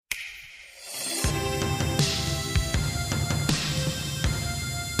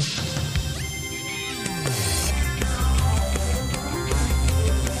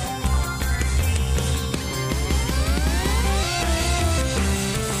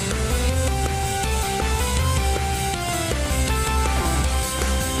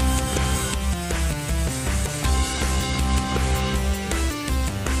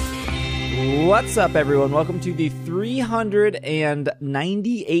what's up, everyone? Welcome to the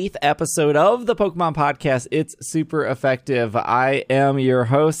 398th episode of the Pokemon Podcast. It's super effective. I am your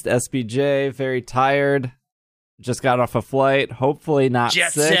host, SBJ. Very tired. Just got off a flight. Hopefully not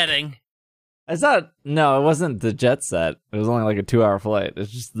jet sick. setting. No, it wasn't the jet set. It was only like a 2-hour flight. It's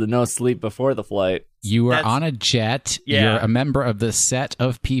just the no sleep before the flight. You were on a jet. Yeah. You're a member of the set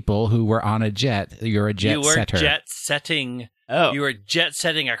of people who were on a jet. You're a jet setter. You were jet setting. Oh. You were jet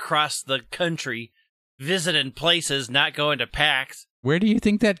setting across the country, visiting places, not going to PAX. Where do you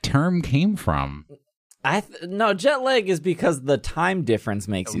think that term came from? No, jet lag is because the time difference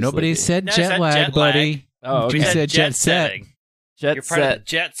makes you Nobody sleepy. said No, jet lag, jet buddy. lag. Oh, okay. We said jet set. setting. Jet You're part of set the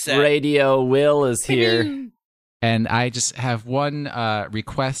jet set. radio. Will is here. And I just have one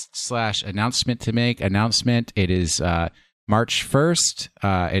request/announcement to make. It is March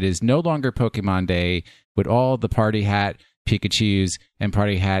 1st. It is no longer Pokemon Day. Would all the party hat Pikachus and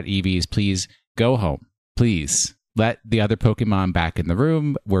party hat Eevees please go home? Please let the other Pokemon back in the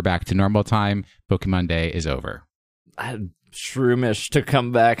room. We're back to normal time. Pokemon Day is over. Shroomish to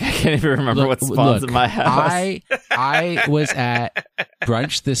come back. I can't even remember what spawns in my house. I was at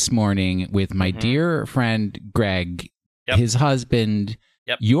brunch this morning with my dear friend Greg, his husband,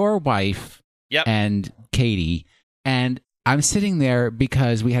 your wife, and Katie. And I'm sitting there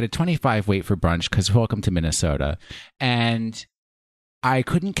because we had a 25 wait for brunch because welcome to Minnesota. And I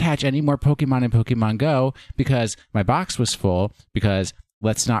couldn't catch any more Pokemon in Pokemon Go because my box was full because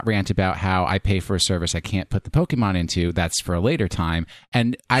let's not rant about how I pay for a service I can't put the Pokemon into. That's for a later time.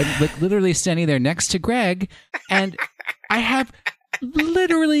 And I'm literally standing there next to Greg, and I have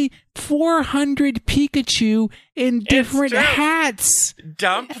literally 400 Pikachu in different hats.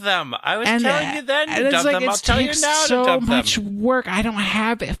 Dump them. I was telling you then to dump them. I'll tell you now so to dump them. much work. I don't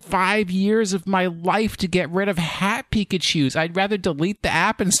have 5 years of my life to get rid of hat Pikachus. I'd rather delete the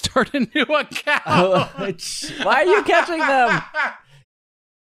app and start a new account. Why are you catching them?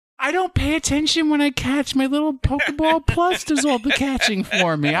 I don't pay attention when I catch. My little Pokeball Plus does all the catching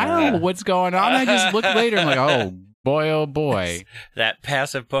for me. I don't know what's going on. I just look later and I'm like, oh boy. That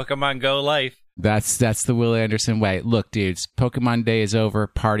passive Pokemon Go life. That's the Will Anderson way. Look, dudes, Pokemon Day is over.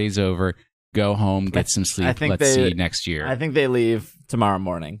 Party's over. Go home, get some sleep. Let's see you next year. I think they leave tomorrow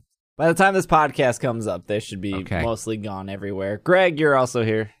morning. By the time this podcast comes up, they should be mostly gone everywhere. Greg, you're also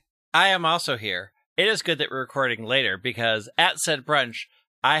here. I am also here. It is good that we're recording later because at said brunch,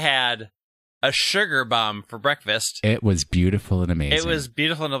 I had a sugar bomb for breakfast. It was beautiful and amazing. It was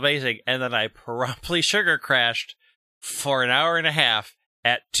beautiful and amazing. And then I promptly sugar crashed for an hour and a half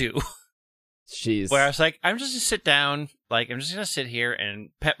at 2. Jeez. Where I was like, I'm just going to sit down. Like, I'm just going to sit here and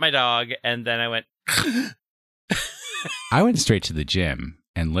pet my dog. And then I went... I went straight to the gym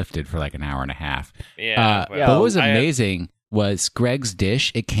and lifted for like an hour and a half. Yeah. But what was amazing was Greg's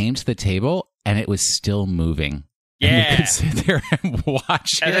dish. It came to the table and it was still moving. Yeah. And you could sit there and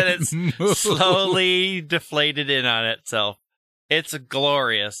watch and it then it's move. slowly deflated in on itself. It's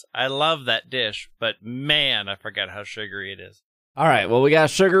glorious. I love that dish, but man, I forgot how sugary it is. All right, well, we got a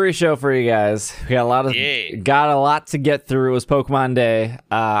sugary show for you guys. We got a lot to get through. It was Pokemon Day.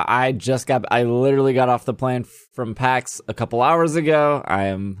 I literally got off the plane from PAX a couple hours ago. I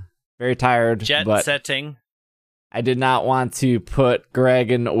am very tired. Jet setting. I did not want to put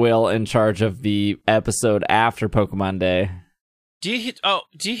Greg and Will in charge of the episode after Pokemon Day. Do you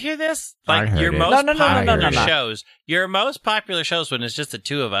hear this? Like your most popular shows. Your most popular shows when it's just the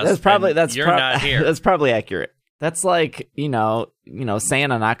two of us. You're not here. That's probably accurate. That's like,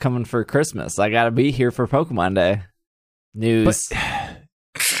 Santa not coming for Christmas. I got to be here for Pokemon Day. News. But,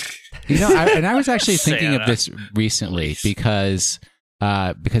 I was actually thinking of this recently because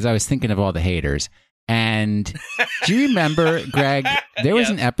I was thinking of all the haters. And do you remember, Greg, there was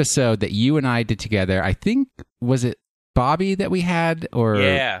an episode that you and I did together. I think, was it Bobby that we had?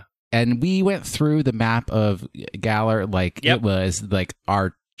 Yeah. And we went through the map of Galar it was like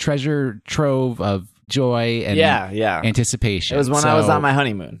our treasure trove of joy and anticipation. It was when I was on my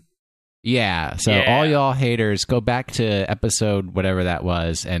honeymoon. Yeah. So all y'all haters, go back to episode whatever that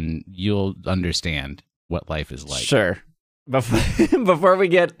was, and you'll understand what life is like. Sure. Before we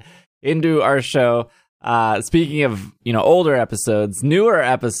get into our show, speaking of older episodes, newer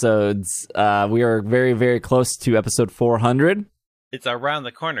episodes, we are very, very close to episode 400. It's around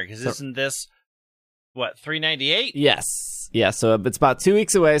the corner because isn't this 398? Yes. So it's about 2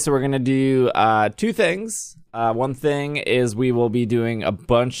 weeks away. So we're gonna do two things. One thing is we will be doing a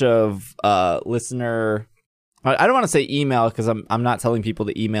bunch of listener. I don't want to say email because I'm not telling people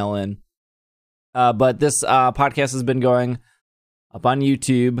to email in. But this podcast has been going up on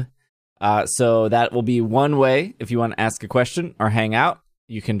YouTube. So that will be one way if you want to ask a question or hang out.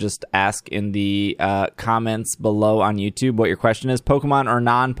 you can just ask in the comments below on YouTube what your question is, Pokemon or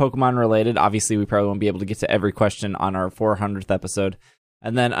non-Pokemon related. Obviously, we probably won't be able to get to every question on our 400th episode.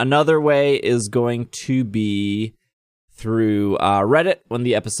 And then another way is going to be through Reddit. When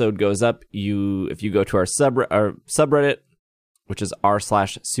the episode goes up, if you go to our subreddit, which is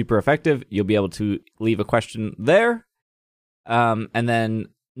r/supereffective, you'll be able to leave a question there. And then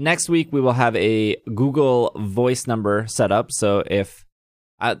next week, we will have a Google Voice number set up. So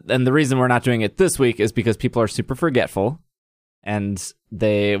and the reason we're not doing it this week is because people are super forgetful. And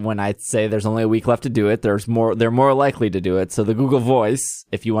when I say there's only a week left to do it, they're more likely to do it. So the Google Voice,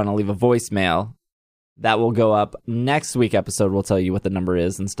 if you want to leave a voicemail, that will go up next week episode. We'll tell you what the number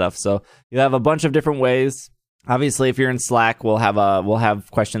is and stuff. So you have a bunch of different ways. Obviously, if you're in Slack, we'll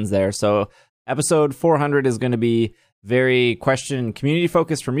have questions there. So episode 400 is going to be very question community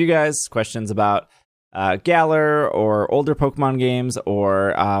focused from you guys. Questions about Galar or older Pokemon games,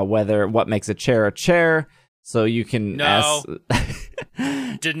 or what makes a chair. So you can ask.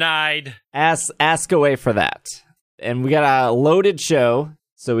 Denied. Ask away for that. And we got a loaded show.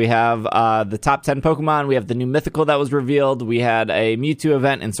 So we have the top 10 Pokemon. We have the new mythical that was revealed. We had a Mewtwo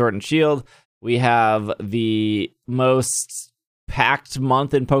event in Sword and Shield. We have the most packed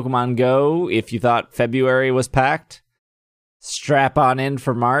month in Pokemon Go. If you thought February was packed, strap on in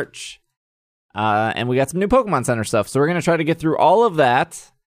for March. And we got some new Pokemon Center stuff. So we're going to try to get through all of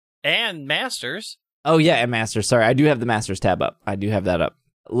that. And Masters. Oh, yeah, and Masters. Sorry, I do have the Masters tab up. I do have that up.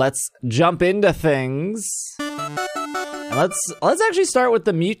 Let's jump into things. Let's actually start with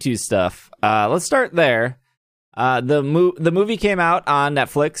the Mewtwo stuff. Let's start there. The movie came out on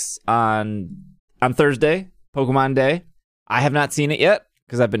Netflix on Thursday, Pokemon Day. I have not seen it yet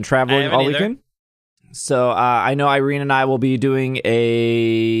because I've been traveling all weekend. So I know Irene and I will be doing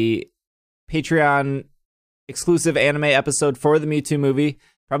a Patreon exclusive anime episode for the Mewtwo movie.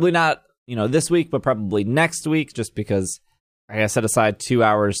 Probably not, this week, but probably next week, just because I gotta set aside 2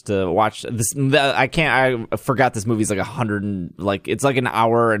 hours to watch this. I forgot this movie's it's like an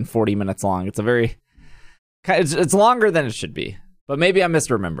hour and 40 minutes long. It's longer than it should be, but maybe I'm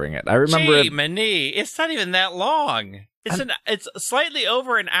misremembering it. I remember it's not even that long. It's slightly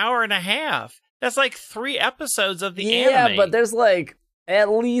over an hour and a half. That's like 3 episodes of the anime. Yeah, but there's at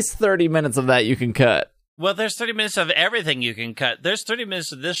least 30 minutes of that you can cut. Well, there's 30 minutes of everything you can cut. There's 30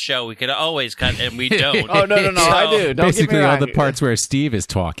 minutes of this show we could always cut, and we don't. Oh, no, I do. Don't basically get me wrong. All the parts where Steve is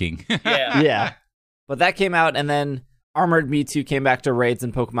talking. Yeah. But that came out, and then Armored Mewtwo came back to raids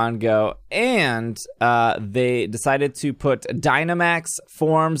in Pokemon Go, and they decided to put Dynamax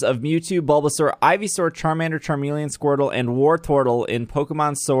forms of Mewtwo, Bulbasaur, Ivysaur, Charmander, Charmeleon, Squirtle, and Wartortle in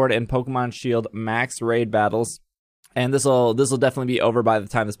Pokemon Sword and Pokemon Shield Max Raid battles. And this will definitely be over by the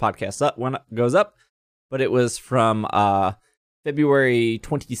time this podcast goes up. But it was from February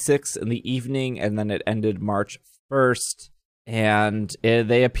 26th in the evening, and then it ended March 1st. And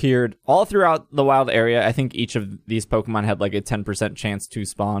they appeared all throughout the wild area. I think each of these Pokemon had a 10% chance to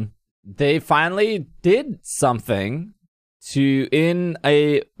spawn. They finally did something in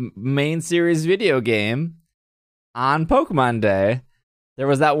a main series video game on Pokemon Day. There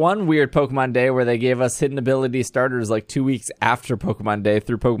was that one weird Pokemon Day where they gave us hidden ability starters 2 weeks after Pokemon Day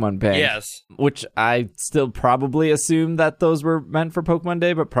through Pokemon Bank. Yes. Which I still probably assume that those were meant for Pokemon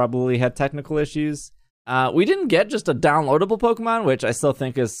Day, but probably had technical issues. We didn't get just a downloadable Pokemon, which I still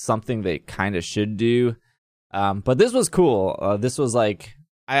think is something they kind of should do. But this was cool. This was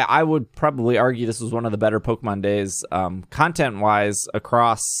I would probably argue this was one of the better Pokemon Days, content-wise,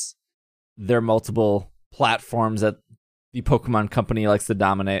 across their multiple platforms that the Pokemon Company likes to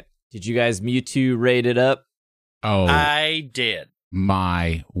dominate. Did you guys Mewtwo raid it up? Oh, I did.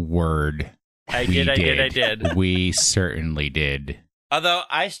 My word. I did. We certainly did. Although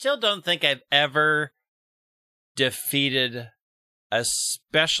I still don't think I've ever defeated a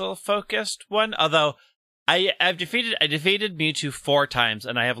special focused one. Although I defeated Mewtwo 4 times,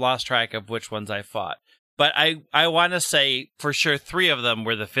 and I have lost track of which ones I fought. But I want to say for sure 3 of them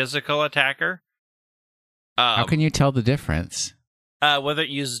were the physical attacker. How can you tell the difference? Whether it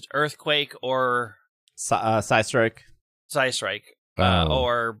used Earthquake or Psystrike.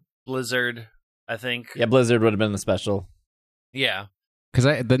 Or Blizzard, I think. Yeah, Blizzard would have been the special. Yeah.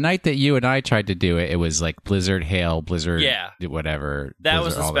 Because the night that you and I tried to do it, it was Blizzard, Hail, Blizzard, whatever. That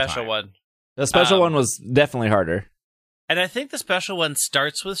was the special one. The special one was definitely harder. And I think the special one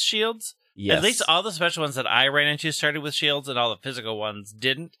starts with shields. Yes. At least all the special ones that I ran into started with shields, and all the physical ones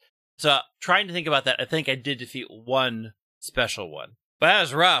didn't. So trying to think about that, I think I did defeat one special one. But that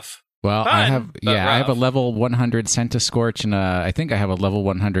was rough. Well, Fun, I have but I have a rough. level 100 Centiscorch and I think I have a level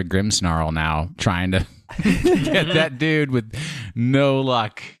 100 Grimmsnarl now, trying to get that dude with no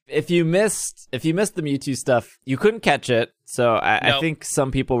luck. If you missed the Mewtwo stuff, you couldn't catch it. So I Nope. think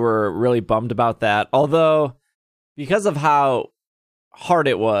some people were really bummed about that. Although, because of how hard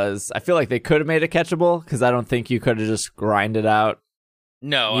it was, I feel like they could have made it catchable, because I don't think you could have just grinded out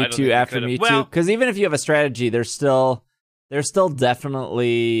No, I don't think Mewtwo you after could've. Mewtwo. Well, Because even if you have a strategy, there's still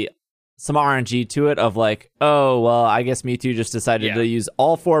definitely some RNG to it of like, oh, well, I guess Mewtwo just decided to use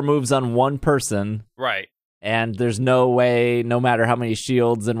all 4 moves on one person. right. And there's no way, no matter how many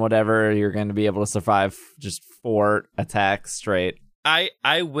shields and whatever, you're going to be able to survive just 4 attacks straight.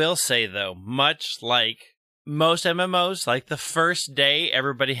 I will say, though, much like most MMOs, like the first day,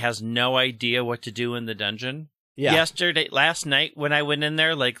 everybody has no idea what to do in the dungeon. Yeah. Last night, when I went in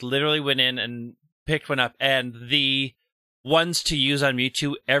there, like literally went in and picked one up, and the ones to use on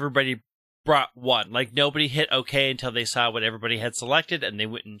Mewtwo, everybody brought one. Like, nobody hit OK until they saw what everybody had selected, and they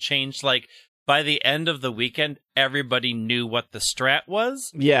went and changed. Like, by the end of the weekend, everybody knew what the strat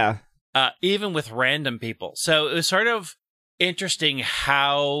was. Yeah. Even with random people. So it was sort of interesting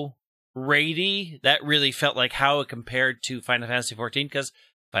how raidy that really felt, like how it compared to Final Fantasy XIV, because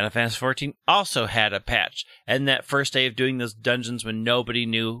Final Fantasy XIV also had a patch. And that first day of doing those dungeons when nobody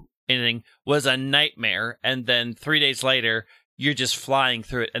knew anything was a nightmare. And then 3 days later, you're just flying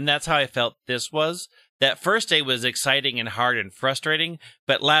through it. And that's how I felt this was. That first day was exciting and hard and frustrating.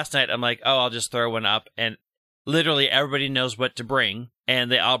 But last night, I'm like, oh, I'll just throw one up. And literally everybody knows what to bring.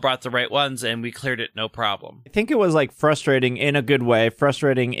 And they all brought the right ones, and we cleared it no problem. I think it was like frustrating in a good way,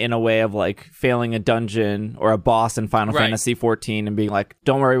 frustrating in a way of like failing a dungeon or a boss in Final Fantasy XIV and being like,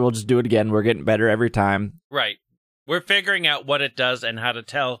 don't worry, we'll just do it again. We're getting better every time. Right. We're figuring out what it does and how to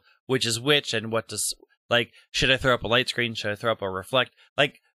tell which is which and what does, like, should I throw up a light screen? Should I throw up a reflect?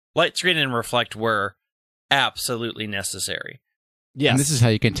 Like, light screen and reflect were absolutely necessary. Yes. And this is how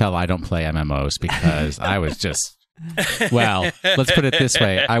you can tell I don't play MMOs, because I was just... Well, let's put it this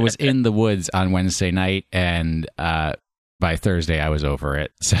way. I was in the woods on Wednesday night, and by Thursday I was over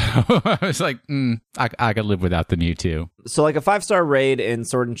it. So I was like, I could live without the Mewtwo. So like a 5-star raid in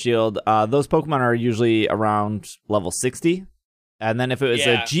Sword and Shield, those Pokemon are usually around level 60. And then if it was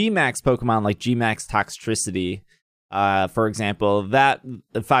a G-Max Pokemon, like G-Max Toxtricity, for example, that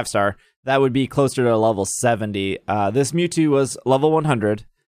 5-star, that would be closer to level 70. This Mewtwo was level 100.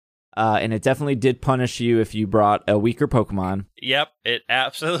 And it definitely did punish you if you brought a weaker Pokemon. Yep, it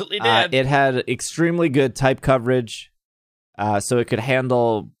absolutely did. It had extremely good type coverage, so it could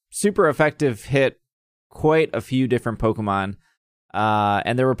handle super effective hit quite a few different Pokemon.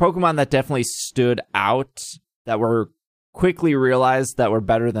 And there were Pokemon that definitely stood out that were quickly realized that were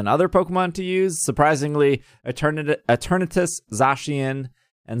better than other Pokemon to use. Surprisingly, Eternatus, Zacian,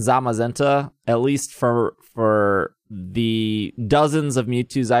 and Zamazenta, at least for the dozens of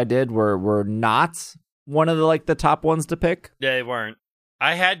Mewtwo's I did, were not one of the top ones to pick. They weren't.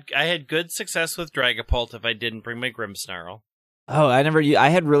 I had good success with Dragapult if I didn't bring my Grimmsnarl. Oh, I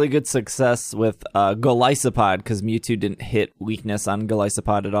had really good success with Golisopod, because Mewtwo didn't hit weakness on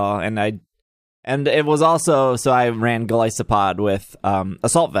Golisopod at all, and it was also, so I ran Golisopod with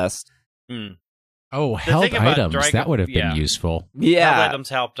Assault Vest. Oh, held items. That would have been useful. Yeah. Held items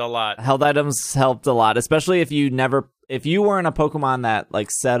helped a lot. Held items helped a lot, especially if you weren't a Pokemon that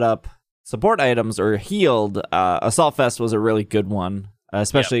set up support items or healed. Assault Vest was a really good one,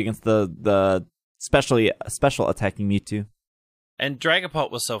 especially against the special attacking Mewtwo. And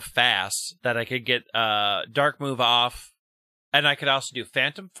Dragapult was so fast that I could get Dark Move off, and I could also do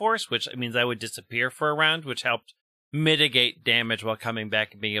Phantom Force, which means I would disappear for a round, which helped mitigate damage while coming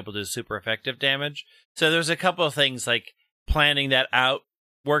back and being able to do super effective damage. So there's a couple of things like planning that out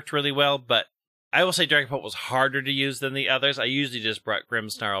worked really well, but I will say Dragapult was harder to use than the others. I usually just brought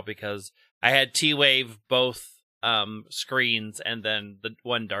Grimmsnarl because I had T-Wave both screens and then the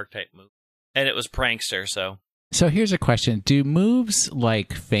one dark type move. And it was Prankster, so. So here's a question. Do moves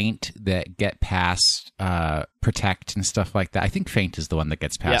like Feint that get past Protect and stuff like that? I think Feint is the one that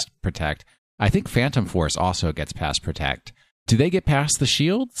gets past Protect. I think Phantom Force also gets past Protect. Do they get past the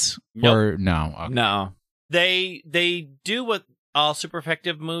shields? Nope. Or no? Okay. No. They do what all super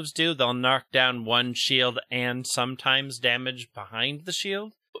effective moves do. They'll knock down one shield and sometimes damage behind the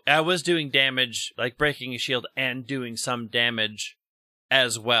shield. I was doing damage, like breaking a shield and doing some damage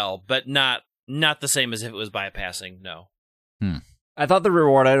as well, but not the same as if it was bypassing, no. I thought the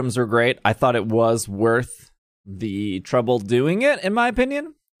reward items were great. I thought it was worth the trouble doing it, in my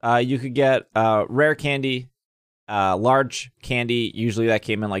opinion. You could get rare candy, large candy, usually that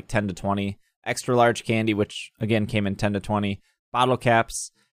came in 10 to 20, extra large candy, which again came in 10 to 20, bottle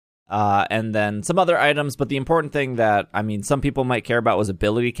caps, and then some other items. But the important thing that, I mean, some people might care about was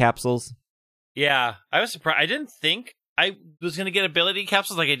ability capsules. Yeah, I was surprised. I didn't think I was going to get ability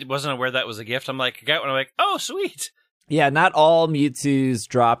capsules. Like, I wasn't aware that was a gift. I'm like, I got one. I'm like, oh, sweet. Yeah, not all Mewtwo's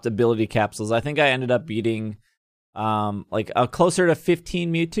dropped ability capsules. I think I ended up beating closer to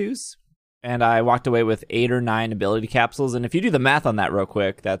 15 Mewtwo's, and I walked away with 8 or 9 ability capsules. And if you do the math on that real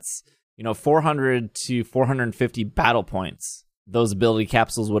quick, that's 400 to 450 battle points those ability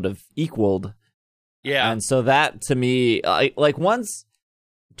capsules would have equaled. Yeah. And so that, to me,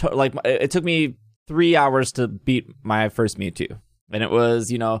 it took me 3 hours to beat my first Mewtwo. And it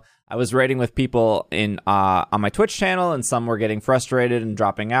was, I was raiding with people on my Twitch channel, and some were getting frustrated and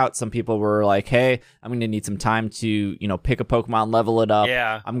dropping out. Some people were like, hey, I'm going to need some time to, pick a Pokemon, level it up.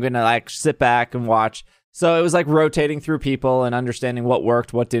 Yeah. I'm going to sit back and watch. So it was rotating through people and understanding what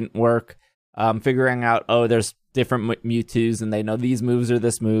worked, what didn't work, figuring out, there's different Mewtwo's and they know these moves or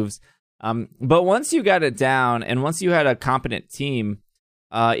this moves. But once you got it down and once you had a competent team,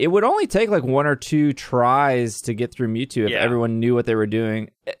 it would only take 1 or 2 tries to get through Mewtwo if everyone knew what they were doing,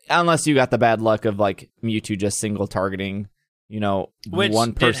 unless you got the bad luck of Mewtwo just single targeting, which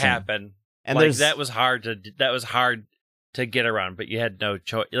one person. Did happen. And that was hard to get around, but you had no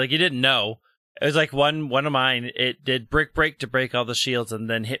choice. You didn't know. It was one of mine. It did Brick Break to break all the shields, and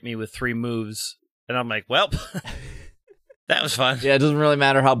then hit me with 3 moves, and I'm like, well. That was fun. Yeah, it doesn't really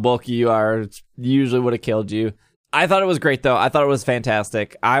matter how bulky you are. It usually would have killed you. I thought it was great, though. I thought it was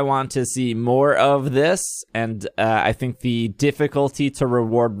fantastic. I want to see more of this, and I think the difficulty to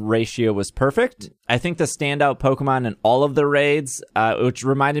reward ratio was perfect. I think the standout Pokemon in all of the raids, which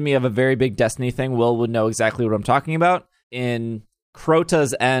reminded me of a very big Destiny thing, Will would know exactly what I'm talking about. In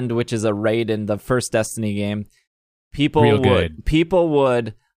Crota's End, which is a raid in the first Destiny game, people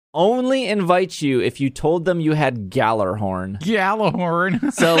would only invite you if you told them you had Gallarhorn.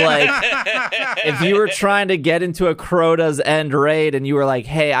 Gallarhorn. So, if you were trying to get into a Crota's End raid and you were like,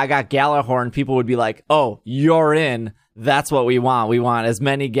 hey, I got Gallarhorn, people would be like, oh, you're in. That's what we want. We want as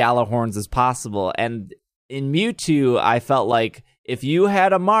many Gallarhorns as possible. And in Mewtwo, I felt like if you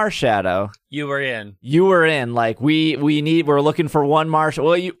had a Marshadow, you were in. You were in. We're looking for one Marshadow.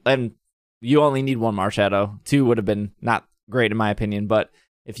 Well, you only need one Marshadow. 2 would have been not great in my opinion, but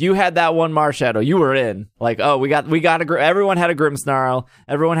if you had that one Marshadow, you were in. Everyone had a Grimmsnarl.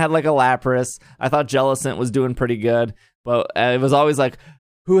 Everyone had a Lapras. I thought Jellicent was doing pretty good, but it was always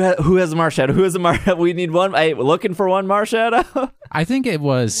who has a Marshadow? Who has a Marshadow? We need one. Hey, looking for one Marshadow. I think it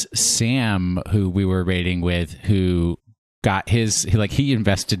was Sam who we were raiding with who got his, he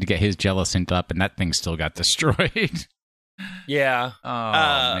invested to get his Jellicent up, and that thing still got destroyed. Yeah.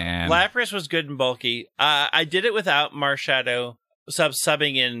 Oh, man. Lapras was good and bulky. I did it without Marshadow.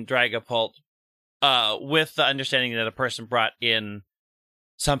 Subbing in Dragapult with the understanding that a person brought in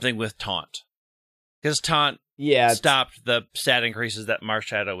something with Taunt. Because Taunt stopped the stat increases that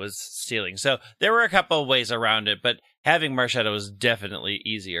Marshadow was stealing. So there were a couple of ways around it, but having Marshadow was definitely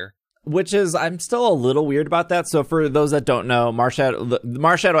easier. Which is, I'm still a little weird about that. So for those that don't know,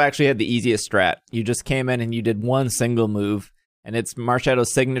 Marshadow actually had the easiest strat. You just came in and you did one single move, and it's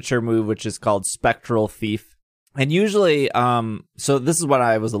Marshadow's signature move, which is called Spectral Thief. And usually, so this is what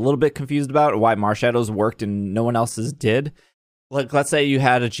I was a little bit confused about, why Marshadow's worked and no one else's did. Let's say you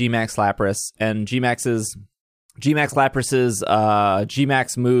had a Gmax Lapras, and Gmax Lapras's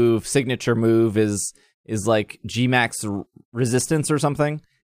Gmax move, signature move is Gmax resistance or something.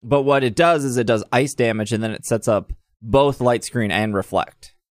 But what it does is it does ice damage, and then it sets up both Light Screen and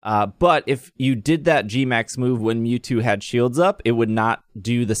Reflect. But if you did that Gmax move when Mewtwo had shields up, it would not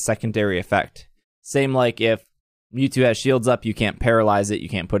do the secondary effect. Same if Mewtwo has shields up, you can't paralyze it, you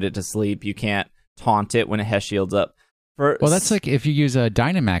can't put it to sleep, you can't taunt it when it has shields up. Well, that's if you use a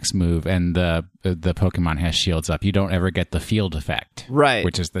Dynamax move and the Pokemon has shields up, you don't ever get the field effect. Right.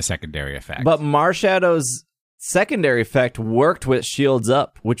 Which is the secondary effect. But Marshadow's secondary effect worked with shields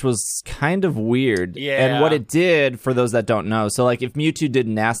up, which was kind of weird. Yeah. And what it did, for those that don't know, so if Mewtwo did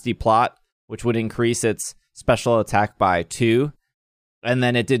Nasty Plot, which would increase its special attack by 2, and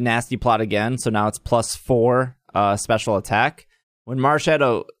then it did Nasty Plot again, so now it's +4 special attack. When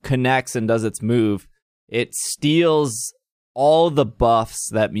Marshadow connects and does its move, it steals all the buffs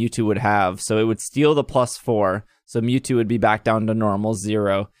that Mewtwo would have. So it would steal the +4, so Mewtwo would be back down to normal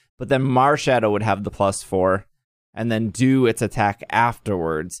 0. But then Marshadow would have the +4, and then do its attack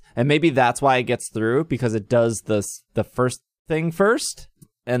afterwards. And maybe that's why it gets through, because it does the first thing first,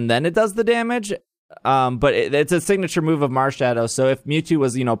 and then it does the damage. But it's a signature move of Marshadow. So if Mewtwo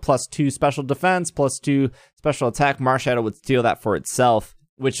was, +2 special defense, +2 special attack, Marshadow would steal that for itself,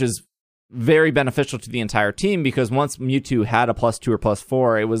 which is very beneficial to the entire team because once Mewtwo had a +2 or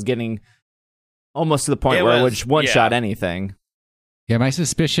 +4, it was getting almost to the point where it would one-shot anything. Yeah, my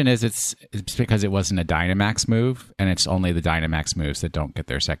suspicion is it's because it wasn't a Dynamax move, and it's only the Dynamax moves that don't get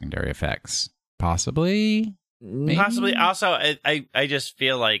their secondary effects. Possibly? Maybe? Possibly. Also, I just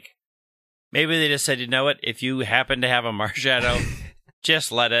feel like maybe they just said, you know what? If you happen to have a Marshadow,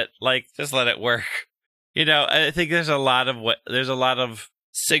 just let it work. You know, I think there's a lot of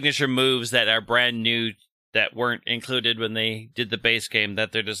signature moves that are brand new that weren't included when they did the base game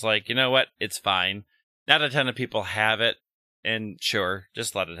that they're just like, you know what? It's fine. Not a ton of people have it. And sure,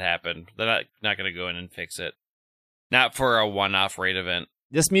 just let it happen. They're not going to go in and fix it. Not for a one-off raid event.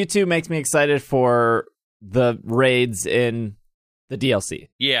 This Mewtwo makes me excited for the raids in the DLC.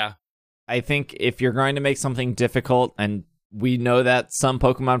 Yeah. I think if you're going to make something difficult, and we know that some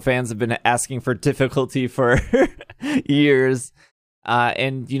Pokemon fans have been asking for difficulty for years,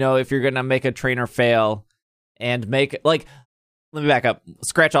 and, you know, if you're going to make a trainer fail and make, like, let me back up.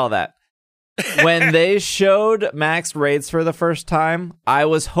 Scratch all that. When they showed max raids for the first time, I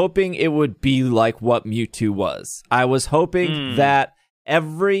was hoping it would be like what Mewtwo was. I was hoping that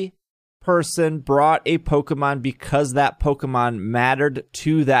every person brought a Pokemon because that Pokemon mattered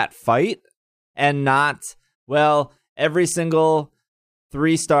to that fight, and not, well, every single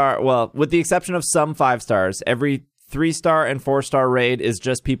 3-star, well, with the exception of some 5-stars, every 3-star and 4-star raid is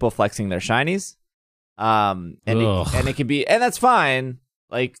just people flexing their shinies. And it can be, and that's fine.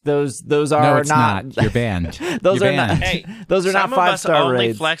 Like those are no, it's not. You're banned. Those You're are banned. not. Hey, those are not 5-star raids. Some of us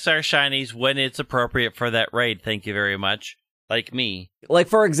only flex our shinies when it's appropriate for that raid. Thank you very much. Like me. Like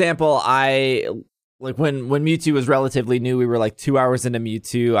for example, when Mewtwo was relatively new, we were like 2 hours into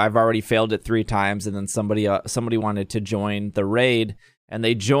Mewtwo. I've already failed it 3 times, and then somebody wanted to join the raid, and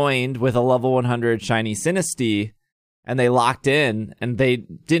they joined with a level 100 shiny Sinistea. And they locked in, and they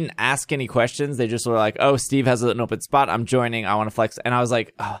didn't ask any questions. They just were like, "Oh, Steve has an open spot. I'm joining. I want to flex." And I was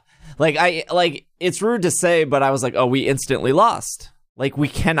like, oh. It's rude to say, but I was like, "Oh, we instantly lost. Like, we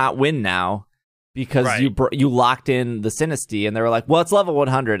cannot win now because you locked in the Sinistea." And they were like, "Well, it's level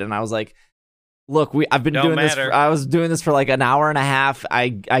 100." And I was like, "Look, I've been doing this. I was doing this for like an hour and a half. I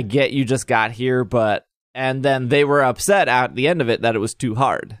get you just got here, but." And then they were upset at the end of it that it was too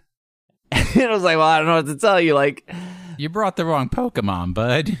hard. And I was like, well, I don't know what to tell you. Like, you brought the wrong Pokemon,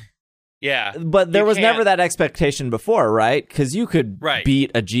 bud. Yeah. But there was never that expectation before, right? Because you could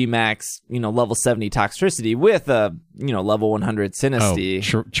beat a G-Max, level 70 Toxtricity with a, level 100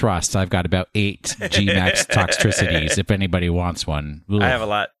 Sinistea. Oh, trust. I've got about 8 G-Max Toxtricities if anybody wants one. Ugh. I have a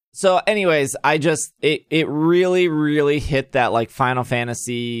lot. So anyways, it really, really hit that like Final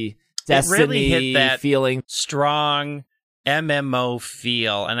Fantasy Destiny really hit that feeling. Strong MMO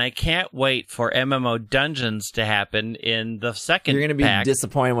feel, and I can't wait for MMO dungeons to happen in the second You're going to be pack.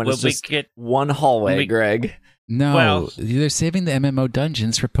 disappointed when it's just one hallway, Greg. No, they're saving the MMO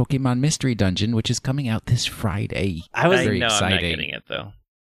dungeons for Pokemon Mystery Dungeon, which is coming out this Friday. Very exciting. I'm not getting it, though.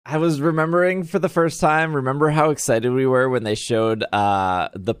 I was remembering for the first time, remember how excited we were when they showed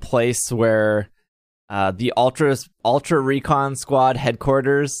the place where the Ultra Recon Squad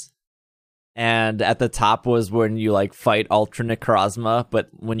headquarters. And at the top was when you like fight Ultra Necrozma, but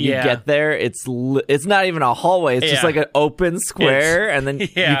when you get there, it's not even a hallway. It's just like an open square, and then you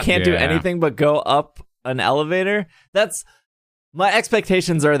can't do anything but go up an elevator. That's my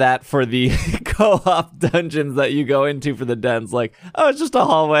expectations are that for the co-op dungeons that you go into for the dens, like, oh, it's just a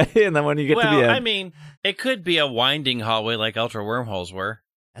hallway, and then when you get to the end, I mean, it could be a winding hallway like Ultra Wormholes were,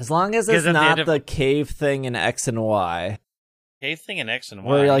 as long as it's not the cave thing in X and Y. Cave thing in X and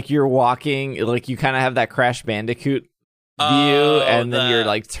Y. Where like you're walking, like you kind of have that Crash Bandicoot view, and then you're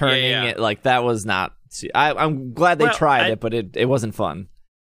like turning it. Like that was not. I'm glad they tried it, but it wasn't fun.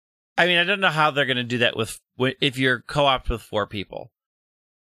 I mean, I don't know how they're going to do that if you're co-op with 4 people.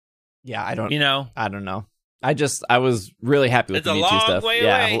 Yeah, I don't. I don't know. I was really happy with the Mewtwo stuff. Way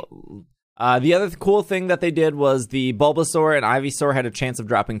away. The other cool thing that they did was the Bulbasaur and Ivysaur had a chance of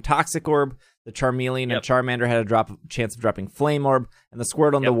dropping Toxic Orb. The Charmeleon and Charmander had a chance of dropping Flame Orb, and the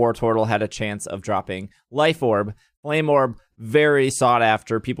Squirtle and the Wartortle had a chance of dropping Life Orb. Flame Orb, very sought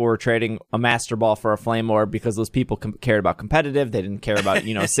after. People were trading a Master Ball for a Flame Orb because those people cared about competitive. They didn't care about,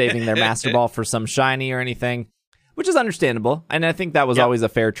 saving their Master Ball for some shiny or anything, which is understandable. And I think that was always a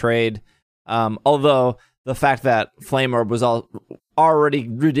fair trade. Although the fact that Flame Orb was already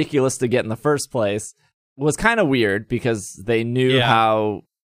ridiculous to get in the first place was kind of weird because they knew how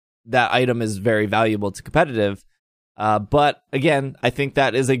that item is very valuable to competitive. But again, I think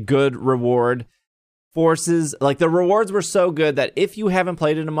that is a good reward. forces, like the rewards were so good that if you haven't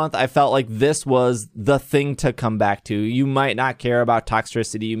played in a month, I felt like this was the thing to come back to. You might not care about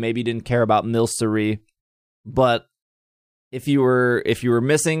Toxtricity, you maybe didn't care about Milcery, but if you were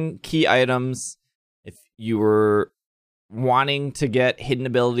missing key items, if you were wanting to get hidden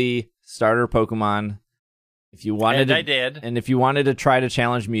ability starter Pokemon, if you wanted I did. And if you wanted to try to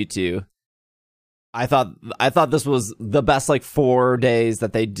challenge Mewtwo, I thought this was the best 4 days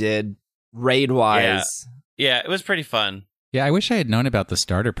that they did raid wise. Yeah, it was pretty fun. Yeah, I wish I had known about the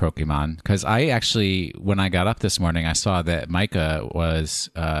starter Pokemon, because I actually, when I got up this morning, I saw that Micah was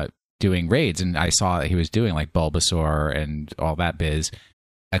doing raids, and I saw that he was doing Bulbasaur and all that biz.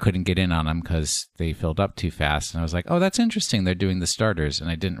 I couldn't get in on them because they filled up too fast, and I was like, oh, that's interesting. They're doing the starters, and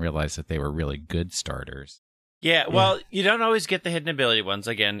I didn't realize that they were really good starters. Yeah, well, you don't always get the hidden ability ones.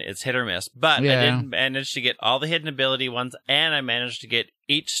 Again, it's hit or miss. But I did manage to get all the hidden ability ones, and I managed to get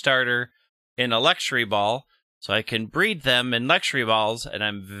each starter in a luxury ball, so I can breed them in luxury balls, and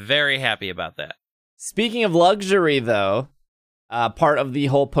I'm very happy about that. Speaking of luxury, though, part of the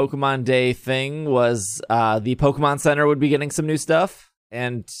whole Pokemon Day thing was the Pokemon Center would be getting some new stuff,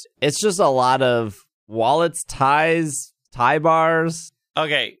 and it's just a lot of wallets, ties, tie bars.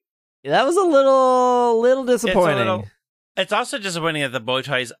 Okay. That was a little disappointing. It's also disappointing that the bow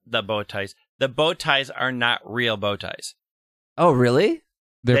ties are not real bow ties. Oh, really?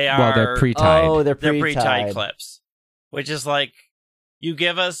 They're pre-tied. Oh, they're pre-tied clips, which is you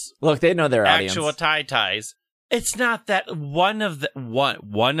give us. Look, they know their actual audience. ties. It's not that one of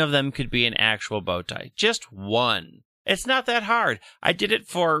them could be an actual bow tie. Just one. It's not that hard. I did it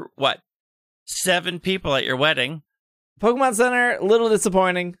for 7 people at your wedding. Pokemon Center, a little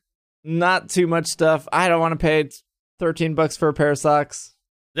disappointing. Not too much stuff. I don't want to pay $13 for a pair of socks.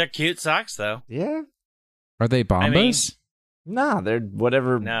 They're cute socks, though. Yeah. Are they Bombas? Nah, they're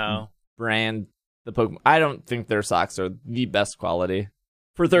whatever brand the Pokemon. I don't think their socks are the best quality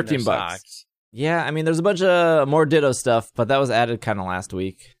for $13. Socks. Yeah, I mean, there's a bunch of more Ditto stuff, but that was added kind of last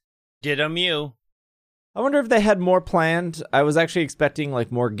week. Ditto Mew. I wonder if they had more planned. I was actually expecting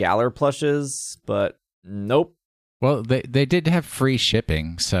more Galar plushes, but nope. Well, they did have free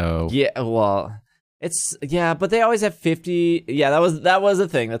shipping, so yeah. Well, but they always have 50. Yeah, that was a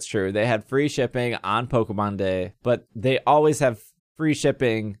thing. That's true. They had free shipping on Pokemon Day, but they always have free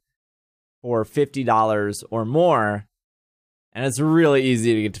shipping for $50 or more, and it's really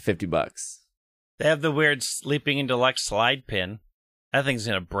easy to get to $50. They have the weird Sleeping Deluxe slide pin. That thing's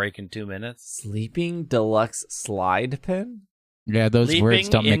gonna break in 2 minutes. Sleeping Deluxe slide pin. Yeah, those leaping words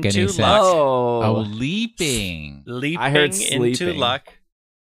don't make any sense. Luck. Oh, leaping. I heard into luck.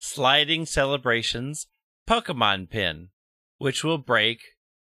 Sliding celebrations. Pokemon pin, which will break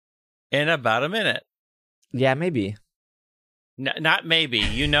in about a minute. Yeah, maybe. Not maybe.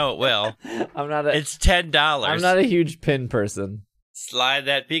 You know it will. It's $10. I'm not a huge pin person. Slide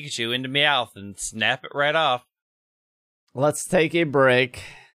that Pikachu into Meowth and snap it right off. Let's take a break.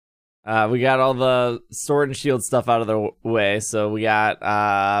 We got all the Sword and Shield stuff out of the way. So we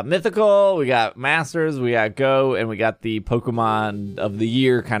got Mythical, we got Masters, we got Go, and we got the Pokemon of the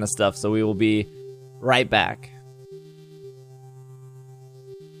Year kind of stuff. So we will be right back.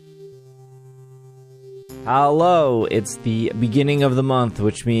 Hello, it's the beginning of the month,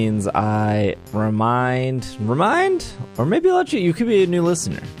 which means I remind, or maybe you could be a new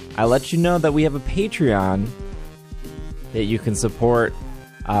listener. I let you know that we have a Patreon that you can support.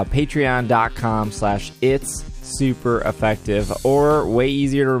 Patreon.com/It's Super Effective, or way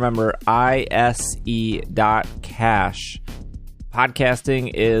easier to remember, ISE.cash.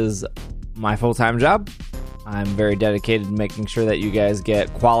 Podcasting is my full-time job. I'm very dedicated to making sure that you guys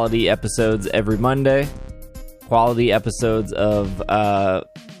get quality episodes every Monday. Quality episodes of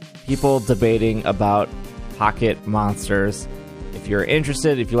people debating about pocket monsters. If you're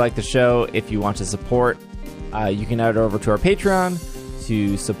interested, if you like the show, if you want to support, you can head over to our Patreon.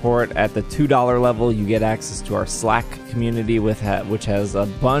 To support at the $2 level, you get access to our Slack community, which has a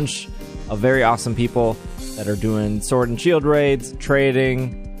bunch of very awesome people that are doing Sword and Shield raids,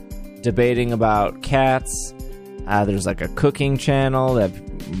 trading, debating about cats. There's a cooking channel that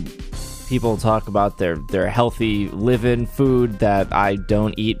people talk about their healthy live-in food that I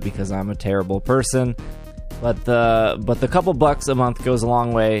don't eat because I'm a terrible person. But the couple bucks a month goes a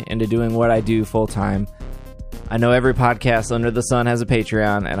long way into doing what I do full time. I know every podcast under the sun has a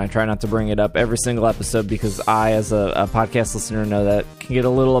Patreon, and I try not to bring it up every single episode because I, as a podcast listener, know that can get a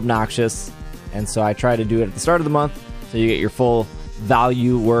little obnoxious. And so I try to do it at the start of the month so you get your full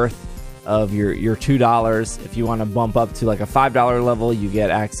value worth of your $2. If you want to bump up to a $5 level, you get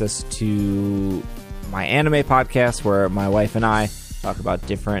access to my anime podcast where my wife and I talk about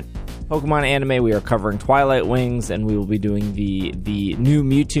different Pokemon anime, we are covering Twilight Wings, and we will be doing the new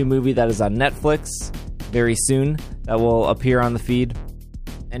Mewtwo movie that is on Netflix very soon. That will appear on the feed.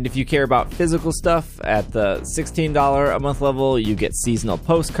 And if you care about physical stuff, at the $16 a month level, you get seasonal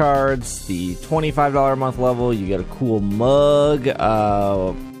postcards. The $25 a month level, you get a cool mug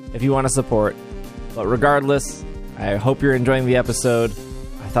if you want to support. But regardless, I hope you're enjoying the episode.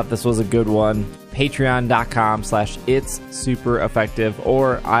 I thought this was a good one. Patreon.com/It's Super Effective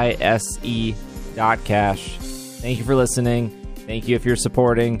or ISE.cash. Thank you for listening. Thank you if you're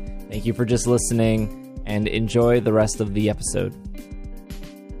supporting. Thank you for just listening. And enjoy the rest of the episode.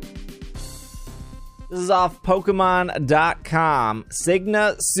 This is off Pokemon.com.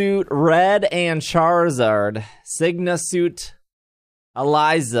 Signa Suit Red and Charizard. Signa Suit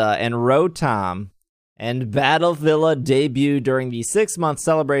Eliza and Rotom. And Battle Villa debut during the 6-month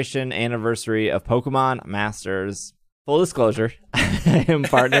celebration anniversary of Pokemon Masters. Full disclosure, I am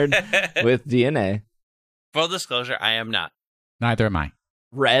partnered with DNA. Full disclosure, I am not. Neither am I.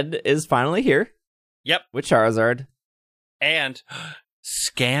 Red is finally here. Yep. With Charizard. And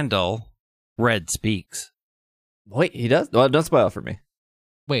scandal. Red speaks. Wait, he does? Well, don't spoil it for me.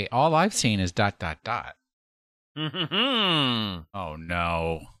 Wait, all I've seen is ... Oh,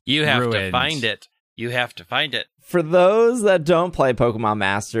 no. You have to find it. You have to find it. For those that don't play Pokemon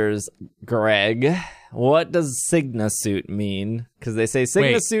Masters, Greg, what does Signa Suit mean? Because they say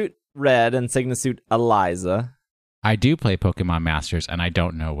Signa Suit Red and Signa Suit Eliza. I do play Pokemon Masters, and I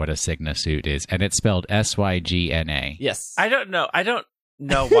don't know what a Signa Suit is, and it's spelled Sygna. Yes. I don't know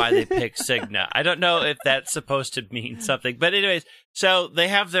why they picked Signa. I don't know if that's supposed to mean something. But anyways, so they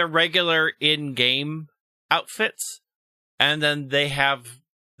have their regular in-game outfits, and then they have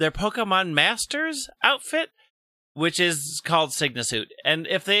their Pokemon Masters outfit, which is called Signa Suit. And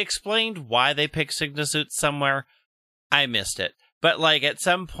if they explained why they picked Signa Suit somewhere, I missed it. But like at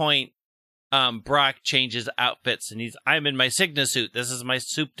some point, Brock changes outfits, and I'm in my Signa Suit. This is my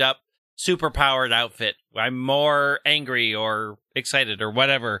souped up, super powered outfit. I'm more angry or excited or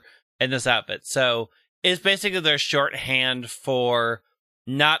whatever in this outfit. So it's basically their shorthand for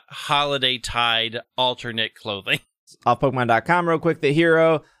not holiday tied alternate clothing. Off Pokemon.com real quick, the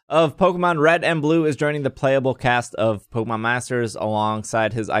hero of Pokemon Red and Blue is joining the playable cast of Pokemon Masters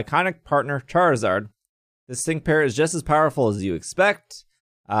alongside his iconic partner Charizard. This sync pair is just as powerful as you expect.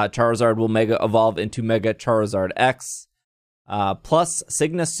 Charizard will Mega Evolve into Mega Charizard X. Plus,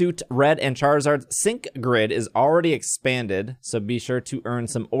 Signa Suit Red and Charizard's sync grid is already expanded, so be sure to earn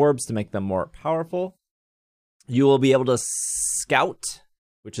some orbs to make them more powerful. You will be able to scout,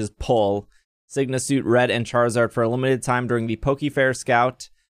 which is pull, Signa Suit Red and Charizard for a limited time during the Pokefair Scout,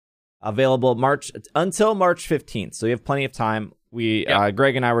 available until March 15th. So you have plenty of time.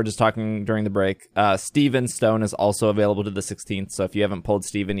 Greg and I were just talking during the break. Steven Stone is also available to the 16th. So if you haven't pulled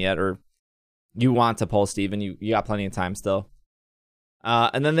Steven yet, or you want to pull Steven, you got plenty of time still.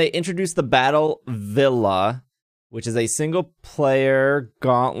 And then they introduced the Battle Villa, which is a single-player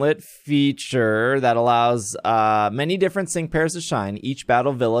gauntlet feature that allows many different sync pairs to shine. Each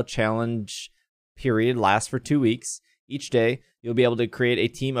Battle Villa challenge period lasts for 2 weeks. Each day, you'll be able to create a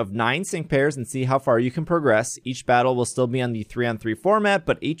team of 9 sync pairs and see how far you can progress. Each battle will still be on the 3-on-3 format,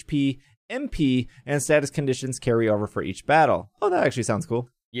 but HP, MP, and status conditions carry over for each battle. Oh, that actually sounds cool.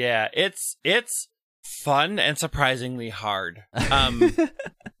 Yeah, it's fun and surprisingly hard. This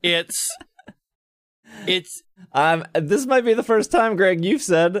might be the first time, Greg, you've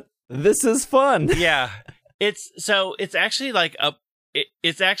said this is fun. Yeah, it's actually like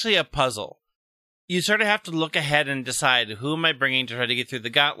it's actually a puzzle. You sort of have to look ahead and decide, who am I bringing to try to get through the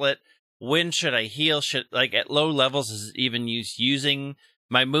gauntlet? When should I heal? At low levels, is it even using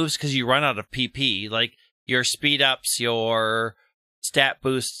my moves, because you run out of PP, like your speed ups, your stat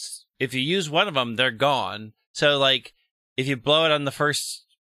boosts. If you use one of them, they're gone. So like if you blow it on the first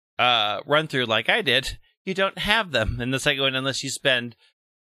run through like I did, you don't have them in the second one unless you spend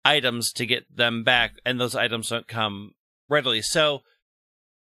items to get them back, and those items don't come readily. So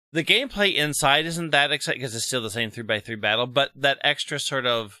the gameplay inside isn't that exciting because it's still the same 3x3 battle, but that extra sort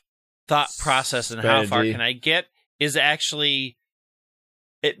of thought process and how far can I get is actually,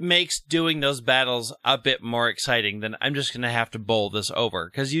 it makes doing those battles a bit more exciting than I'm just going to have to bowl this over.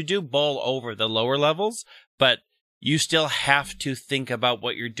 Because you do bowl over the lower levels, but you still have to think about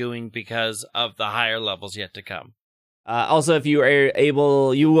what you're doing because of the higher levels yet to come. Also, if you are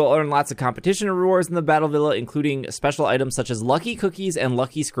able, you will earn lots of competition rewards in the Battle Villa, including special items such as Lucky Cookies and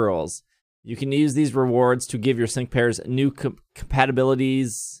Lucky Scrolls. You can use these rewards to give your sync pairs new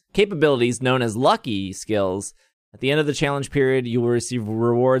capabilities known as Lucky Skills. At the end of the challenge period, you will receive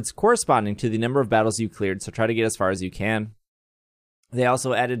rewards corresponding to the number of battles you cleared, so try to get as far as you can. They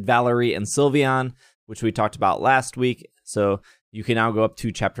also added Valerie and Sylveon, which we talked about last week. So you can now go up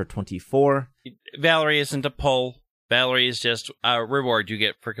to chapter 24. Valerie isn't a pull. Valerie is just a reward you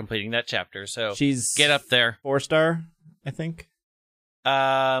get for completing that chapter. So get up there. 4-star, I think.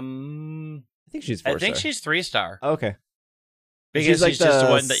 I think she's 4-star. I think she's 3-star. Okay. Because she's like just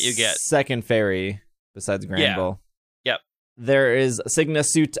the one that you get. Second fairy besides Granbull. Yep. There is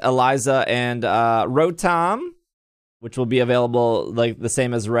Signasuit, Eliza, and Rotom, which will be available like the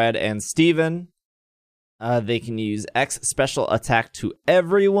same as Red and Steven. They can use X special attack to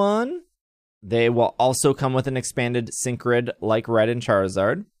everyone. They will also come with an expanded Synchrid like Red and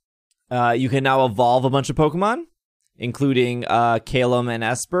Charizard. You can now evolve a bunch of Pokemon, including Calum and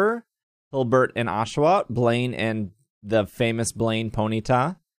Esper, Hilbert and Oshawott, Blaine and the famous Blaine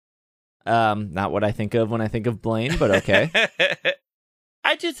Ponyta. Not what I think of when I think of Blaine, but okay.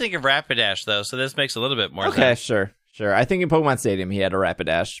 I do think of Rapidash, though, so this makes a little bit more sense. Okay, sure. I think in Pokemon Stadium he had a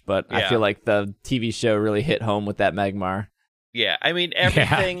Rapidash, but Yeah. I feel like the TV show really hit home with that Magmar. Yeah, I mean,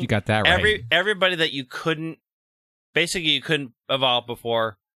 everything... Yeah, you got that right. Everybody that you couldn't evolve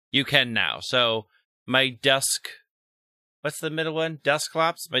before, you can now. So, my Dusk... What's the middle one?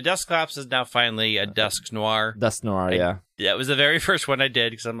 Dusclops? My Dusclops is now finally a Dusk Noir. Dusk Noir, yeah. Yeah, it was the very first one I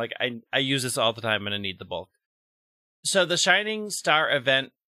did, because I'm like, I use this all the time and I need the bulk. So, the Shining Star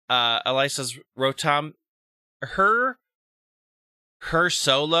event, Elisa's Rotom, her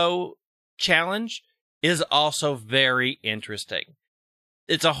solo challenge is also very interesting.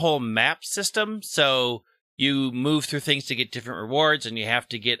 It's a whole map system, so you move through things to get different rewards, and you have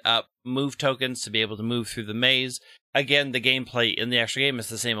to get up move tokens to be able to move through the maze. Again, the gameplay in the actual game is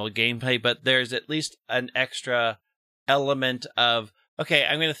the same old gameplay, but there's at least an extra element of, okay,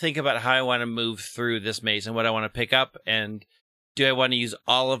 I'm going to think about how I want to move through this maze and what I want to pick up, and do I want to use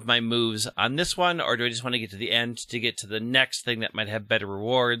all of my moves on this one, or do I just want to get to the end to get to the next thing that might have better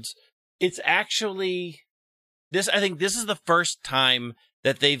rewards? It's actually... I think this is the first time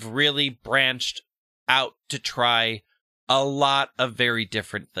that they've really branched out to try a lot of very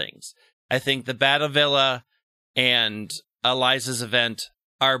different things. I think the Battle Villa and Eliza's event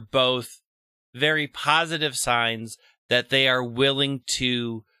are both very positive signs that they are willing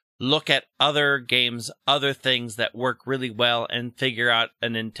to look at other games, other things that work really well, and figure out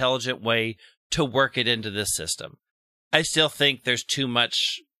an intelligent way to work it into this system. I still think there's too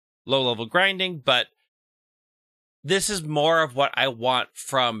much low-level grinding, but this is more of what I want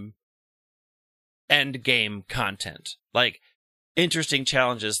from end game content. Like, interesting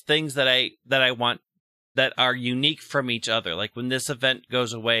challenges, things that I want that are unique from each other. Like, when this event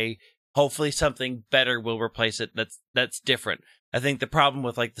goes away, hopefully something better will replace it that's different. I think the problem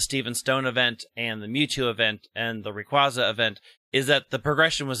with like the Steven Stone event and the Mewtwo event and the Rayquaza event is that the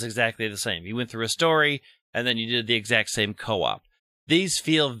progression was exactly the same. You went through a story and then you did the exact same co-op. These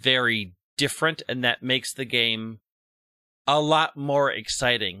feel very different, and that makes the game a lot more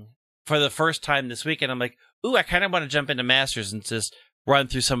exciting. For the first time this weekend, I'm like, ooh, I kind of want to jump into Masters and just run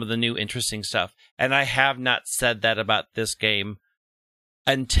through some of the new interesting stuff. And I have not said that about this game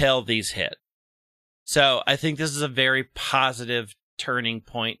until these hit. So I think this is a very positive turning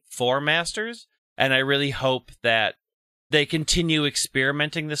point for Masters, and I really hope that they continue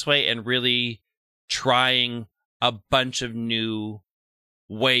experimenting this way and really trying a bunch of new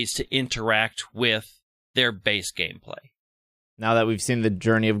ways to interact with their base gameplay. Now that we've seen the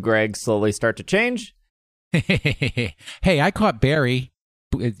journey of Greg slowly start to change. Hey, I caught Barry.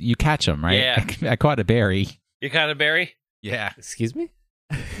 You catch him, right? Yeah. I caught a Barry. You caught a Barry? Yeah. Excuse me?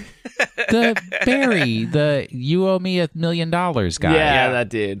 The Barry, the you owe me $1 million guy. Yeah, that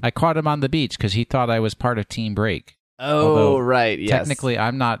dude. I caught him on the beach because he thought I was part of Team Break. Oh, Although, right, yes. Technically,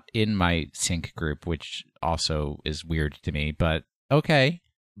 I'm not in my sync group, which also is weird to me, but okay.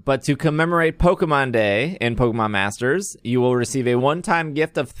 But to commemorate Pokemon Day in Pokemon Masters, you will receive a one-time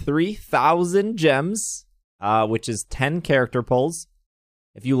gift of 3,000 gems, which is 10 character pulls.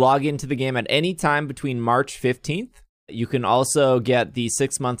 If you log into the game at any time between March 15th, you can also get the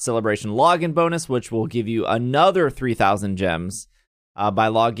 6-month celebration login bonus, which will give you another 3,000 gems by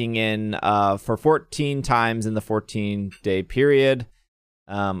logging in for 14 times in the 14-day period.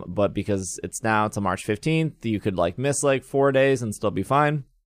 But because it's now till March 15th, you could miss 4 days and still be fine.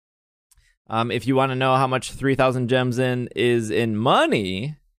 If you want to know how much 3,000 gems is in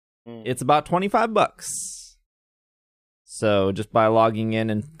money, it's about $25. So just by logging in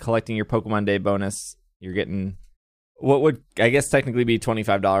and collecting your Pokemon Day bonus, you're getting what would, I guess, technically be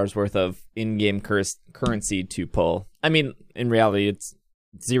 $25 worth of in-game currency to pull. I mean, in reality, it's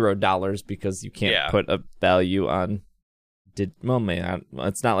 $0 because you can't put a value on.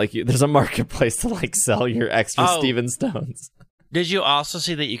 It's not like there's a marketplace to sell your extra Steven Stones. Did you also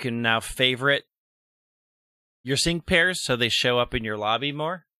see that you can now favorite your sync pairs so they show up in your lobby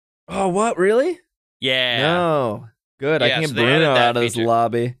more? Oh, what? Really? Yeah. No. Good. I Yeah, can so get they added Bruno that out of his feature.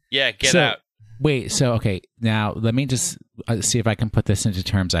 lobby. Yeah, get out. Wait, so, okay, now let me just see if I can put this into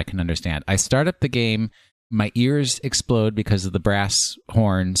terms I can understand. I start up the game, my ears explode because of the brass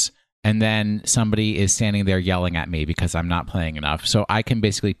horns, and then somebody is standing there yelling at me because I'm not playing enough. So I can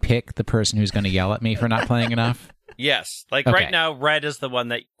basically pick the person who's going to yell at me for not playing enough? Yes. Like Okay. right now, red is the one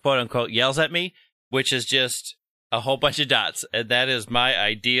that quote-unquote yells at me, which is just a whole bunch of dots. And that is my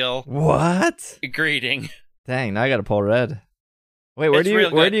ideal What? greeting. Dang, now I got to pull red. Wait, where It's do you real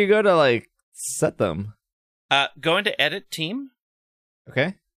where good. do you go to like set them? Go into edit team.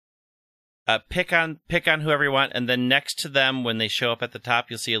 Okay. Pick on whoever you want, and then next to them, when they show up at the top,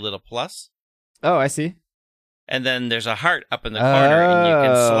 you'll see a little plus. Oh, I see. And then there's a heart up in the corner, and you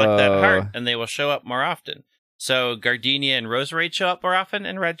can select that heart, Oh. and they will show up more often. So Gardenia and Roserade show up more often,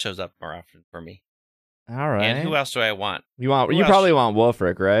 and red shows up more often for me. All right. And who else do I want? You want? who You else? probably want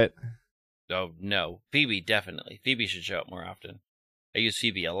Wolfric, right? Oh, no. Phoebe, definitely. Phoebe should show up more often. I use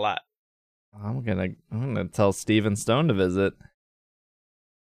Phoebe a lot. I'm gonna tell Steven Stone to visit.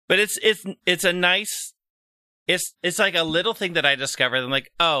 But it's a nice... It's like a little thing that I discovered. I'm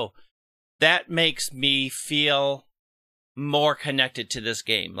like, oh, that makes me feel more connected to this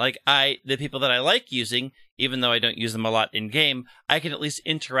game. Like, the people that I like using, even though I don't use them a lot in game, I can at least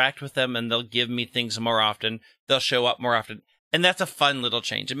interact with them, and they'll give me things more often. They'll show up more often. And that's a fun little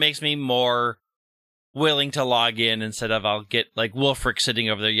change. It makes me more willing to log in instead of I'll get like Wolfric sitting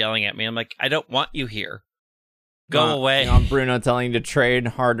over there yelling at me. I'm like, I don't want you here. Go away. You want Bruno telling you to trade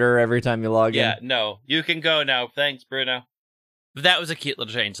harder every time you log Yeah, in. no. You can go now. Thanks, Bruno. But that was a cute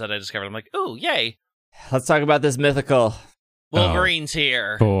little change that I discovered. I'm like, ooh, yay. Let's talk about this mythical. Wolverine's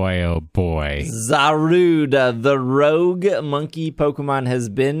here. Boy, oh boy. Zarude, the rogue monkey Pokemon, has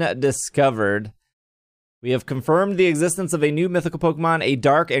been discovered. We have confirmed the existence of a new mythical Pokemon, a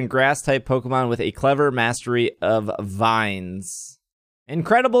dark and grass-type Pokemon with a clever mastery of vines.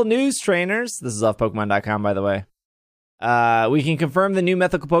 Incredible news, trainers. This is off Pokemon.com, by the way. We can confirm the new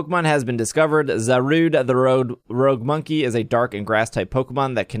mythical Pokemon has been discovered. Zarude, the rogue monkey, is a dark and grass-type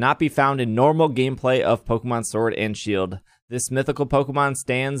Pokemon that cannot be found in normal gameplay of Pokemon Sword and Shield. This mythical Pokemon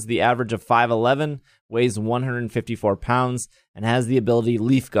stands the average of 5'11", weighs 154 pounds, and has the ability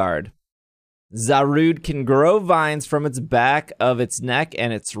Leaf Guard. Zarude can grow vines from its back of its neck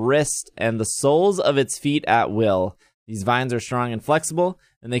and its wrist and the soles of its feet at will. These vines are strong and flexible,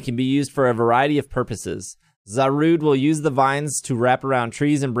 and they can be used for a variety of purposes. Zarude will use the vines to wrap around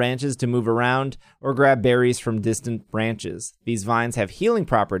trees and branches to move around or grab berries from distant branches. These vines have healing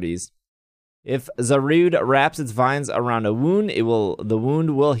properties. If Zarude wraps its vines around a wound, the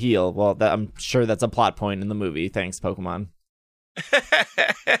wound will heal. Well, I'm sure that's a plot point in the movie. Thanks, Pokemon.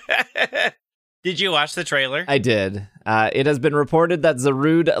 Did you watch the trailer? I did. It has been reported that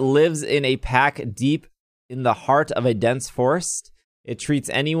Zarude lives in a pack deep in the heart of a dense forest. It treats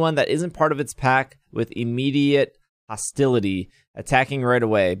anyone that isn't part of its pack with immediate hostility, attacking right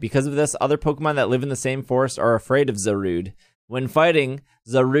away. Because of this, other Pokemon that live in the same forest are afraid of Zarude. When fighting,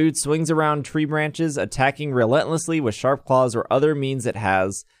 Zarude swings around tree branches, attacking relentlessly with sharp claws or other means it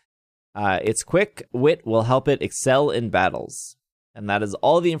has. Its quick wit will help it excel in battles. And that is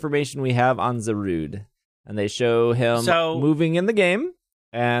all the information we have on Zarude. And they show him moving in the game.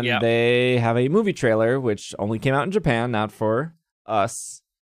 And they have a movie trailer, which only came out in Japan, not for us.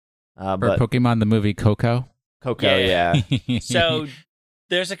 But Pokemon the movie Coco? Coco, yeah. So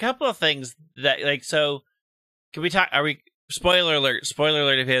there's a couple of things that, like, so can we talk? Are we, spoiler alert if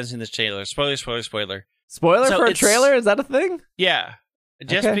you haven't seen this trailer. Spoiler. Spoiler So for a trailer? Is that a thing? Yeah.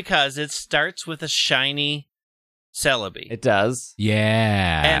 Just Okay. because it starts with a shiny Celebi. It does.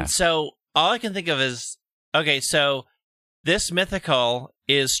 Yeah. And so all I can think of is, okay, so this mythical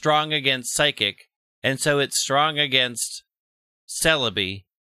is strong against Psychic, and so it's strong against Celebi.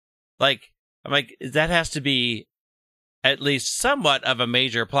 Like, I'm like, that has to be at least somewhat of a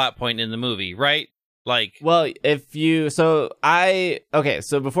major plot point in the movie, right? Like, well, so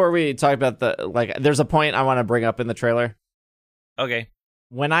before we talk about there's a point I want to bring up in the trailer. okay.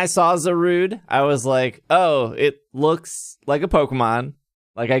 When I saw Zarude, I was like, oh, it looks like a Pokemon.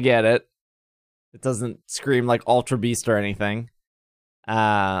 Like, I get it. It doesn't scream like Ultra Beast or anything.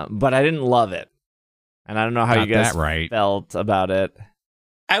 But I didn't love it. And I don't know how Got you guys that right. felt about it.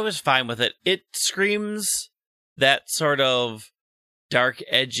 I was fine with it. It screams that sort of dark,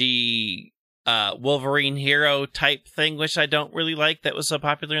 edgy Wolverine hero type thing, which I don't really like, that was so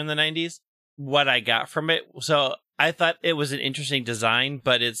popular in the 90s. What I got from it. So I thought it was an interesting design,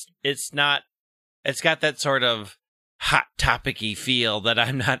 but it's not, it's got that sort of hot topic-y feel that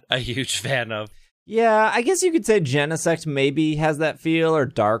I'm not a huge fan of. Yeah, I guess you could say Genesect maybe has that feel, or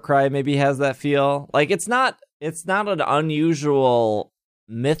Darkrai maybe has that feel. Like, it's not an unusual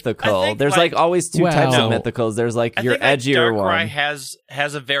mythical. There's like always two types of mythicals. There's like your edgier one. Darkrai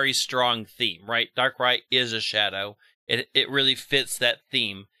has a very strong theme, right? Darkrai is a shadow. It really fits that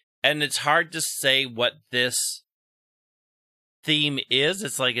theme. And it's hard to say what this theme is.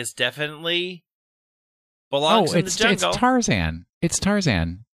 It's like it's definitely belongs in the jungle. It's Tarzan. It's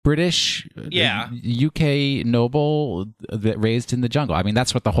Tarzan. British, UK noble that raised in the jungle. I mean,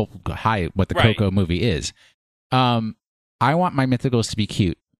 that's what the whole Coco movie is. I want my mythicals to be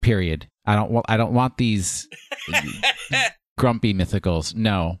cute. Period. I don't want these grumpy mythicals.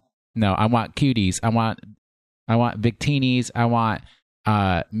 No. I want cuties. I want Victinis. I want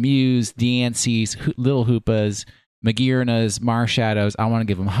Mews, Deancies, Little Hoopas, Magirnas, Marshadows. I want to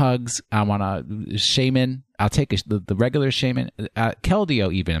give them hugs. I want a Shaman. I'll take the regular Shaman.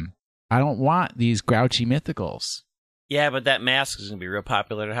 Keldeo even. I don't want these grouchy mythicals. Yeah, but that mask is going to be real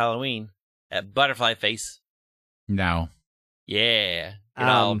popular at Halloween. That butterfly face. No. Yeah. Get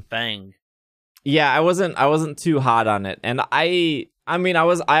all bang. Yeah, I wasn't too hot on it. And I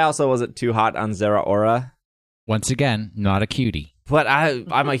also wasn't too hot on Zeraora. Once again, not a cutie. But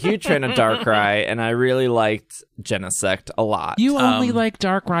I'm a huge fan of Darkrai, and I really liked Genesect a lot. You only like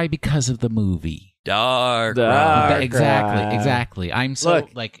Darkrai because of the movie. Darkrai. Exactly. I'm so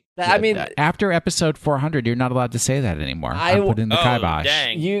after episode 400, you're not allowed to say that anymore. I'm putting the kibosh.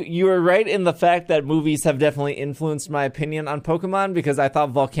 Dang. You were right in the fact that movies have definitely influenced my opinion on Pokemon, because I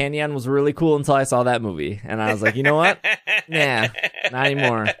thought Volcanion was really cool until I saw that movie, and I was like, you know what? Nah, not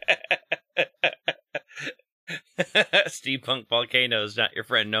anymore. Steampunk Volcano's not your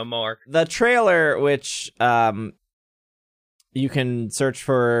friend no more. The trailer, which you can search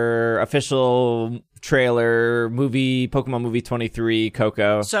for official trailer movie, Pokemon movie 23,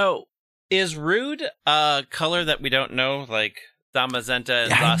 Coco. So, is Rude a color that we don't know, like Zamazenta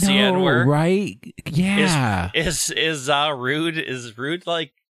and Zacian were? Right? Yeah. Is Rude, is Rude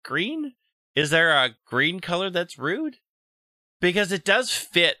like green? Is there a green color that's Rude? Because it does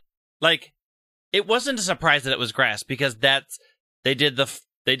fit, like, it wasn't a surprise that it was grass, because they did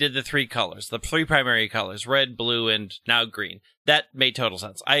the three colors, the three primary colors, red, blue, and now green. That made total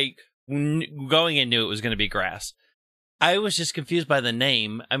sense. Going in knew it was going to be grass. I was just confused by the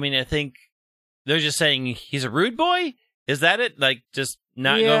name. I mean, I think they're just saying he's a rude boy? Is that it? Like, just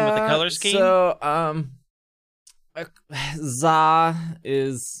not going with the color scheme? So, Za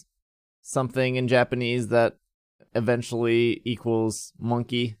is something in Japanese that eventually equals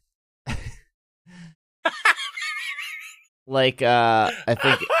monkey. Like, I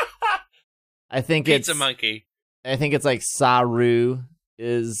think Pizza monkey. I think it's like Saru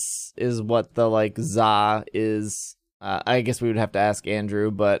is what the like Za is. I guess we would have to ask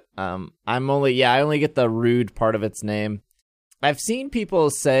Andrew, but I only get the rude part of its name. I've seen people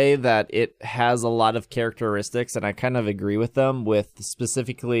say that it has a lot of characteristics, and I kind of agree with them, with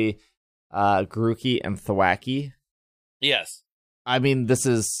specifically Grookey and Thwackey. Yes. I mean,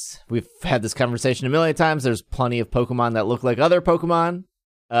 we've had this conversation a million times. There's plenty of Pokemon that look like other Pokemon.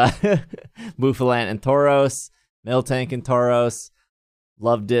 Bouffalant and Tauros, Miltank and Tauros,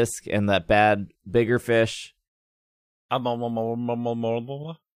 Love Disc, and that bad bigger fish. That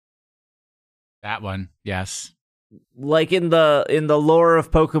one, yes. Like in the lore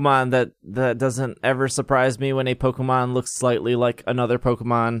of Pokemon, that doesn't ever surprise me when a Pokemon looks slightly like another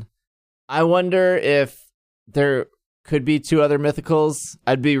Pokemon. I wonder if there could be two other mythicals.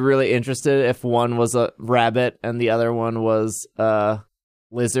 I'd be really interested if one was a rabbit and the other one was a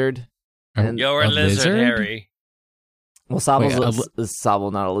lizard. And you're a lizard, Harry. Well, is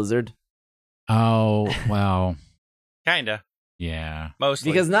Sobble not a lizard? Oh, well. Kinda. Yeah.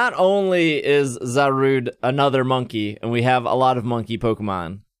 Mostly. Because not only is Zarude another monkey, and we have a lot of monkey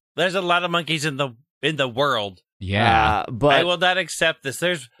Pokemon. There's a lot of monkeys in the world. Yeah, but I will not accept this.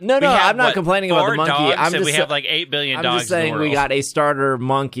 I'm not complaining about the monkey. We have like 8 billion dogs. I'm just saying in the world. We got a starter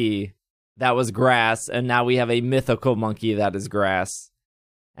monkey that was grass, and now we have a mythical monkey that is grass.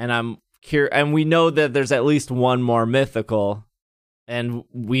 And and we know that there's at least one more mythical, and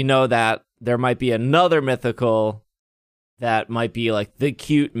we know that there might be another mythical that might be like the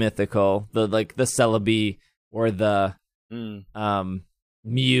cute mythical, the Celebi or the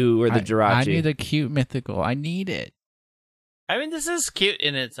Mew or the Jirachi. I need a cute mythical. I need it. I mean, this is cute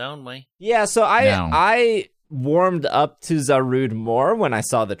in its own way. Yeah, so I warmed up to Zarude more when I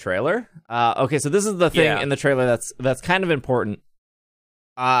saw the trailer. Okay, so this is the thing in the trailer that's kind of important.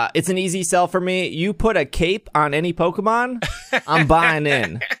 It's an easy sell for me. You put a cape on any Pokemon, I'm buying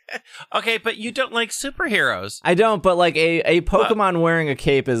in. Okay, but you don't like superheroes. I don't, but like a Pokemon wearing a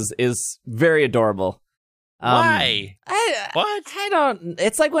cape is very adorable. Why? What? I don't.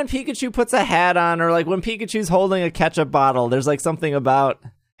 It's like when Pikachu puts a hat on, or like when Pikachu's holding a ketchup bottle. There's like something about.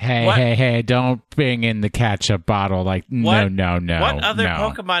 Hey! Don't bring in the ketchup bottle. Like no. What other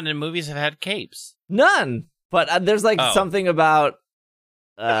Pokemon in movies have had capes? None. But there's like something about.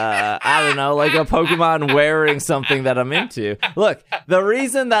 I don't know, like a Pokemon wearing something that I'm into. Look, the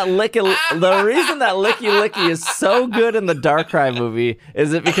reason that Licky Licky is so good in the Darkrai movie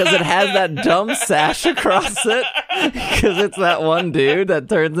is it because it has that dumb sash across it? Because it's that one dude that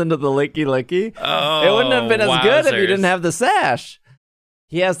turns into the Licky Licky. Oh, it wouldn't have been as good if you didn't have the sash.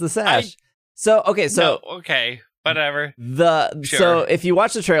 He has the sash. Okay, whatever. So if you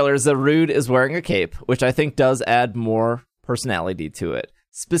watch the trailer, Zarude is wearing a cape, which I think does add more personality to it.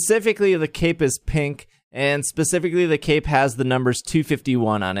 Specifically, the cape is pink, and specifically the cape has the numbers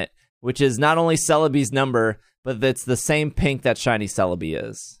 251 on it, which is not only Celebi's number, but it's the same pink that Shiny Celebi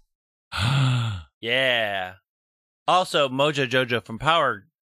is. Yeah. Also, Mojo Jojo from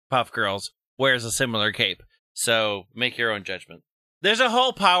Powerpuff Girls wears a similar cape, so make your own judgment. There's a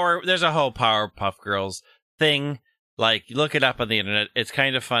whole Powerpuff Girls thing. Like, look it up on the internet. It's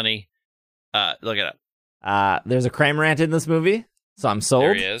kind of funny. Look it up. There's a Cramorant in this movie, so I'm sold.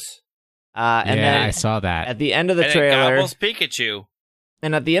 There he is. And then I saw that. At the end of the and trailer, it gobbles Pikachu.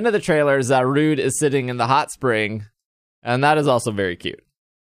 And at the end of the trailer, Zarude is sitting in the hot spring, and that is also very cute.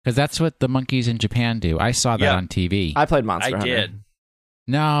 Because that's what the monkeys in Japan do. I saw that on TV. I played Monster Hunter. I did.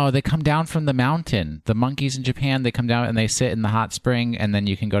 No, they come down from the mountain. The monkeys in Japan, they come down and they sit in the hot spring, and then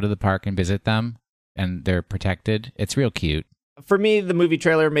you can go to the park and visit them, and they're protected. It's real cute. For me, the movie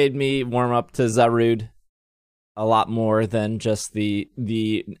trailer made me warm up to Zarude a lot more than just the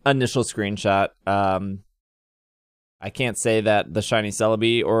initial screenshot. I can't say that the Shiny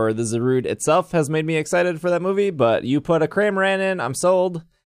Celebi or the Zarude itself has made me excited for that movie, but you put a Cramorant in, I'm sold.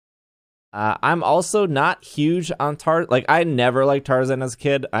 I'm also not huge on Tarzan. Like, I never liked Tarzan as a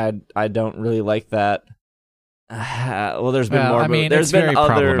kid. I don't really like that. Well, there's been more. I mean, there's it's been very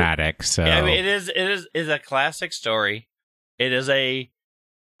other problematic. So yeah, I mean, it is a classic story. It is a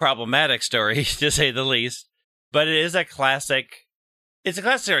problematic story, to say the least. But it is a classic. It's a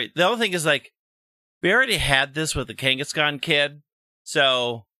classic story. The only thing is, like, we already had this with the Kangaskhan kid,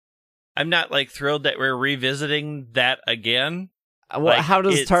 so I'm not like thrilled that we're revisiting that again. Well, like, how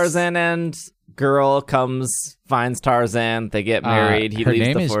does Tarzan end? Girl finds Tarzan. They get married. He her leaves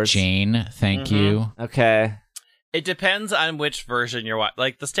name the is forest. Jane. Thank you. Okay. It depends on which version you're watching.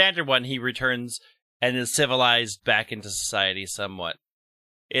 Like the standard one, he returns and is civilized back into society somewhat.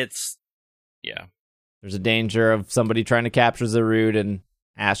 It's There's a danger of somebody trying to capture Zarude and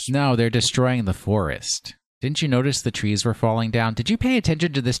Ash. No, they're destroying the forest. Didn't you notice the trees were falling down? Did you pay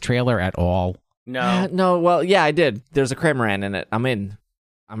attention to this trailer at all? No. No, well, yeah, I did. There's a Cramorant in it. I'm in.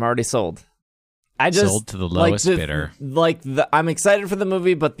 I'm already sold. Sold to the lowest bidder. I'm excited for the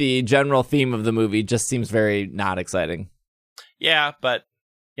movie, but the general theme of the movie just seems very not exciting. Yeah, but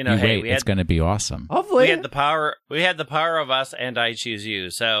it's going to be awesome. Hopefully, we had the power of us, and I choose you.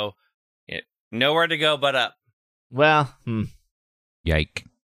 So nowhere to go but up. Well, Yike.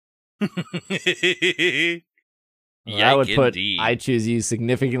 I would put I Choose You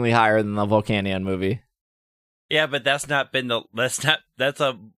significantly higher than the Volcanion movie. Yeah, but that's a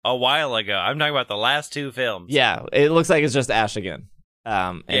while ago. I'm talking about the last two films. Yeah, it looks like it's just Ash again,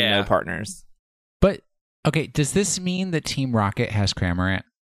 and no partners. But okay, does this mean that Team Rocket has Cramorant?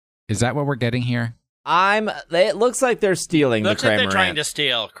 Is that what we're getting here? It looks like they're stealing the Cramorant. Like they're trying to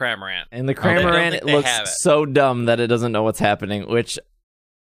steal Cramorant. And the Cramorant looks so dumb that it doesn't know what's happening, which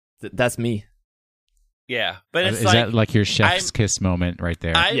that's me. Yeah, but it's is that like your chef's kiss moment right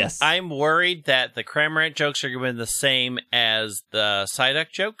there? Yes. I'm worried that the Cramorant jokes are going to be the same as the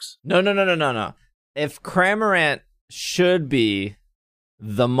Psyduck jokes. No. If Cramorant should be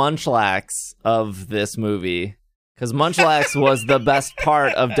the Munchlax of this movie, because Munchlax was the best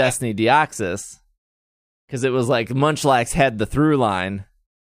part of Destiny Deoxys, because it was like Munchlax had the through line,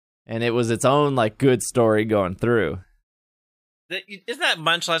 and it was its own like good story going through. Isn't that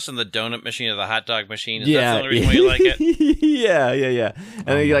Munchlax on the donut machine or the hot dog machine? Is yeah. that the only reason why you like it? Yeah. And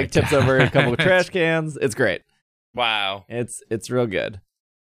then he tips over a couple of trash cans. It's great. Wow. It's real good.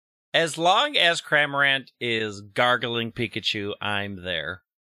 As long as Cramorant is gargling Pikachu, I'm there.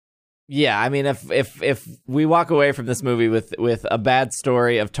 Yeah, I mean, if we walk away from this movie with a bad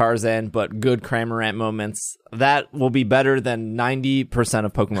story of Tarzan but good Cramorant moments, that will be better than 90%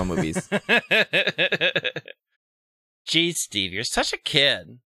 of Pokemon movies. Geez, Steve, you're such a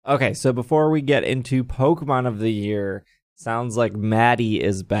kid. Okay, so before we get into Pokemon of the Year, Sounds like Maddie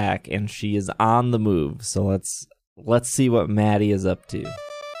is back and she is on the move. So let's see what Maddie is up to.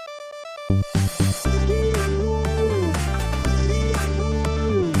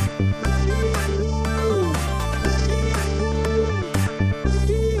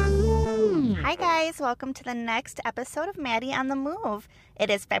 Hi guys, welcome to the next episode of Maddie on the Move. It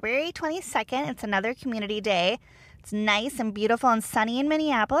is February 22nd. It's another community day. It's nice and beautiful and sunny in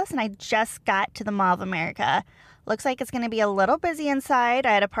Minneapolis, and I just got to the Mall of America. Looks like it's going to be a little busy inside.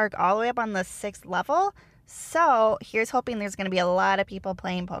 I had to park all the way up on the 6th level. So here's hoping there's going to be a lot of people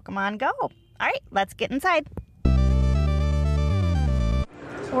playing Pokemon Go. All right, let's get inside.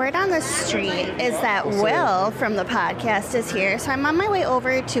 Word on the street is that Will from the podcast is here. So I'm on my way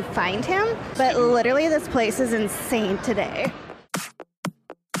over to find him. But literally this place is insane today.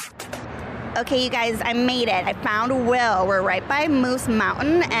 Okay, you guys, I made it. I found Will. We're right by Moose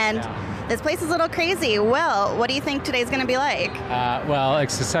Mountain, and this place is a little crazy. Will, what do you think today's going to be like? Well,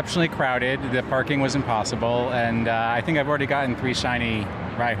 it's exceptionally crowded. The parking was impossible, and I think I've already gotten 3 shiny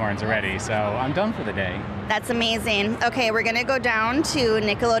Rhyhorns already, so I'm done for the day. That's amazing. Okay, we're going to go down to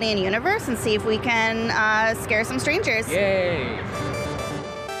Nickelodeon Universe and see if we can scare some strangers. Yay!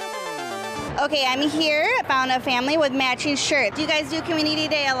 Okay, I'm here. I found a family with matching shirts. Do you guys do Community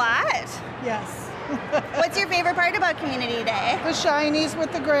Day a lot? Yes. What's your favorite part about Community Day? The shinies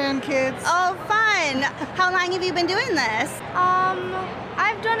with the grandkids. Oh, fun. How long have you been doing this?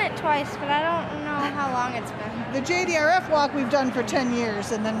 I've done it twice, but I don't know how long it's been. The JDRF walk we've done for 10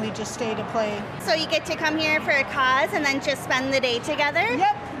 years, and then we just stay to play. So you get to come here for a cause and then just spend the day together?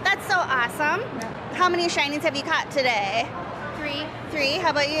 Yep. That's so awesome. Yep. How many shinies have you caught today? 3. 3?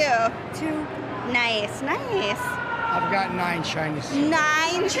 How about you? 2. Nice. I've got 9 shinies.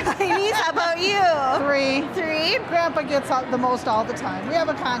 9 shinies? How about you? 3. 3? Grandpa gets the most all the time. We have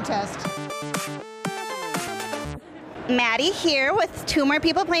a contest. Maddie here with 2 more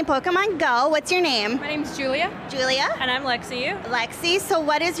people playing Pokemon Go. What's your name? My name's Julia. Julia? And I'm Lexi. Lexi. So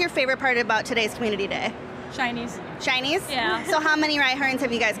what is your favorite part about today's Community Day? Shinies. Shinies? Yeah. So how many Rhyhorns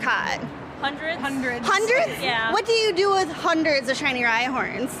have you guys caught? Hundreds. Hundreds? Yeah. What do you do with hundreds of shiny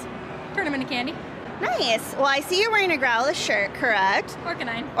Rhyhorns? Turn them into candy. Nice. Well, I see you're wearing a Growlithe shirt, correct?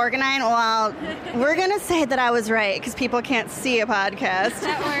 Orcanine. Orcanine? Well, we're going to say that I was right because people can't see a podcast.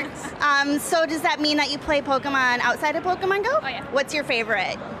 That works. So does that mean that you play Pokemon outside of Pokemon Go? Oh, yeah. What's your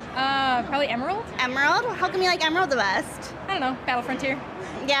favorite? Probably Emerald. Emerald? How come you like Emerald the best? I don't know. Battle Frontier.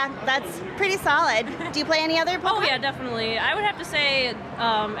 Yeah, that's pretty solid. Do you play any other Pokemon? Oh, yeah, definitely. I would have to say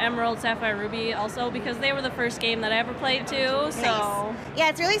Emerald, Sapphire, Ruby also because they were the first game that I ever played too. So Nice. Yeah,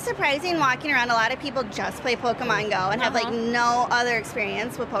 it's really surprising walking around. A lot of people just play Pokemon Go and have like no other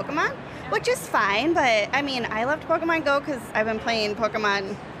experience with Pokemon, which is fine. But I mean, I loved Pokemon Go because I've been playing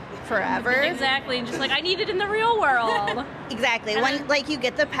Pokemon forever. Exactly, and just like I need it in the real world. Exactly. When like you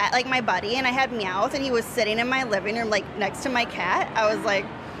get the pet, like my buddy, and I had Meowth, and he was sitting in my living room, like next to my cat. I was like,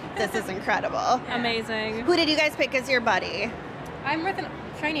 this is incredible. Amazing. Who did you guys pick as your buddy? I'm with a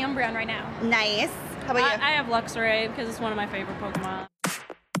shiny Umbreon right now. Nice. How about you? I have Luxray because it's one of my favorite Pokemon.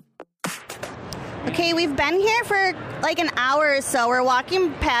 Okay, we've been here for like an hour or so. We're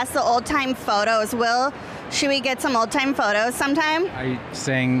walking past the old time photos. Will, should we get some old time photos sometime? Are you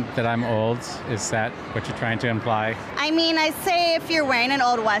saying that I'm old? Is that what you're trying to imply? I mean, I say if you're wearing an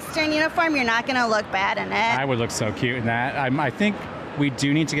old Western uniform, you're not going to look bad in I it. would look so cute in that. I think we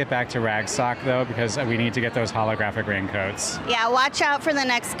do need to get back to Ragsock, though, because we need to get those holographic raincoats. Yeah, watch out for the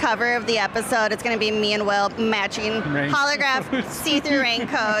next cover of the episode. It's going to be me and Will matching Raincoats. holograph see-through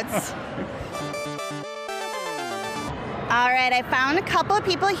raincoats. All right, I found a couple of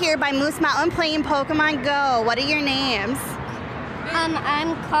people here by Moose Mountain playing Pokemon Go. What are your names?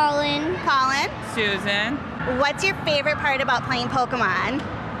 I'm Colin. Colin? Susan. What's your favorite part about playing Pokemon?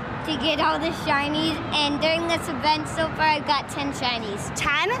 To get all the shinies, and during this event so far, I've got 10 shinies.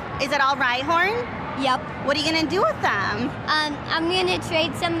 10? Is it all Rhyhorn? Yep. What are you going to do with them? I'm gonna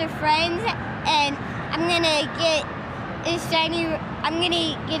trade some to friends, and I'm gonna get a shiny. I'm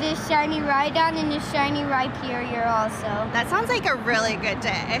gonna get a shiny Rhydon and a shiny Rhyperior also. That sounds like a really good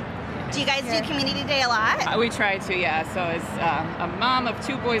day. Do you guys do Community Day a lot? We try to, yeah. So as a mom of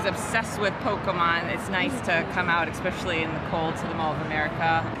 2 boys obsessed with Pokemon, it's nice to come out, especially in the cold, to the Mall of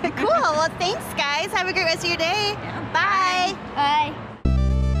America. Cool. Well, thanks, guys. Have a great rest of your day. Yeah. Bye. Bye.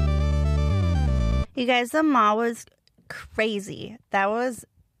 You guys, the mall was crazy. That was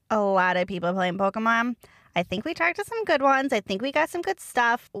a lot of people playing Pokemon. I think we talked to some good ones. I think we got some good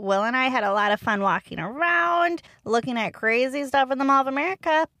stuff. Will and I had a lot of fun walking around, looking at crazy stuff in the Mall of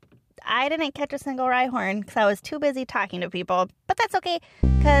America. I didn't catch a single Rhyhorn because I was too busy talking to people. But that's okay,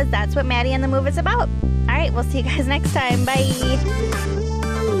 because that's what Maddie and the Move is about. All right. right, we'll see you guys next time. Bye.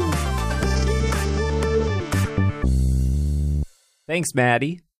 Thanks,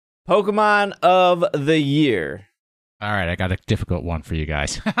 Maddie. Pokemon of the Year. All right, I got a difficult one for you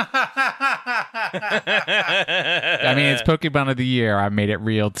guys. I mean, it's Pokemon of the Year. I made it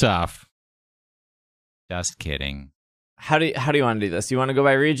real tough. Just kidding. How do you want to do this? You want to go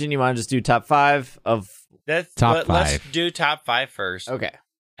by region? You want to just do top 5 of top 5? Let's do top 5 first. Okay.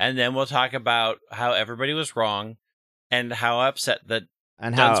 And then we'll talk about how everybody was wrong and how upset that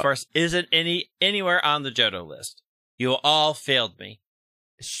Dunsparce isn't anywhere on the Johto list. You all failed me.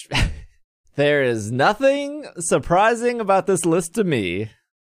 There is nothing surprising about this list to me.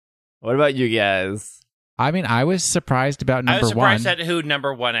 What about you guys? I mean, I was surprised about number 1. I was surprised at who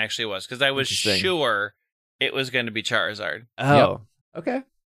number 1 actually was, because I was sure it was going to be Charizard. Oh, yep. Okay.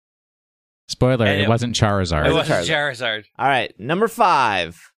 Spoiler, it wasn't Charizard. It wasn't Charizard. All right, number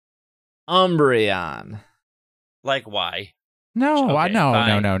 5, Umbreon. Like, why? No,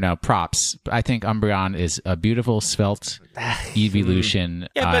 Okay, no. Props. I think Umbreon is a beautiful, svelte evolution.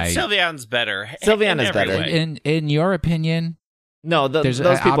 Yeah, but Sylveon's better. Sylveon is better. In your opinion? No, there's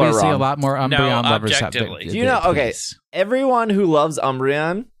those people obviously are wrong. a lot more Umbreon lovers. Objectively. Do you know? Okay, everyone who loves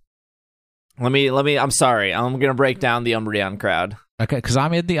Umbreon. Let me. I'm sorry. I'm gonna break down the Umbreon crowd. Okay, because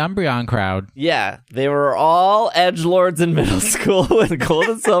I'm in the Umbreon crowd. Yeah, they were all edgelords in middle school when Gold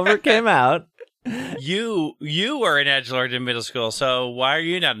and Silver came out. You were an edgelord in middle school, so why are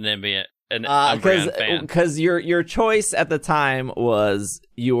you not an Umbreon fan? Because your choice at the time was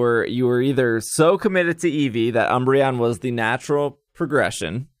you were either so committed to Eevee that Umbreon was the natural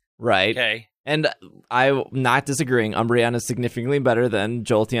progression, right? Okay. And I'm not disagreeing. Umbreon is significantly better than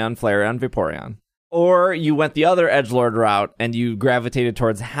Jolteon, Flareon, Vaporeon. Or you went the other edgelord route and you gravitated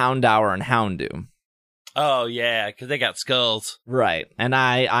towards Houndour and Houndoom. Oh, yeah, because they got skulls. Right. And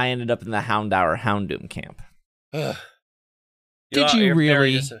I ended up in the Houndour Houndoom camp. Did you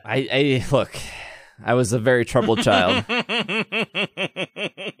really? I look, I was a very troubled child.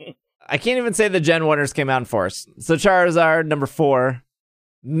 I can't even say the Gen 1ers came out in force. So Charizard, number 4.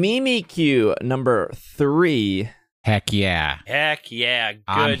 Mimikyu, number 3. Heck yeah. Good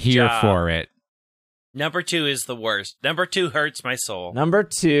I'm here job. for it. Number 2 is the worst. Number 2 hurts my soul. Number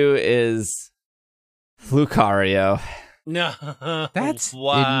 2 is Lucario. No. That's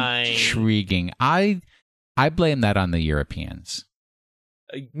why? Intriguing. I blame that on the Europeans.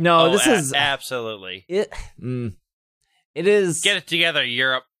 No, this is absolutely. It is. Get it together,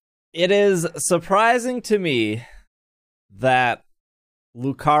 Europe. It is surprising to me that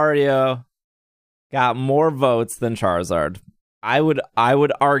Lucario got more votes than Charizard. I would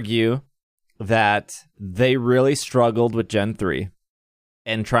argue that they really struggled with Gen 3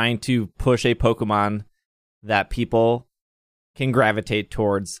 and trying to push a Pokemon that people can gravitate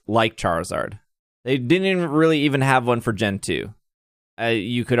towards, like Charizard. They didn't really even have one for Gen 2.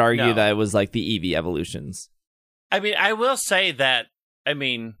 You could argue that it was like the Eevee evolutions. I mean, I will say that,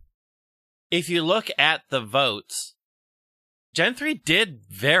 if you look at the votes, Gen 3 did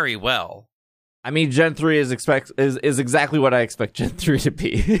very well. I mean, Gen 3 is exactly what I expect Gen 3 to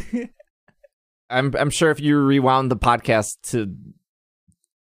be. I'm sure if you rewound the podcast to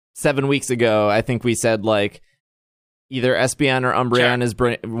 7 weeks ago, I think we said like either Espeon or Umbreon is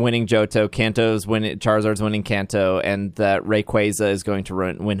winning Johto, Charizard's winning Kanto, and that Rayquaza is going to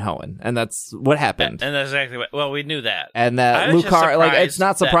win Hoenn, and that's what happened. And that's exactly what. Well, we knew that, and that Lucario, like, it's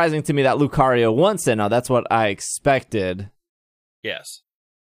not surprising to me that Lucario won Sinnoh. That's what I expected. Yes,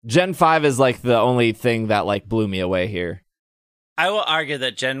 Gen 5 is like the only thing that like blew me away here. I will argue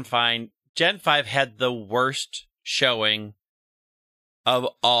that Gen 5 had the worst showing of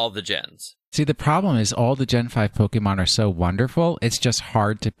all the gens. See, the problem is all the Gen 5 Pokemon are so wonderful, it's just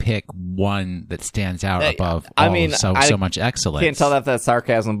hard to pick one that stands out above so much excellence. I can't tell if that's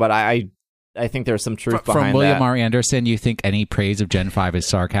sarcasm, but I think there's some truth behind that. From William R. Anderson, you think any praise of Gen 5 is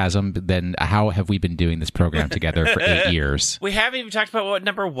sarcasm, then how have we been doing this program together for 8 years? We haven't even talked about what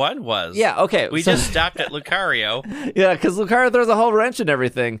number 1 was. Yeah, okay. We just stopped at Lucario. Yeah, because Lucario throws a whole wrench in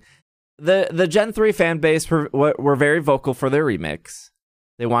everything. The Gen 3 fan base were very vocal for their remix.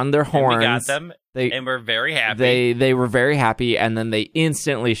 They wanted their horns. And we got them, and we're very happy. They were very happy, and then they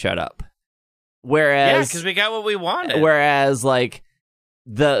instantly shut up. Whereas, because we got what we wanted. Whereas, like,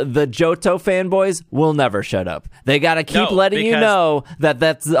 the Johto fanboys will never shut up. They gotta keep letting you know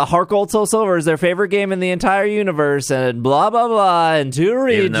that's Heart Gold Soul Silver is their favorite game in the entire universe, and blah blah blah, and 2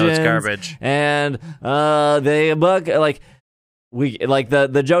 regions, even though it's garbage. And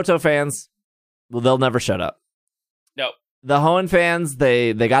the Johto fans, well, they'll never shut up. No. The Hoenn fans,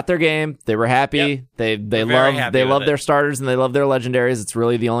 they got their game. They were happy. Yep. They love their starters and they love their legendaries. It's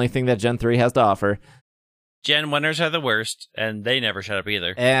really the only thing that Gen 3 has to offer. Gen 1ers are the worst, and they never shut up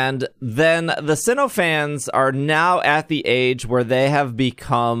either. And then the Sinnoh fans are now at the age where they have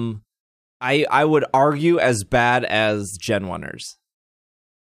become, I would argue, as bad as Gen 1ers.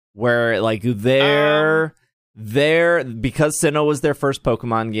 Where, like, they're because Sinnoh was their first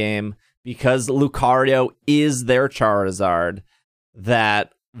Pokemon game, because Lucario is their Charizard,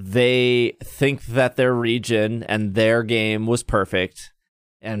 that they think that their region and their game was perfect.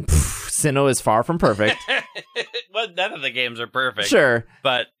 And Sinnoh is far from perfect. Well, none of the games are perfect. Sure.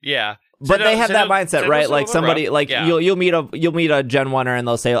 But, yeah. But they have that mindset, right? Like somebody, rough. like Yeah. you'll meet a Gen 1er and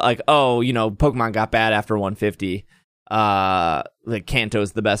they'll say like, oh, Pokemon got bad after 150. Like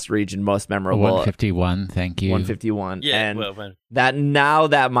Kanto's the best region, most memorable. 151, thank you. 151. Yeah, and well, that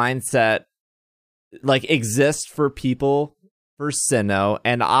mindset like exists for people for Sinnoh,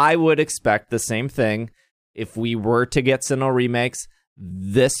 and I would expect the same thing if we were to get Sinnoh remakes.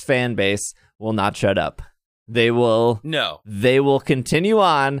 This fan base will not shut up. They will continue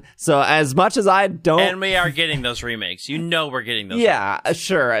on. So as much as I don't, and we are getting those remakes. We're getting those. Yeah, remakes.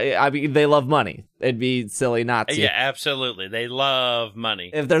 Sure. I mean, they love money. It'd be silly not to. Yeah, absolutely. They love money.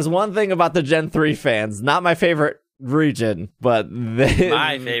 If there's one thing about the Gen 3 fans, not my favorite region, but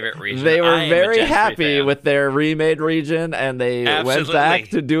my favorite region. They were very happy with their remade region, and they went back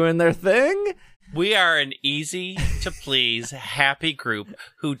to doing their thing. We are an easy-to-please, happy group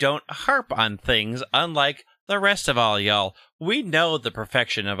who don't harp on things, unlike the rest of all y'all. We know the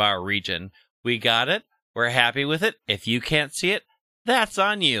perfection of our region. We got it. We're happy with it. If you can't see it, that's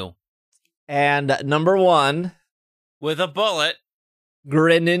on you. And number 1, with a bullet,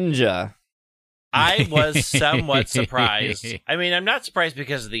 Greninja. I was somewhat surprised. I mean, I'm not surprised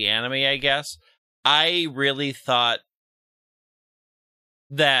because of the anime, I guess. I really thought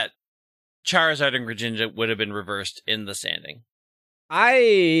that Charizard and Greninja would have been reversed in the standing.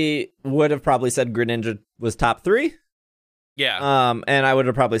 I would have probably said Greninja was top 3. Yeah. And I would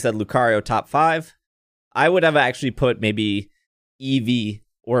have probably said Lucario top 5. I would have actually put maybe Eevee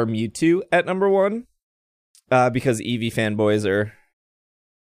or Mewtwo at number 1. Because Eevee fanboys are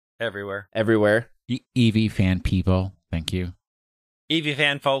everywhere. Eevee fan people, thank you. Eevee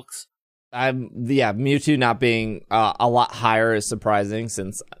fan folks. Mewtwo not being a lot higher is surprising,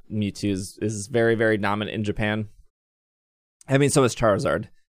 since Mewtwo is very, very dominant in Japan. I mean, so is Charizard.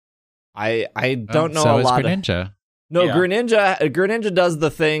 I don't know so a lot. Greninja. Greninja does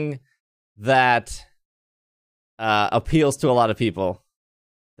the thing that appeals to a lot of people.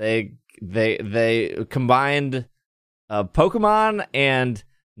 They combined Pokemon and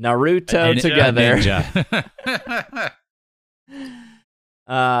Naruto together.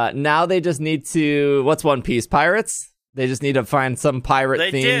 Now they just need to. What's One Piece? Pirates? They just need to find some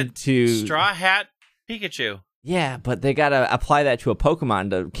pirate theme to. Straw Hat Pikachu. Yeah, but they gotta apply that to a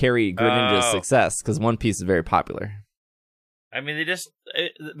Pokemon to carry Greninja's success, because One Piece is very popular. I mean,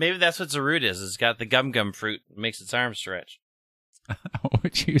 maybe that's what Zarude is. It's got the gum fruit, makes its arms stretch.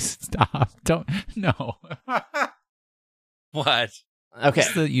 Would you stop? Don't. No. What?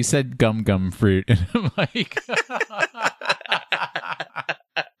 Okay. You said gum fruit, and I'm like.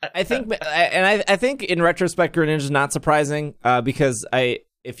 I think in retrospect, Greninja is not surprising, because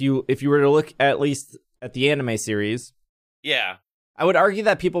if you were to look at least at the anime series, yeah, I would argue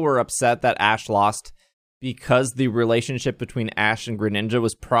that people were upset that Ash lost, because the relationship between Ash and Greninja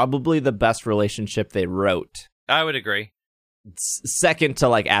was probably the best relationship they wrote. I would agree. Second to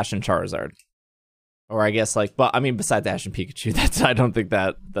like Ash and Charizard, or I guess besides Ash and Pikachu, I don't think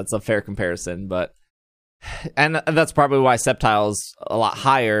that's a fair comparison, but. And that's probably why Sceptile's a lot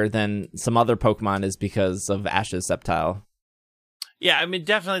higher than some other Pokemon, is because of Ash's Sceptile. Yeah, I mean,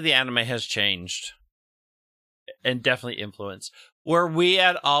 definitely the anime has changed. And definitely influenced. Were we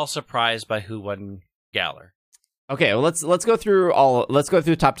at all surprised by who won Galar? Okay, well, let's go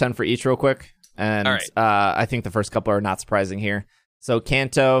through top 10 for each real quick. And all right. I think the first couple are not surprising here. So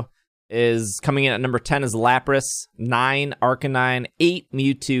Kanto is coming in at number 10 is Lapras, 9 Arcanine, 8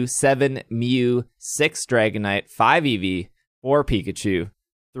 Mewtwo, 7 Mew, 6 Dragonite, 5 Eevee, 4 Pikachu,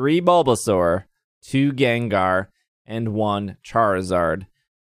 3 Bulbasaur, 2 Gengar, and 1 Charizard.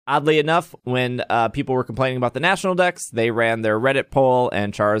 Oddly enough, when people were complaining about the national decks, they ran their Reddit poll,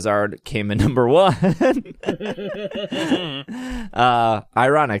 and Charizard came in number 1.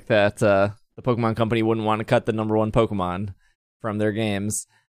 Ironic that the Pokemon Company wouldn't want to cut the number 1 Pokemon from their games.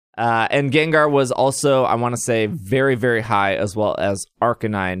 And Gengar was also, I want to say, very, very high, as well as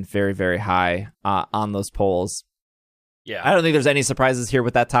Arcanine, very, very high on those polls. Yeah. I don't think there's any surprises here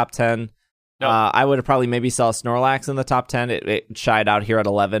with that top 10. Nope. I would have probably maybe saw Snorlax in the top 10. It shied out here at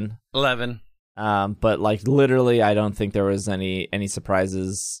 11. 11. But like literally, I don't think there was any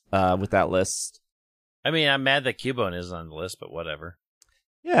surprises with that list. I mean, I'm mad that Cubone isn't on the list, but whatever.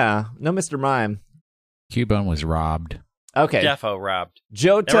 Yeah, no Mr. Mime. Cubone was robbed. Okay. Defo robbed.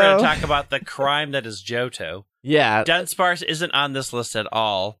 Johto. Now we're going to talk about the crime that is Johto. Yeah. Dunsparce isn't on this list at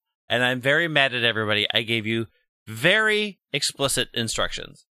all, and I'm very mad at everybody. I gave you very explicit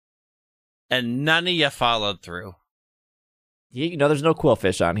instructions, and none of you followed through. You know, there's no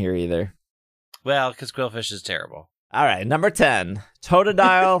Quillfish on here either. Well, because Quillfish is terrible. All right, number 10.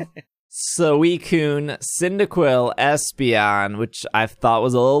 Totodile, Suicune, Cyndaquil, Espeon, which I thought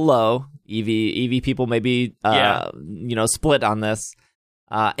was a little low. EV people maybe, split on this.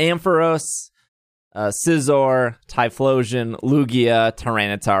 Ampharos, Scizor, Typhlosion, Lugia,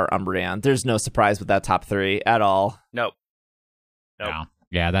 Tyranitar, Umbreon. There's no surprise with that top 3 at all. Nope. No.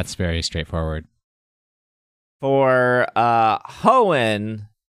 Yeah, that's very straightforward. For Hoenn,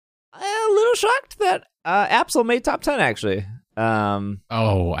 a little shocked that Absol made top 10, actually.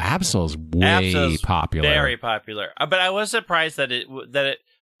 Absol's way popular. Very popular. But I was surprised that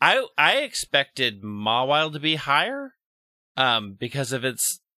I expected Mawile to be higher because of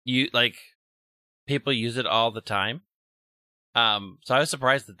its people use it all the time. So I was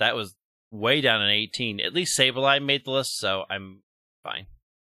surprised that was way down in 18. At least Sableye made the list, so I'm fine.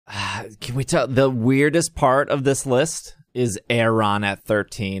 Can we tell the weirdest part of this list is Aeron at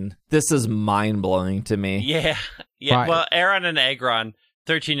 13. This is mind-blowing to me. Yeah. Right. Well, Aeron and Aggron,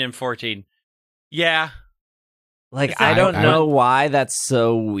 13 and 14. Yeah. I don't know why that's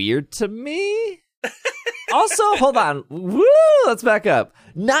so weird to me. Also, hold on. Woo! Let's back up.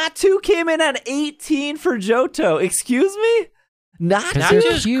 Natu came in at 18 for Johto. Excuse me?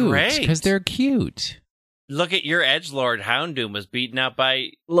 Natu's great. Because they're cute. Look at your edgelord. Houndoom was beaten out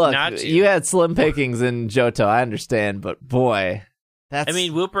by Look, Natu. You had slim pickings in Johto. I understand, but boy, that's... I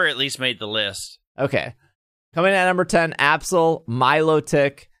mean, Wooper at least made the list. Okay. Coming in at number 10, Absol,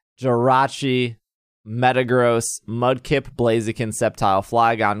 Milotic, Jirachi, Metagross, Mudkip, Blaziken, Sceptile,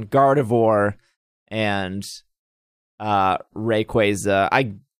 Flygon, Gardevoir, and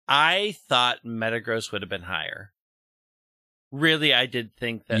Rayquaza. I thought Metagross would have been higher. Really, I did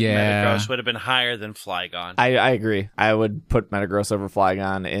think that Metagross would have been higher than Flygon. I agree. I would put Metagross over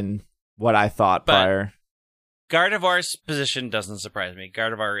Flygon in what I thought prior. Gardevoir's position doesn't surprise me.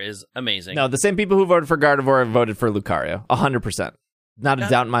 Gardevoir is amazing. No, the same people who voted for Gardevoir voted for Lucario. 100%. Not a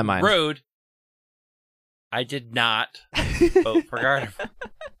doubt in my mind. Rude. I did not vote for Gardevoir.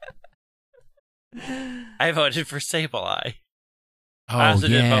 I voted for Sableye. I also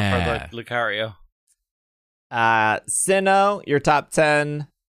did vote for Lucario. Sinnoh, your top 10.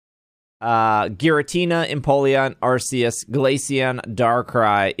 Giratina, Empoleon, Arceus, Glaceon,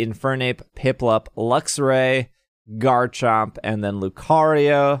 Darkrai, Infernape, Piplup, Luxray, Garchomp, and then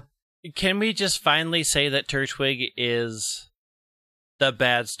Lucario. Can we just finally say that Turtwig is the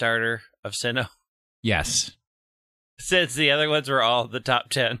bad starter of Sinnoh? Yes. Since the other ones were all the top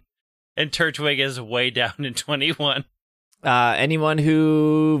 10. And Turtwig is way down in 21. Anyone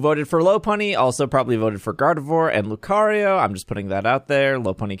who voted for Lopunny also probably voted for Gardevoir and Lucario. I'm just putting that out there.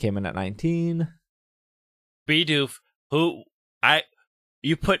 Lopunny came in at 19. Bidoof,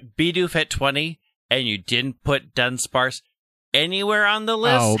 you put Bidoof at 20, and you didn't put Dunsparce anywhere on the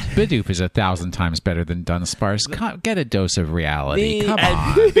list? Oh, Bidoof is 1,000 times better than Dunsparce. Get a dose of reality. Come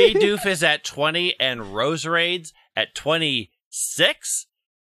on. Bidoof is at 20, and Roserade's at 26?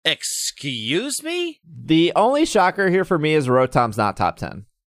 Excuse me? The only shocker here for me is Rotom's not top 10.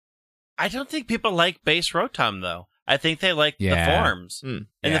 I don't think people like base Rotom, though. I think they like the forms. And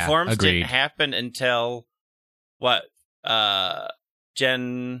the forms didn't happen until, what,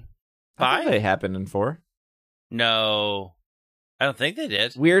 Gen 5? I think they happened in 4. No, I don't think they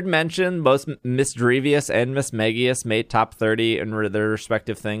did. Weird mention, both Miss Drevius and Miss Megius made top 30 in their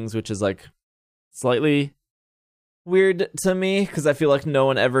respective things, which is like slightly weird to me because I feel like no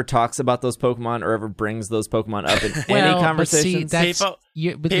one ever talks about those Pokemon or ever brings those Pokemon up in any conversation.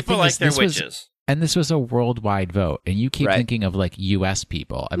 People like their witches. And this was a worldwide vote, and you keep thinking of like U.S.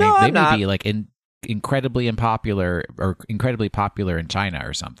 people. I mean, No, they I'm may not. be like incredibly unpopular or incredibly popular in China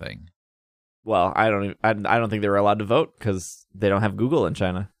or something. Well, I don't think they were allowed to vote because they don't have Google in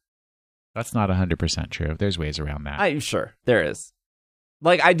China. That's not 100% true. There's ways around that. Sure, there is.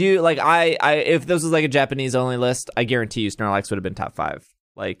 Like, I do, like, if this was like a Japanese only list, I guarantee you Snorlax would have been top 5.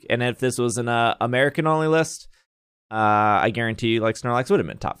 Like, and if this was an American only list, I guarantee you, like, Snorlax would have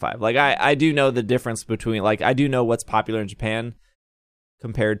been top 5. Like, I do know the difference between, like, I do know what's popular in Japan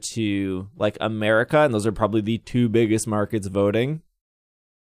compared to, like, America, and those are probably the 2 biggest markets voting.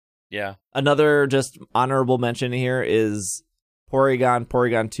 Yeah. Another just honorable mention here is Porygon,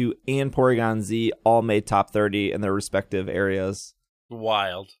 Porygon 2, and Porygon Z all made top 30 in their respective areas.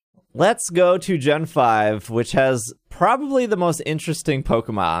 Wild. Let's go to Gen 5, which has probably the most interesting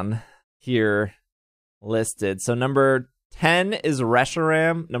Pokemon here listed. So number 10 is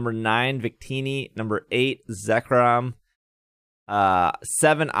Reshiram, number 9 Victini, number 8 Zekrom,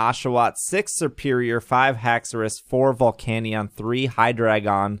 7 Oshawott, 6 Serperior, 5 Haxorus, 4 Volcanion, 3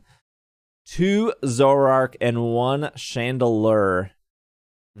 Hydreigon, 2 Zoroark, and 1 Chandelure.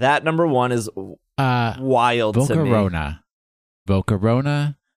 That number 1 is wild to me.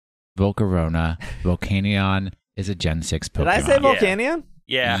 Volcarona, Volcanion is a Gen 6 Pokemon. Did I say Volcanion?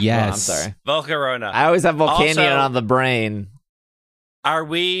 Yeah. Yes. Oh, I'm sorry. Volcarona. I always have Volcanion Also, on the brain. Are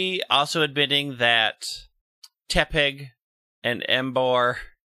we also admitting that Tepig and Emboar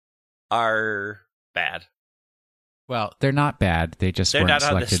are bad? Well, they're not bad. They just They're weren't not on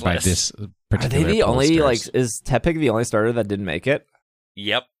selected this by list. this Are particular they the only, posters. is Tepig the only starter that didn't make it?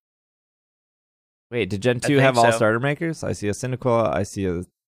 Yep. Wait, did Gen 2 think have all so. starter makers? I see a Cyndaquil, I see a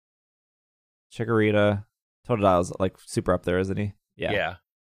Chikorita. Totodile's like super up there, isn't he? Yeah.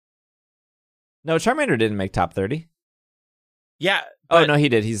 No, Charmander didn't make top 30. Yeah. Oh, no, he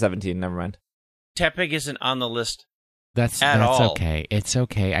did. He's 17. Never mind. Tepig isn't on the list. That's all. okay. It's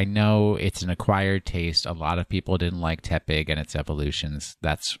okay. I know it's an acquired taste. A lot of people didn't like Tepig and its evolutions.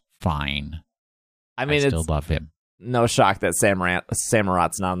 That's fine. I mean, I still it's love him. no shock that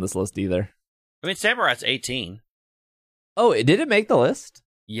Samurot's not on this list either. I mean, Samurot's 18. Oh, it didn't make the list?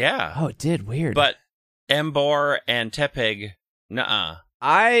 Yeah. Oh, it did. Weird. But Emboar and Tepig, nuh-uh.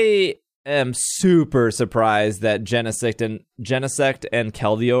 I am super surprised that Genesect and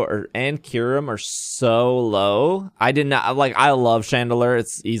Keldeo and Kyurem are so low. I did not I love Chandelure.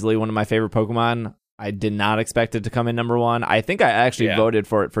 It's easily one of my favorite Pokemon. I did not expect it to come in number 1. I think I actually voted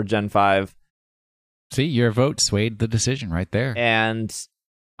for it for Gen 5. See, your vote swayed the decision right there. And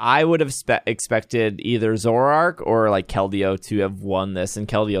I would have expected either Zoroark or like Keldeo to have won this, and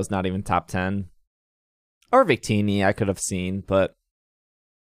Keldeo's not even top 10. Or Victini, I could have seen, but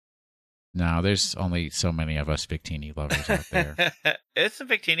No, there's only so many of us Victini lovers out there. Isn't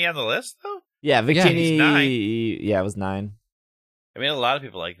Victini on the list, though? yeah, Victini. he's 9. Yeah, it was 9. I mean, a lot of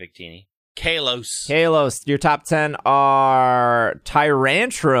people like Victini. Kalos. Your top 10 are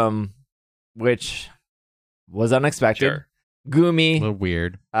Tyrantrum, which was unexpected. Sure. A Gumi, little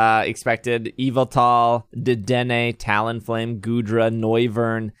weird. expected. Yveltal, Dedenne, Talonflame, Gudra,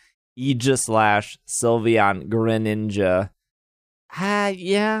 Noivern, Aegislash, Sylveon, Greninja.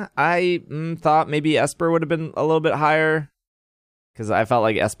 Yeah, I thought maybe Esper would have been a little bit higher, because I felt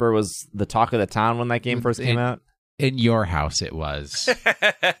like Esper was the talk of the town when that game first came out. In your house, it was.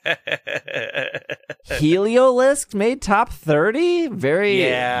 Heliolisk made top 30? Very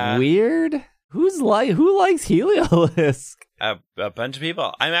weird. Who likes Heliolisk? A bunch of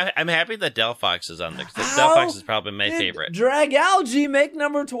people. I'm happy that Delphox is on there, because Delphox is probably my favorite. Dragalge make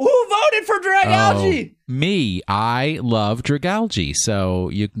number 2. Who voted for Dragalge? Me. I love Dragalge, so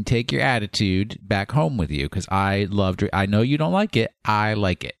you can take your attitude back home with you, because I love I know you don't like it. I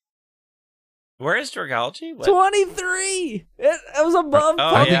like it. Where is Dragalge? 23. It was above.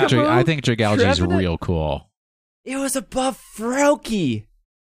 I think Dragalge is Trevenant. real cool. It was above Froakie.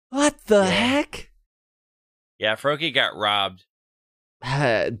 What the heck? Yeah, Froakie got robbed.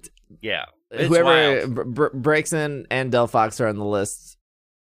 Yeah. It's Whoever wild. Braixen and Delphox are on the list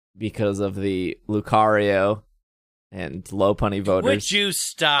because of the Lucario and Lopunny voters. Would you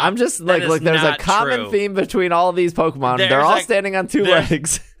stop? I'm just like, look, there's a common theme between all these Pokemon. They're all standing on 2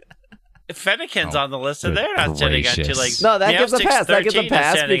 legs. Fennekin's on the list, and they're not standing on 2 legs. No, that gives a pass. That gives a 13 is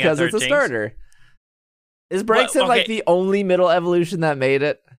pass standing because on it's a 13s. starter. Is Braixen like the only middle evolution that made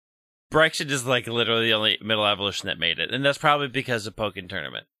it? Braixen is like literally the only middle evolution that made it, and that's probably because of Pokken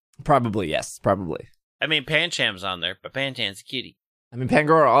Tournament. Probably, yes. Probably. I mean, Pancham's on there, but Pancham's a cutie. I mean,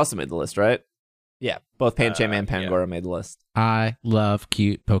 Pangoro also made the list, right? Yeah, both Pancham and Pangoro made the list. I love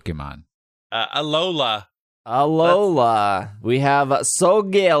cute Pokemon. Alola. We have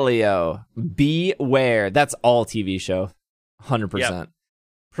Solgaleo. Beware. That's all TV show. 100%. Yep.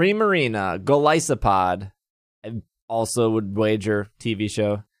 Primarina. Golisopod. I also would wager TV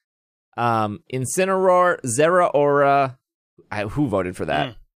show. Incineroar. Zeraora. Who voted for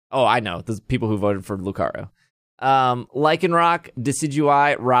that? Oh, I know. There's people who voted for Lucario. Lycanroc,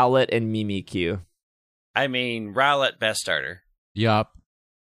 Decidueye, Rowlet, and Mimikyu. I mean, Rowlet, best starter. Yup.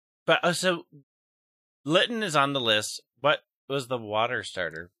 But so Litten is on the list. What was the water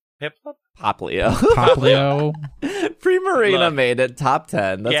starter? Piplup? Poplio. Primarina made it top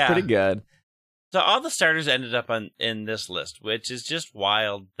 10. That's pretty good. So all the starters ended up in this list, which is just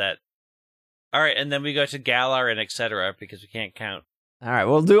wild. That all right, and then we go to Galar and etc. because we can't count. All right,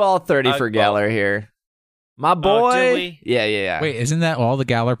 we'll do all 30 for Galar here. My boy. do we? Yeah. Wait, isn't that all the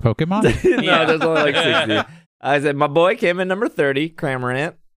Galar Pokemon? No, there's only like 60. I said my boy came in number 30,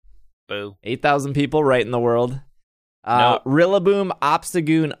 Cramorant. Boo. 8,000 people right in the world. Nope. Rillaboom,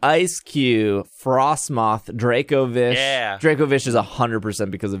 Obstagoon, Ice-Q, Frostmoth, Dracovish. Yeah. Dracovish is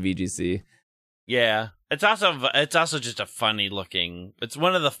 100% because of VGC. Yeah. It's also just a funny looking. It's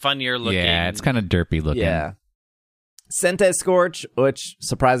one of the funnier looking. Yeah, it's kind of derpy looking. Yeah. Sente Scorch, which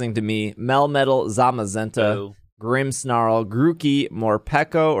surprising to me. Melmetal, Zamazenta, Boo. Grimmsnarl, Grookey,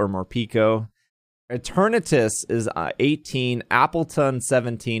 Morpeko. Eternatus is 18, Appleton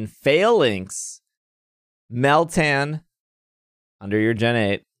 17, Phalanx, Meltan, under your Gen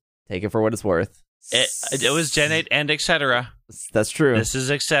 8. Take it for what it's worth. It was Gen 8 and etc. That's true. This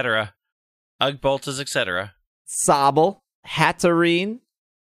is etc. Ugbolt is etc. Sobble, Hatterene,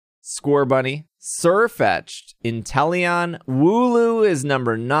 Scorbunny, Surfetched, Inteleon, Wooloo is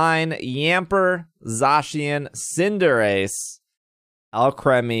number 9, Yamper, Zacian, Cinderace,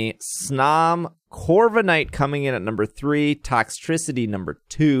 Alcremie, Snom, Corviknight coming in at number 3, Toxtricity number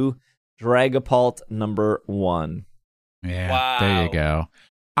 2, Dragapult number 1. Yeah, Wow. There you go.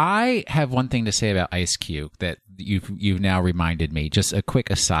 I have one thing to say about Ice-Q that you've now reminded me. Just a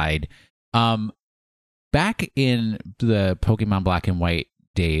quick aside. Back in the Pokemon Black and White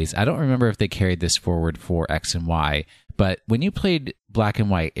days, I don't remember if they carried this forward for X and Y, but when you played Black and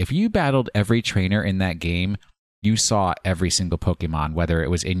White, if you battled every trainer in that game, you saw every single Pokemon, whether it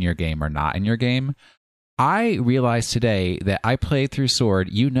was in your game or not in your game. I realized today that I played through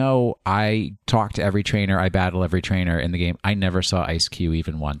Sword. I talked to every trainer. I battle every trainer in the game. I never saw Ice-Q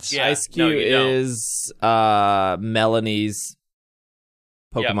even once. Yeah, Ice-Q is Melanie's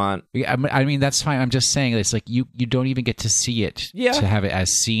Pokemon. Yeah, I mean, that's fine. I'm just saying it's like you don't even get to see it to have it as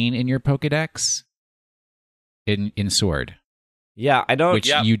seen in your Pokedex in Sword. Yeah, I don't...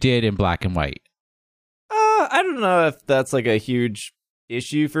 Which you did in Black and White. I don't know if that's like a huge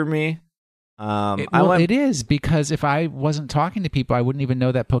issue for me. It is, because if I wasn't talking to people, I wouldn't even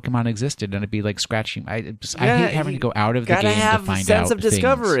know that Pokemon existed, and it'd be like scratching. I hate having to go out of the game to find out. Gotta have sense of things.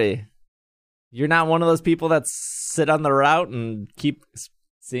 discovery. You're not one of those people that sit on the route and keep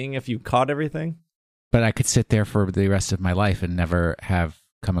seeing if you caught everything. But I could sit there for the rest of my life and never have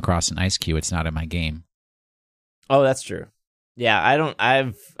come across an Ice-Q. It's not in my game. Oh, that's true. Yeah, I don't.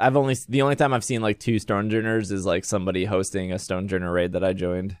 The only time I've seen like 2 Stonejourners is like somebody hosting a Stonejourner raid that I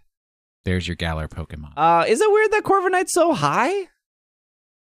joined. There's your Galar Pokemon. Is it weird that Corviknight's so high?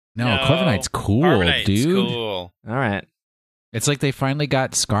 No, Corviknight's cool, Corviknight's dude. Cool. All right. It's like they finally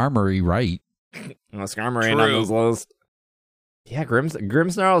got Skarmory right. Well, Skarmory ain't on those list. Yeah,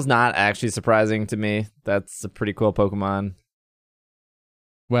 Grimmsnarl is not actually surprising to me. That's a pretty cool Pokemon.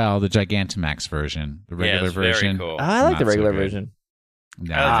 Well, the Gigantamax version, the regular version. Very cool. I like the regular version.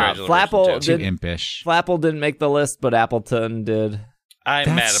 No, Flapple too impish. Flapple didn't make the list, but Appleton did.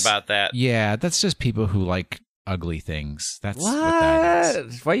 I'm mad about that. Yeah, that's just people who like ugly things. That's what that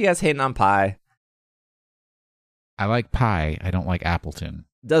is. Why are you guys hating on Pie? I like Pie. I don't like Appleton.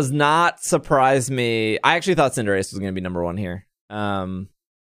 Does not surprise me. I actually thought Cinderace was going to be number 1 here.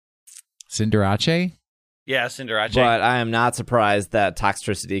 Cinderace? Yeah, Cinderace. But I am not surprised that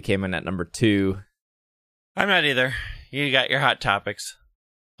Toxtricity came in at number 2. I'm not either. You got your Hot Topics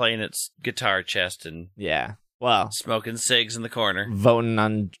playing its guitar chest and smoking cigs in the corner. Voting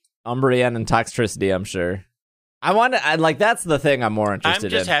on Umbreon and Toxtricity, I'm sure. That's the thing I'm more interested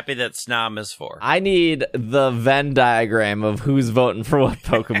in. I'm just happy that Snom is 4. I need the Venn diagram of who's voting for what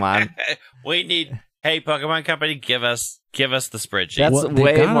Pokemon. We need, hey, Pokemon Company, give us the spreadsheet. That's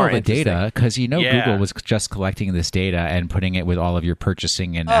way got more all the interesting. data, because Google was just collecting this data and putting it with all of your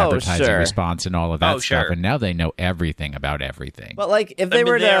purchasing and advertising response and all of that stuff, and now they know everything about everything. But like, if they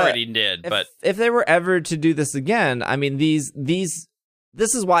already did, but if they were ever to do this again, I mean, this is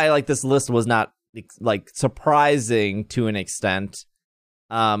why like this list was not like surprising to an extent,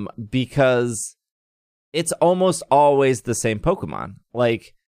 because it's almost always the same Pokemon.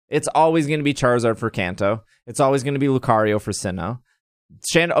 Like, it's always going to be Charizard for Kanto. It's always going to be Lucario for Sinnoh.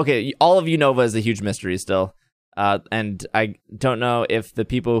 Okay, all of Unova is a huge mystery still. And I don't know if the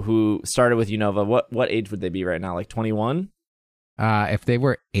people who started with Unova, what age would they be right now? Like 21? If they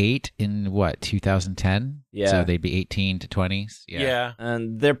were 8 in 2010? Yeah. So they'd be 18 to 20s? Yeah.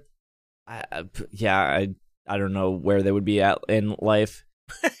 And they're, I don't know where they would be at in life.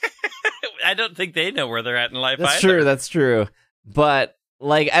 I don't think they know where they're at in life either. That's true. But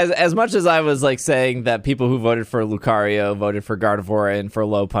like, as much as I was like saying that people who voted for Lucario voted for Gardevoir and for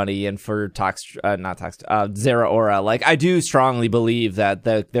Lopunny and for Zeraora, like, I do strongly believe that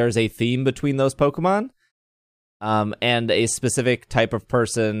there's a theme between those Pokemon, and a specific type of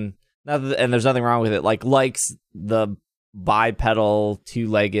person And there's nothing wrong with it. Like likes the bipedal,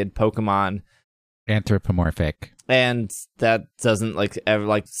 two-legged Pokemon, anthropomorphic, and that doesn't like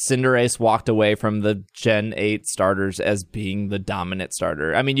Cinderace walked away from the Gen 8 starters as being the dominant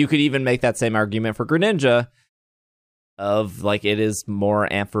starter. I mean, you could even make that same argument for Greninja of like it is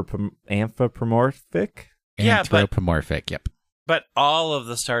more anthropomorphic. Anthropomorphic, yep. But all of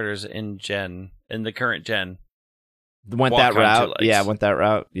the starters in the current gen went that route. Yeah, went that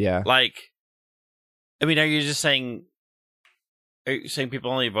route. Yeah. Like, I mean, are you saying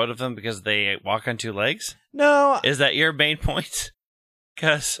people only vote of them because they walk on two legs? No. Is that your main point?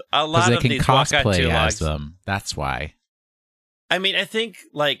 Because a lot of these walk on two legs. Them. That's why. I mean, I think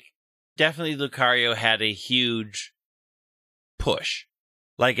like definitely Lucario had a huge push.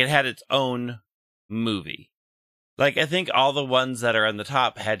 Like it had its own movie. Like, I think all the ones that are on the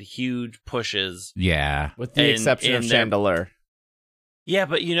top had huge pushes. Yeah. With the exception of Chandelure. Yeah,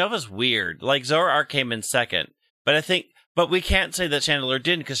 but Unova's weird. Like, Zoroark came in second. But we can't say that Chandelure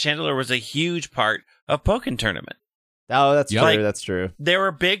didn't, because Chandelure was a huge part of Pokken Tournament. Oh, that's true. That's true. There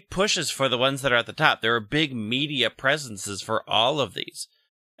were big pushes for the ones that are at the top. There were big media presences for all of these.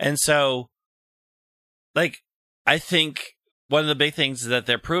 And so, like, I think one of the big things that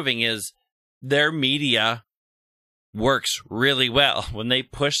they're proving is their media works really well. When they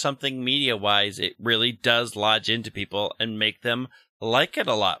push something media-wise, it really does lodge into people and make them like it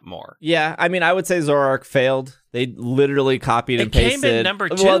a lot more. Yeah, I mean, I would say Zoroark failed. They literally copied and pasted. It came in number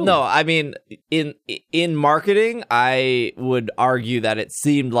 2. Well, no, I mean, in marketing, I would argue that it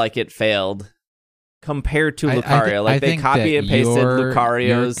seemed like it failed compared to Lucario. They copy and pasted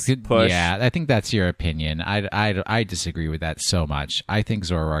Lucario's push. Yeah, I think that's your opinion. I disagree with that so much. I think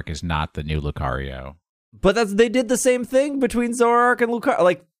Zoroark is not the new Lucario. But they did the same thing between Zoroark and Lucario.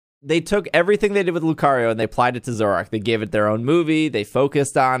 Like, they took everything they did with Lucario and they applied it to Zoroark. They gave it their own movie. They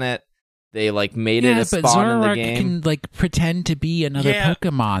focused on it. They, like, made it a spawn in the game. Zoroark can, like, pretend to be another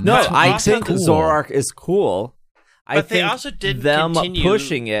Pokemon. No, I think cool. Zoroark is cool. But they also didn't continue.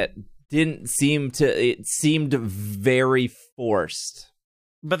 Pushing it didn't seem to... It seemed very forced.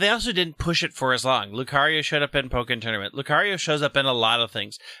 But they also didn't push it for as long. Lucario showed up in Pokken Tournament. Lucario shows up in a lot of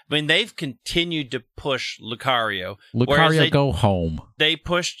things. I mean, they've continued to push Lucario. Lucario, go home. They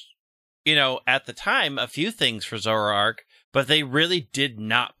pushed, at the time, a few things for Zoroark, but they really did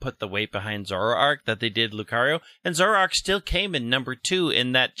not put the weight behind Zoroark that they did Lucario. And Zoroark still came in number 2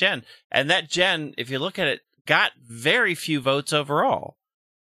 in that gen. And that gen, if you look at it, got very few votes overall.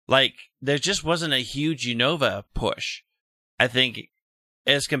 Like, there just wasn't a huge Unova push, I think,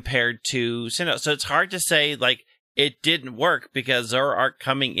 as compared to Sinnoh. So it's hard to say, like, it didn't work because Zoroark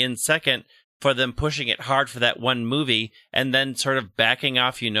coming in second for them pushing it hard for that one movie and then sort of backing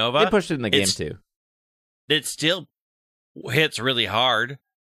off Unova. They pushed it in the game, too. It still hits really hard.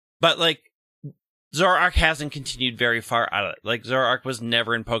 But, like, Zoroark hasn't continued very far out of it. Like, Zoroark was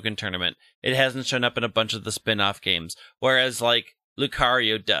never in Pokken Tournament. It hasn't shown up in a bunch of the spin-off games. Whereas, like,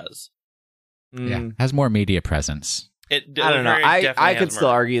 Lucario does. Yeah, has more media presence. I don't know. I could still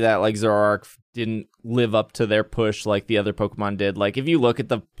argue that like Zoroark didn't live up to their push like the other Pokemon did. Like if you look at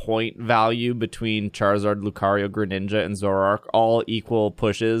the point value between Charizard, Lucario, Greninja, and Zoroark, all equal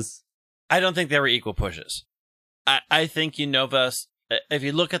pushes. I don't think they were equal pushes. I think Unova, if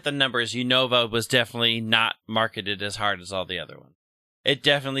you look at the numbers, Unova was definitely not marketed as hard as all the other ones. It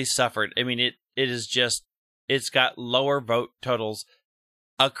definitely suffered. I mean, it's got lower vote totals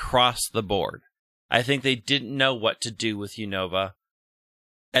across the board. I think they didn't know what to do with Unova,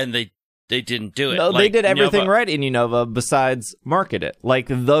 and they didn't do it. No, they did everything right in Unova besides market it. Like,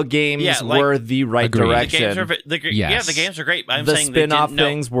 the games were the right direction. The games are great. I'm the saying spin-off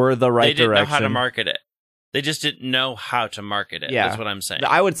things were the right direction. They didn't know how to market it. They just didn't know how to market it. Yeah. That's what I'm saying.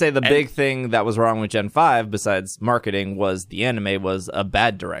 I would say the big thing that was wrong with Gen 5, besides marketing, was the anime was a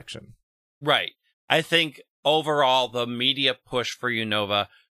bad direction. Right. I think, overall, the media push for Unova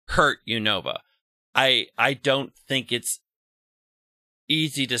hurt Unova. I don't think it's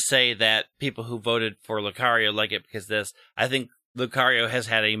easy to say that people who voted for Lucario like it because this. I think Lucario has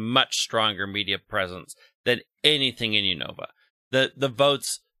had a much stronger media presence than anything in Unova. The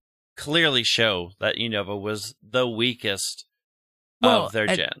votes clearly show that Unova was the weakest of their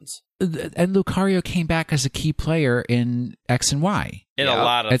gens. And Lucario came back as a key player in X and Y. In a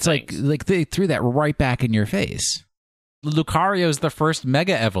lot of things. It's like they threw that right back in your face. Lucario is the first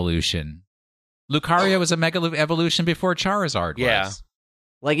mega evolution. Lucario was a mega evolution before Charizard was. Yeah.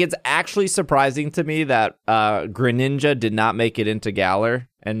 Like, it's actually surprising to me that Greninja did not make it into Galar,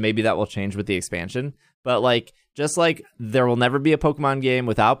 and maybe that will change with the expansion. But, like, just like there will never be a Pokemon game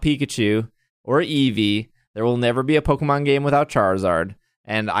without Pikachu or Eevee, there will never be a Pokemon game without Charizard.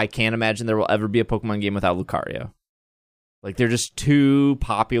 and I can't imagine there will ever be a Pokemon game without Lucario. Like, they're just too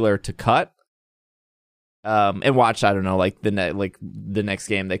popular to cut. And watch, I don't know, like the next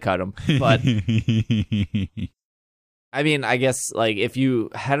game they cut them. But I mean, I guess like if you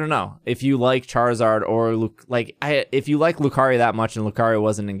like Charizard or if you like Lucario that much and Lucario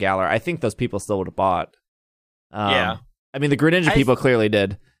wasn't in Galar, I think those people still would have bought. I mean, the Greninja people clearly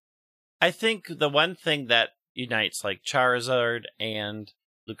did. I think the one thing that unites like Charizard and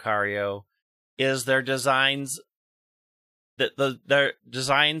Lucario is their designs. Their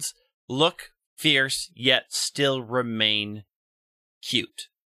designs look fierce yet still remain cute.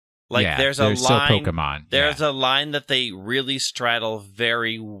 Like there's a line. Still Pokemon. There's a line that they really straddle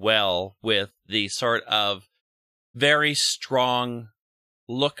very well with the sort of very strong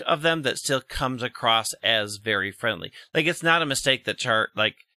look of them that still comes across as very friendly. Like, it's not a mistake that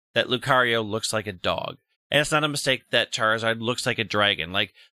that Lucario looks like a dog, and it's not a mistake that Charizard looks like a dragon.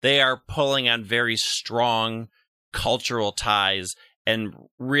 Like, they are pulling on very strong cultural ties and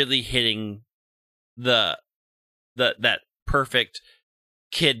really hitting that perfect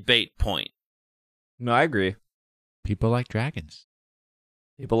kid bait point. No, I agree. People like dragons.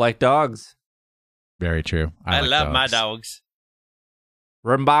 People like dogs. Very true. I love my dogs.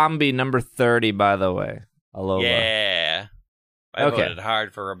 Ribombee number 30, by the way. Alola. Yeah. I voted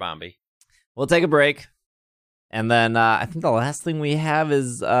hard for Ribombee. We'll take a break. And then I think the last thing we have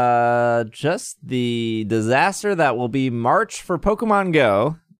is just the disaster that will be March for Pokemon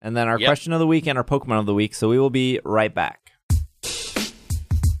Go. And then our question of the week and our Pokemon of the week. So we will be right back.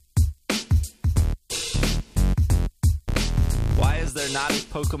 Why is there not a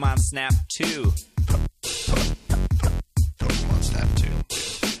Pokemon Snap 2? Pokemon Snap 2.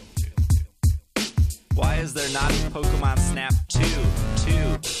 Why is there not a Pokemon Snap 2?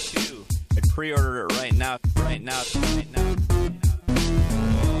 I pre-ordered it right now.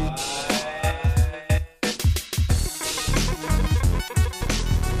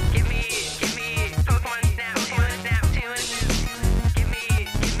 Give me Pokemon Snap 2.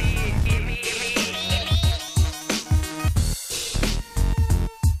 Give me.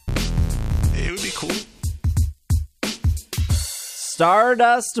 It would be cool.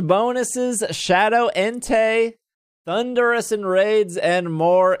 Stardust bonuses, Shadow Entei, Thundurus in raids, and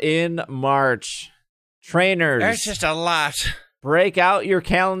more in March. Trainers. There's just a lot. Break out your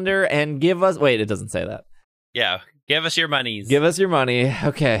calendar and give us... Wait, it doesn't say that. Yeah, give us your monies. Give us your money.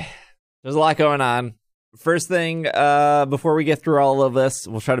 Okay. There's a lot going on. First thing, before we get through all of this,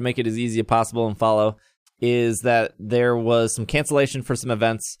 we'll try to make it as easy as possible and follow, is that there was some cancellation for some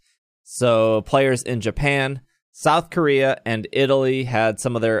events. So players in Japan, South Korea, and Italy had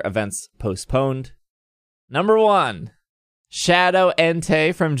some of their events postponed. Number 1, Shadow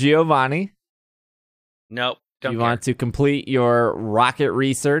Entei from Giovanni. Nope. You want to complete your rocket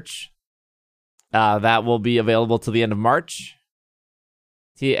research. That will be available till the end of March.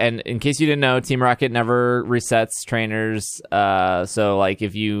 And in case you didn't know, Team Rocket never resets trainers. So, like,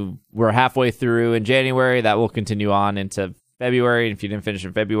 if you were halfway through in January, that will continue on into February. And if you didn't finish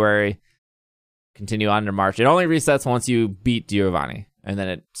in February, continue on to March. It only resets once you beat Giovanni, and then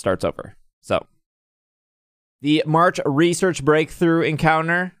it starts over. So, the March research breakthrough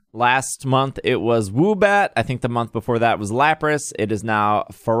encounter. Last month, it was Woobat. I think the month before that was Lapras. It is now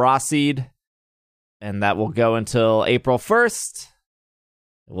Ferocid, and that will go until April 1st.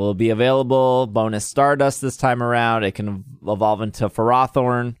 It will be available. Bonus Stardust this time around. It can evolve into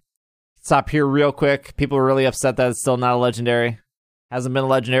Ferrothorn. Stop here real quick. People are really upset that it's still not a legendary. Hasn't been a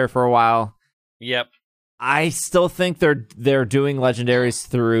legendary for a while. Yep. I still think they're doing legendaries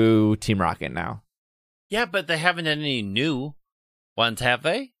through Team Rocket now. Yeah, but they haven't had any new ones, have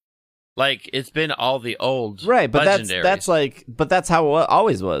they? Like, it's been all the old right, but legendaries. that's how it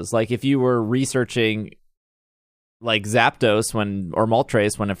always was. Like, if you were researching like Zapdos or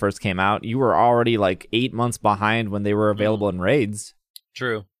Moltres when it first came out, you were already like 8 months behind when they were available in raids.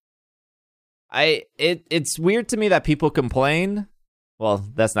 True. It's weird to me that people complain. Well,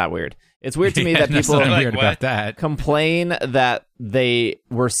 that's not weird. It's weird to me that people weird about that. Complain that they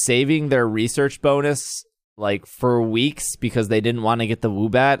were saving their research bonus like for weeks because they didn't want to get the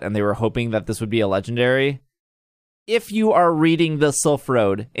Woobat and they were hoping that this would be a legendary. If you are reading the Sylph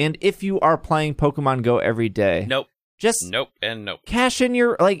Road and if you are playing Pokemon Go every day, nope and nope. Cash in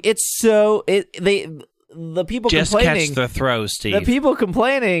your the people just complaining. Catch the throw, Steve. The people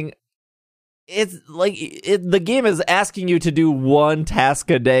complaining. It's like the game is asking you to do one task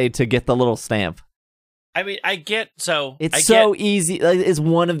a day to get the little stamp. I mean, it's so easy. It's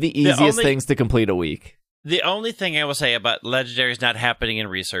one of the easiest things to complete a week. The only thing I will say about legendaries not happening in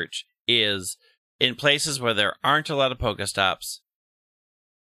research is in places where there aren't a lot of Pokestops,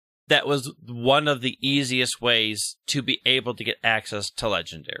 that was one of the easiest ways to be able to get access to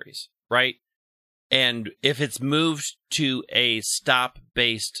legendaries, right? And if it's moved to a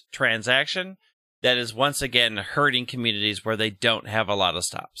stop-based transaction, that is once again hurting communities where they don't have a lot of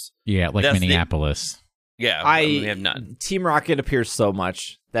stops. Yeah, like Minneapolis. We have none. Team Rocket appears so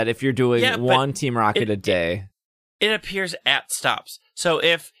much that if you're doing one Team Rocket a day, it appears at stops. So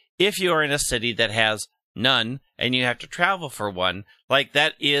if you are in a city that has none and you have to travel for one, like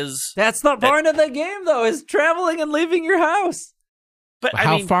that's not part of the game though, is traveling and leaving your house. But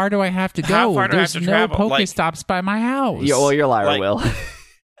how far do I have to go? How far do There's I have to no travel? Pokestops by my house. Yeah, well, you're Lyra will.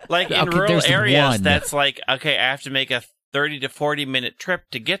 Like in Okay, rural there's areas, one. that's like, okay, I have to make a 30 to 40 minute trip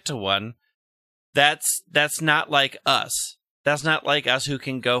to get to one. That's not like us. That's not like us who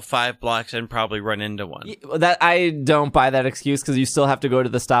can go 5 blocks and probably run into one. That I don't buy that excuse because you still have to go to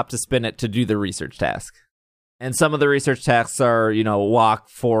the stop to spin it to do the research task. And some of the research tasks are, walk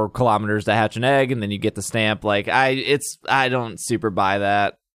 4 kilometers to hatch an egg, and then you get the stamp. Like I don't super buy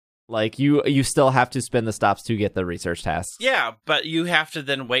that. Like you still have to spin the stops to get the research tasks. Yeah, but you have to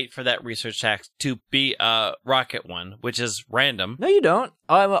then wait for that research task to be a rocket one, which is random. No, you don't.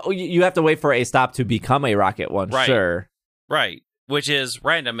 You have to wait for a stop to become a rocket one. Right. Sure. Right, which is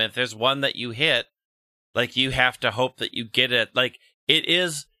random. If there's one that you hit, like you have to hope that you get it. Like it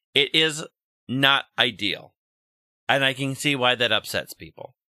is not ideal, and I can see why that upsets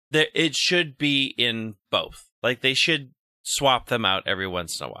people. It should be in both. Like they should swap them out every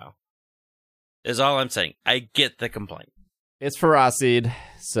once in a while. Is all I'm saying. I get the complaint. It's for Seed,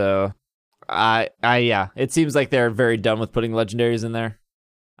 so yeah. It seems like they're very done with putting legendaries in there.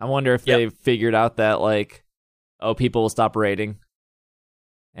 I wonder if they've figured out that people will stop raiding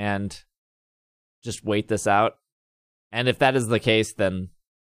and just wait this out. And if that is the case, then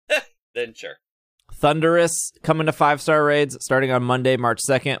then sure. Thundurus coming to 5-star raids starting on Monday, March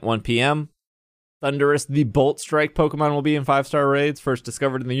 2nd, 1 p.m. Thundurus, the Bolt Strike Pokemon, will be in 5-star raids, first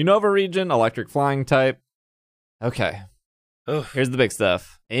discovered in the Unova region, electric flying type. Okay. Oof. Here's the big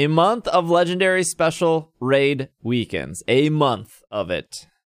stuff. A month of legendary special raid weekends. A month of it.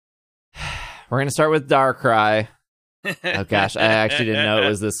 We're going to start with Darkrai. Oh gosh, I actually didn't know it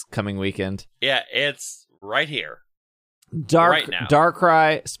was this coming weekend. Yeah, it's right here. Right now.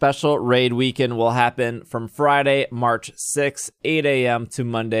 Darkrai special raid weekend will happen from Friday, March 6th, 8 a.m. to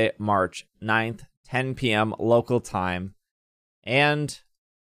Monday, March 9th, 10 p.m. local time. And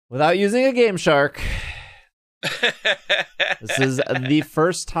without using a Game Shark, this is the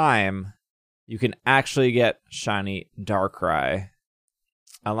first time you can actually get shiny Darkrai.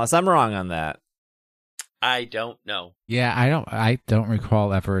 Unless I'm wrong on that. I don't know. Yeah, I don't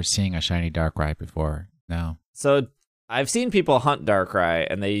recall ever seeing a shiny Darkrai before. No. So I've seen people hunt Darkrai,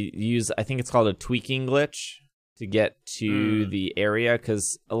 and they use, I think it's called a tweaking glitch to get to the area,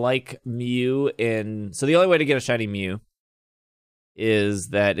 because like Mew so the only way to get a shiny Mew is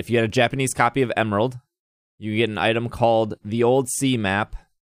that if you had a Japanese copy of Emerald, you get an item called the Old Sea Map.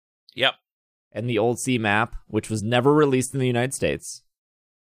 Yep. And the Old Sea Map, which was never released in the United States,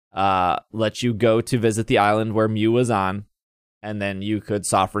 lets you go to visit the island where Mew was on, and then you could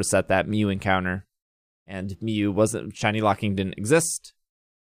soft reset that Mew encounter. And shiny locking didn't exist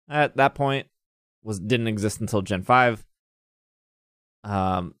at that point. Didn't exist until Gen 5.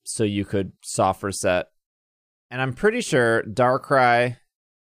 So you could soft reset. And I'm pretty sure Darkrai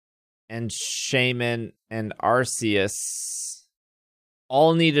and Shaman and Arceus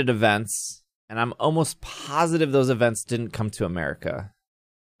all needed events. And I'm almost positive those events didn't come to America.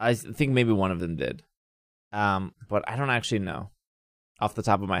 I think maybe one of them did. But I don't actually know off the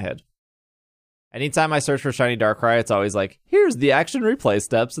top of my head. Anytime I search for shiny Darkrai, it's always like, here's the action replay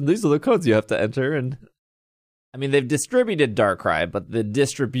steps, and these are the codes you have to enter. And I mean, they've distributed Darkrai, but the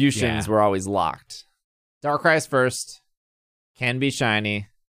distributions were always locked. Darkrai's first, can be shiny,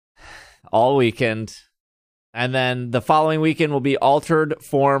 all weekend. And then the following weekend will be Altered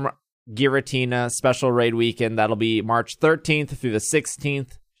Form Giratina Special Raid Weekend. That'll be March 13th through the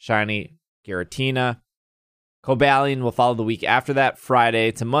 16th, shiny Giratina. Cobalion will follow the week after that,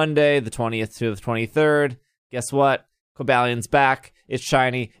 Friday to Monday, the 20th to the 23rd. Guess what? Cobalion's back. It's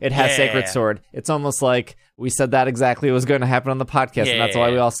shiny. It has Sacred Sword. It's almost like we said that exactly was going to happen on the podcast, and that's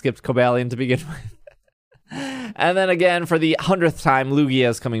why we all skipped Cobalion to begin with. And then again, for the 100th time, Lugia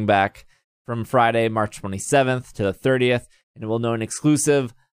is coming back from Friday, March 27th to the 30th, and it will know an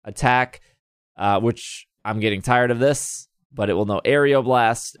exclusive attack, which I'm getting tired of this. But it will know Aerial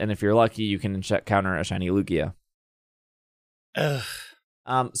Blast, and if you're lucky, you can counter a shiny Lugia.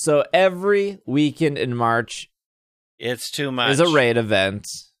 So every weekend in March, it's too much. Is a raid event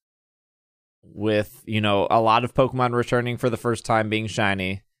with, a lot of Pokemon returning for the first time being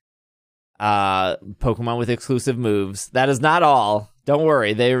shiny. Pokemon with exclusive moves. That is not all. Don't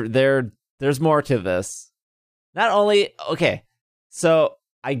worry. There's more to this. Not only, okay, so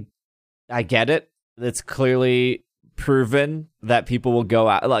I get it. It's clearly proven that people will go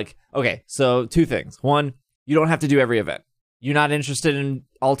out. Like, okay, so 2 things. 1, you don't have to do every event. You're not interested in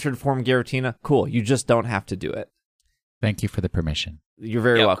Altered Form Giratina? Cool. You just don't have to do it. Thank you for the permission. You're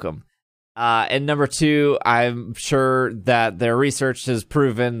very welcome. And number 2, I'm sure that their research has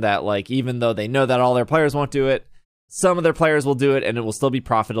proven that, like, even though they know that all their players won't do it, some of their players will do it, and it will still be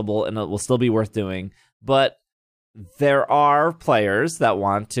profitable, and it will still be worth doing. But there are players that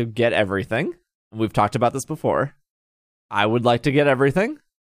want to get everything. We've talked about this before. I would like to get everything.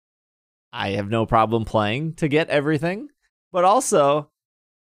 I have no problem playing to get everything. But also,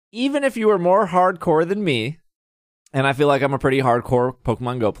 even if you are more hardcore than me, and I feel like I'm a pretty hardcore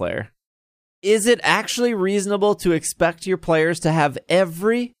Pokemon Go player, is it actually reasonable to expect your players to have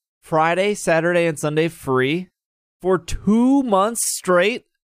every Friday, Saturday, and Sunday free for 2 months straight?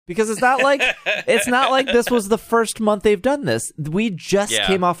 Because it's not like this was the first month they've done this. We just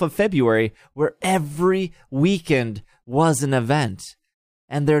came off of February where every weekend was an event,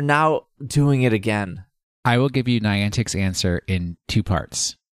 and they're now doing it again. I will give you Niantic's answer in 2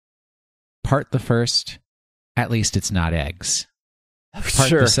 parts. Part the first, at least it's not eggs. Part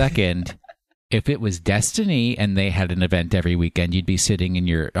the second, if it was Destiny and they had an event every weekend, you'd be sitting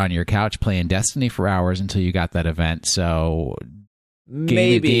on your couch playing Destiny for hours until you got that event. So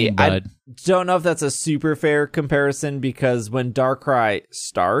maybe I don't know if that's a super fair comparison, because when Darkrai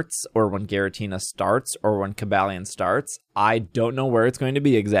starts, or when Giratina starts, or when Cobalion starts, I don't know where it's going to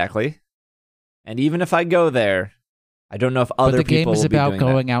be exactly. And even if I go there, I don't know if other people will be doing that. But the game is about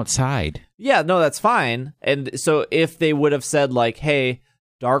going outside. Yeah, no, that's fine. And so if they would have said, like, hey,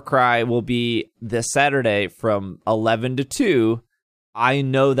 Darkrai will be this Saturday from 11 to 2, I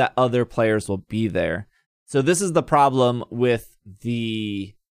know that other players will be there. So this is the problem with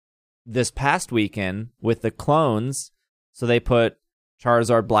this past weekend with the clones. So they put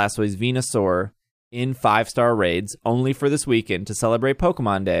Charizard, Blastoise, Venusaur in 5-star raids only for this weekend to celebrate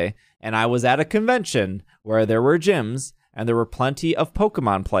Pokemon Day. And I was at a convention where there were gyms and there were plenty of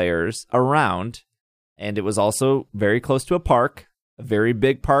Pokemon players around. And it was also very close to a park, a very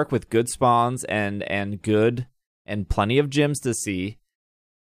big park with good spawns and plenty of gyms to see.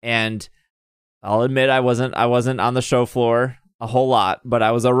 And I'll admit I wasn't on the show floor a whole lot, but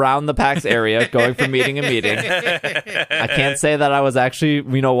I was around the PAX area going from meeting to meeting. I can't say that I was actually,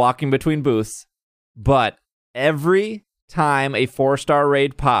 walking between booths, but every time a 4-star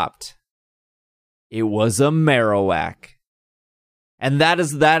raid popped, it was a Marowak. And that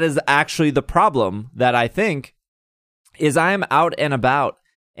is actually the problem that I think is I am out and about,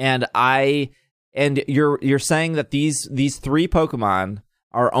 and you're saying that these 3 Pokemon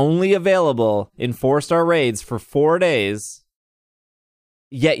are only available in 4-star raids for 4 days,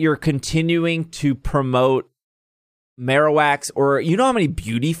 yet you're continuing to promote Marowaks, or you know how many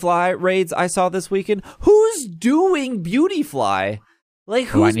Beautyfly raids I saw this weekend? Who's doing Beautyfly? Like,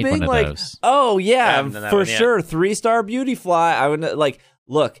 who's being like, oh yeah, for sure, 3-star Beautyfly. I would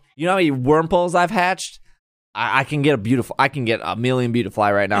look. You know how many Wurmples I've hatched? I can get a million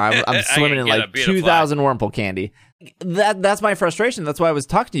Beautyfly right now. I'm swimming in like 2,000 Wurmple candy. That's my frustration. That's why I was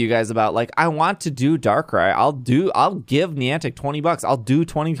talking to you guys about, like, I want to do Darkrai. I'll give Niantic $20. I'll do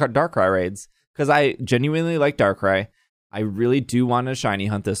 20 Darkrai raids because I genuinely like Darkrai. I really do want to shiny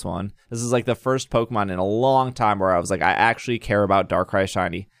hunt this one. This is like the first Pokemon in a long time where I was like, I actually care about Darkrai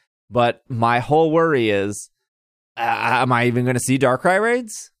shiny. But my whole worry is, am I even going to see Darkrai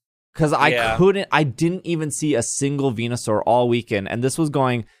raids? Because I didn't even see a single Venusaur all weekend. And this was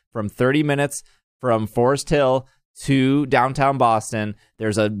going from 30 minutes from Forest Hill to downtown Boston.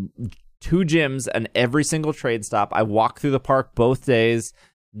 There's 2 gyms and every single trade stop. I walked through the park both days.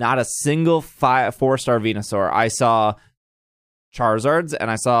 Not a single 4-star Venusaur. I saw Charizards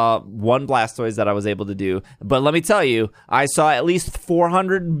and I saw 1 Blastoise that I was able to do. But let me tell you, I saw at least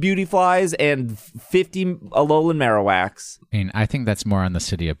 400 Beautyflies and 50 Alolan Marowaks. I mean, I think that's more on the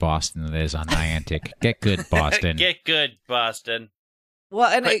city of Boston than it is on Niantic. Get good, Boston. Get good, Boston. Well,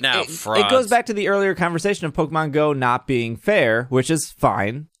 and it goes back to the earlier conversation of Pokemon Go not being fair, which is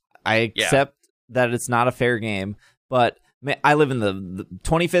fine. I accept that it's not a fair game, but I live in the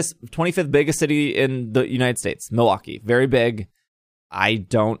 25th biggest city in the United States, Milwaukee. Very big. I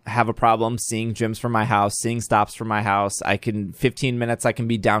don't have a problem seeing gyms from my house, seeing stops from my house. 15 minutes, I can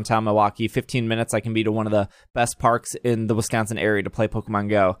be downtown Milwaukee. 15 minutes, I can be to one of the best parks in the Wisconsin area to play Pokemon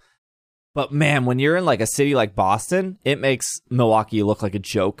Go. But man, when you're in like a city like Boston, it makes Milwaukee look like a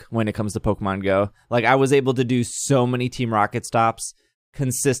joke when it comes to Pokemon Go. Like, I was able to do so many Team Rocket stops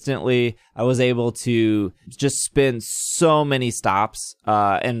consistently. I was able to just spin so many stops,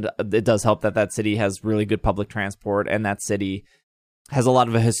 and it does help that city has really good public transport, and that city has a lot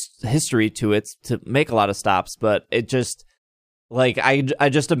of a history to it to make a lot of stops. But it just, like, I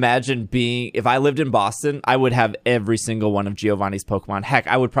just imagine if I lived in Boston, I would have every single one of Giovanni's Pokemon. Heck,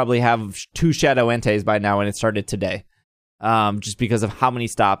 I would probably have 2 Shadow Entei by now, and it started today, just because of how many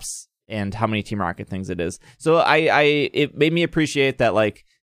stops and how many Team Rocket things it is. So it made me appreciate that, like,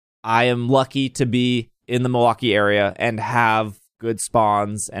 I am lucky to be in the Milwaukee area and have good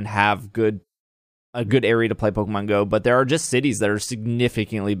spawns and have a good area to play Pokemon Go. But there are just cities that are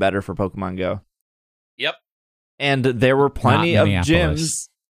significantly better for Pokemon Go. Yep. And there were plenty of gyms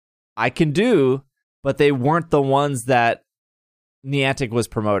I can do, but they weren't the ones that Niantic was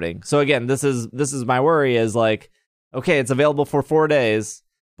promoting. So again, this is my worry is, like, okay, it's available for 4 days.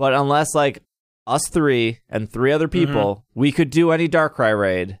 But unless, like, us 3 and 3 other people, we could do any Darkrai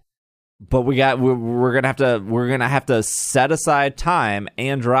raid. But we're gonna have to set aside time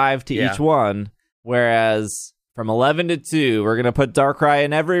and drive to each one. Whereas from 11 to 2, we're gonna put Darkrai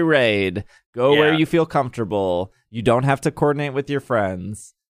in every raid. Go where you feel comfortable. You don't have to coordinate with your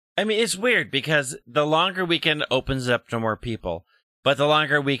friends. I mean, it's weird because the longer weekend opens up to more people, but the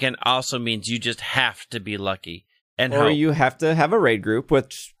longer weekend also means you just have to be lucky. Or you have to have a raid group,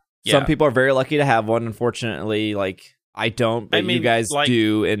 which some people are very lucky to have one. Unfortunately, like, I don't, but you guys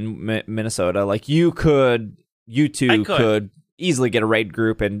do in Minnesota. Like, you two could easily get a raid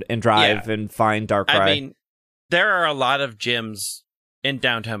group and drive and find Darkrai. I mean, there are a lot of gyms in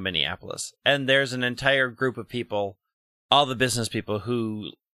downtown Minneapolis, and there's an entire group of people, all the business people,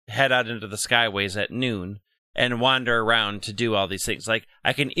 who head out into the skyways at noon and wander around to do all these things. Like,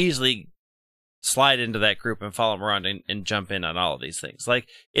 I can easily slide into that group and follow them around and jump in on all of these things. Like,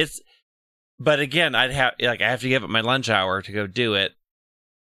 but again, I have to give up my lunch hour to go do it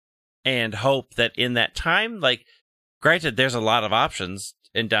and hope that in that time, like, granted, there's a lot of options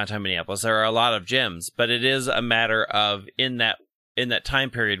in downtown Minneapolis. There are a lot of gyms, but it is a matter of in that time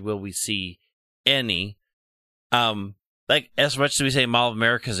period, will we see any? Like, as much as we say Mall of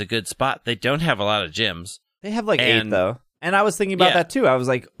America is a good spot, they don't have a lot of gyms. They have like 8 though. And I was thinking about that too. I was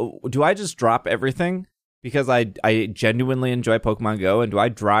like, do I just drop everything because I genuinely enjoy Pokemon Go? And do I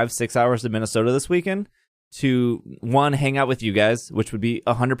drive 6 hours to Minnesota this weekend to, one, hang out with you guys, which would be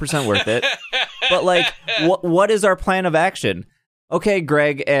 100% worth it? But, like, what is our plan of action? Okay,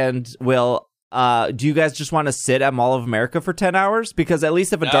 Greg and Will, do you guys just want to sit at Mall of America for 10 hours? Because at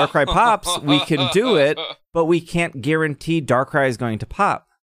least if a Darkrai pops, we can do it, but we can't guarantee Darkrai is going to pop.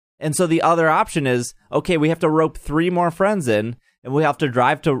 And so the other option is, okay, we have to rope 3 more friends in, and we have to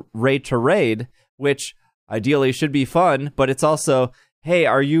drive to raid, which ideally should be fun, but it's also, hey,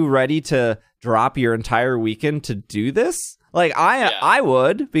 are you ready to drop your entire weekend to do this? Like, I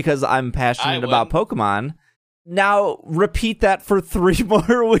would, because I'm passionate about Pokemon. Now, repeat that for 3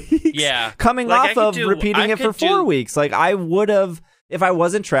 more weeks. Yeah. Coming off of repeating it for 4 weeks. Like, I would have, if I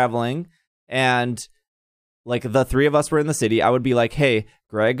wasn't traveling, and, like, the 3 of us were in the city, I would be like, hey,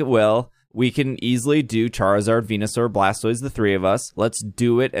 Greg, Will, we can easily do Charizard, Venusaur, Blastoise, the 3 of us. Let's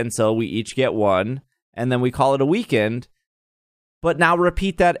do it until we each get 1, and then we call it a weekend. But now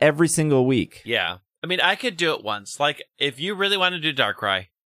repeat that every single week. Yeah. I mean, I could do it once. Like, if you really want to do Darkrai,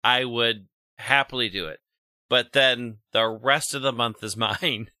 I would happily do it. But then the rest of the month is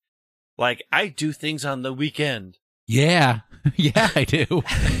mine. Like, I do things on the weekend. Yeah. Yeah, I do.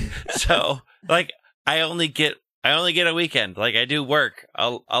 So, like, I only get a weekend. Like, I do work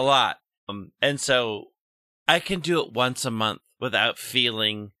a lot. And so I can do it once a month without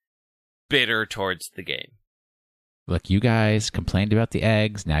feeling bitter towards the game. Look, you guys complained about the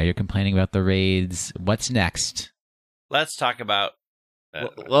eggs. Now you're complaining about the raids. What's next? Let's talk about...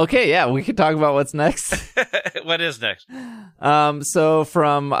 okay, yeah, we can talk about what's next. What is next? So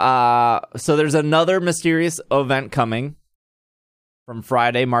there's another mysterious event coming from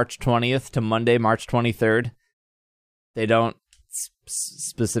Friday, March 20th to Monday, March 23rd. They don't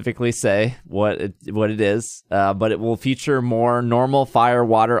specifically say what it is, but it will feature more normal fire,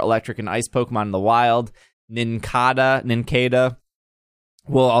 water, electric, and ice Pokemon in the wild. Nincada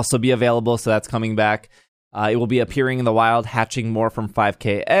will also be available, so that's coming back. It will be appearing in the wild, hatching more from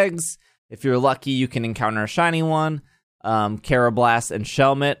 5k eggs. If you're lucky, you can encounter a shiny one. Carablast and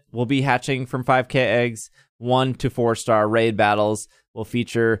Shelmet will be hatching from 5k eggs. 1 to 4-star raid battles will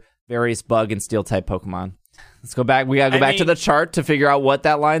feature various bug and steel-type Pokemon. Let's go back. We got to go back to the chart to figure out what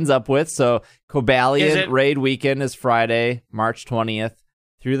that lines up with. So Cobalion raid weekend is Friday, March 20th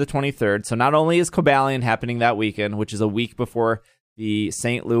through the 23rd. So not only is Cobalion happening that weekend, which is a week before the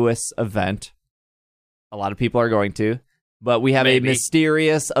St. Louis event, a lot of people are going to, but we have Maybe. a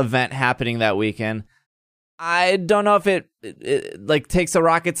mysterious event happening that weekend. I don't know if it like takes a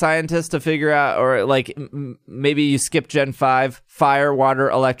rocket scientist to figure out, or like maybe you skip Gen 5, fire, water,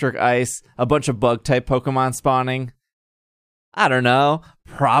 electric, ice, a bunch of bug type Pokemon spawning. I don't know.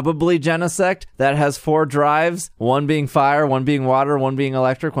 Probably Genesect that has 4 drives, one being fire, one being water, one being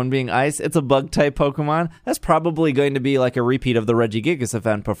electric, one being ice. It's a bug type Pokemon. That's probably going to be like a repeat of the Regigigas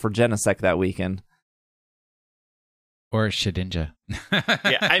event, but for Genesect that weekend. Or Shedinja.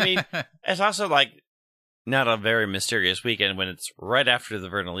 Yeah, I mean, it's also like not a very mysterious weekend when it's right after the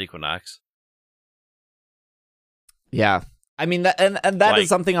vernal equinox. Yeah. I mean, that and that Like- is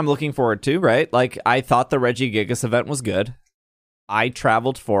something I'm looking forward to, right? Like, I thought the Regigigas event was good. I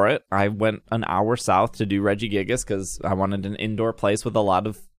traveled for it. I went an hour south to do Regigigas because I wanted an indoor place with a lot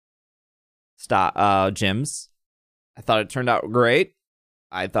of gyms. I thought it turned out great.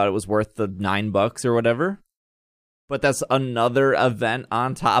 I thought it was worth the $9 or whatever. But that's another event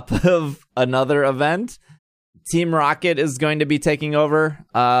on top of another event. Team Rocket is going to be taking over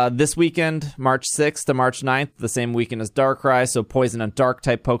this weekend, March 6th to March 9th, the same weekend as Darkrai. So Poison and Dark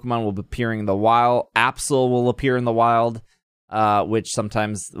type Pokemon will be appearing in the wild. Absol will appear in the wild, which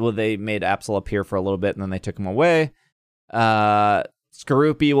sometimes, they made Absol appear for a little bit and then they took him away.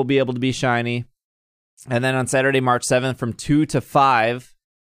 Skorupi will be able to be shiny. And then on Saturday, March 7th, from 2 to 5,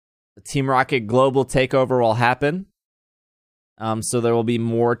 the Team Rocket Global Takeover will happen. So there will be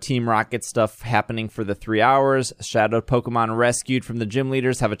more Team Rocket stuff happening for the 3 hours. Shadow Pokemon rescued from the gym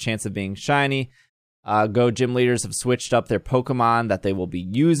leaders have a chance of being shiny. Go gym leaders have switched up their Pokemon that they will be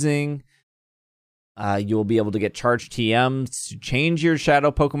using. You will be able to get charged TMs to change your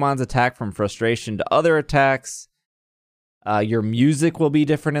Shadow Pokemon's attack from frustration to other attacks. Your music will be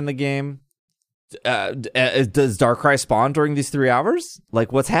different in the game. Does Darkrai spawn during these 3 hours?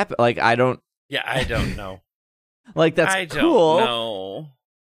 Like, what's happened? Like, I don't know. Like, that's I cool. don't know.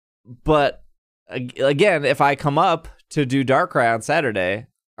 But again, if I come up to do Darkrai on Saturday,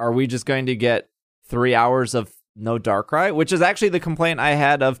 are we just going to get 3 hours of no Darkrai? Which is actually the complaint I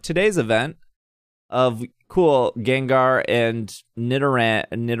had of today's event. Of cool, Gengar and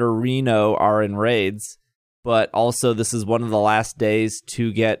Nidorino are in raids, but also this is one of the last days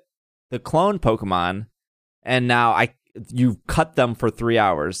to get the clone Pokemon, and now you've cut them for 3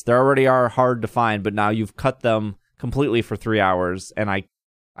 hours. They already are hard to find, but now you've cut them completely for 3 hours, and I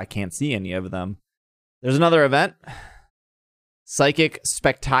can't see any of them. There's another event. Psychic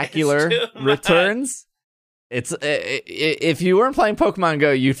Spectacular returns. It's if you weren't playing Pokemon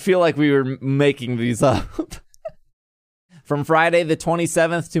Go, you'd feel like we were making these up. From Friday the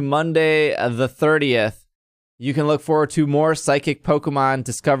 27th to Monday the 30th, you can look forward to more Psychic Pokemon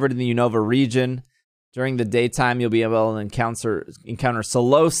discovered in the Unova region. During the daytime, you'll be able to encounter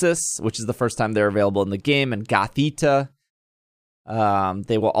Solosis, which is the first time they're available in the game, and Gothita.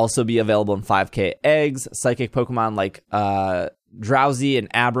 They will also be available in 5K eggs. Psychic Pokemon like Drowsy and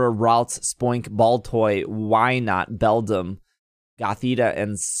Abra, Ralts, Spoink, Baltoy, Wynot, Beldum, Gothita,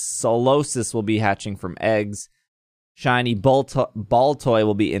 and Solosis will be hatching from eggs. Shiny Baltoy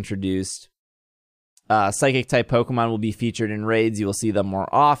will be introduced. Psychic-type Pokemon will be featured in raids. You will see them more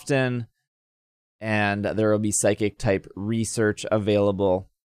often. And there will be Psychic-type research available.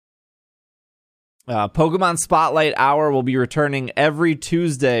 Pokemon Spotlight Hour will be returning every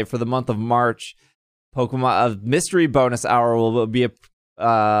Tuesday for the month of March. Pokemon Mystery Bonus Hour will be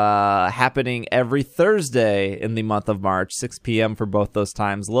happening every Thursday in the month of March, 6 p.m. for both those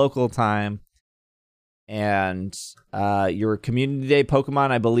times, local time. And your Community Day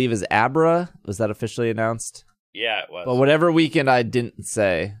Pokemon, I believe, is Abra. Was that officially announced? Yeah, it was. But whatever weekend I didn't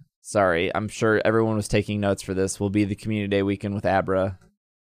say, sorry, I'm sure everyone was taking notes for this, will be the Community Day weekend with Abra.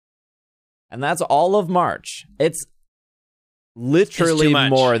 And that's all of March. It's literally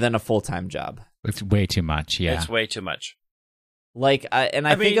more than a full-time job. It's way too much, yeah. It's way too much. Like,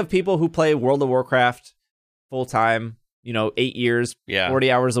 I think of people who play World of Warcraft full-time, 8 years,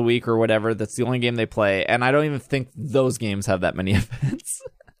 40 hours a week or whatever. That's the only game they play. And I don't even think those games have that many events.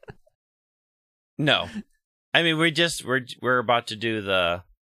 No. I mean, we're about to do the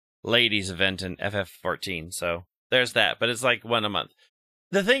ladies event in FF14, so there's that. But it's like one a month.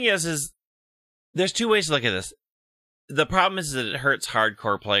 The thing is there's two ways to look at this. The problem is that it hurts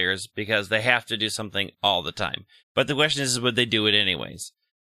hardcore players because they have to do something all the time. But the question is would they do it anyways?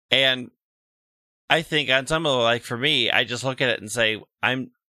 And I think on some level, like for me, I just look at it and say, I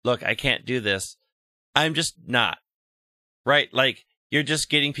can't do this. I'm just not. Right? Like, you're just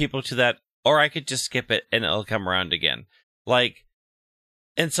getting people to that, or I could just skip it and it'll come around again. Like,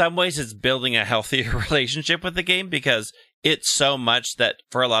 in some ways, it's building a healthier relationship with the game because it's so much that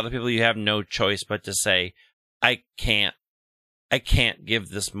for a lot of people, you have no choice but to say, I can't I can't give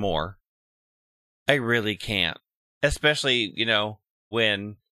this more. I really can't. Especially,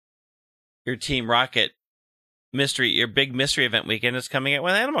 when your Team Rocket your big mystery event weekend is coming out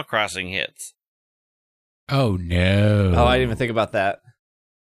when Animal Crossing hits. Oh, no. Oh, I didn't even think about that.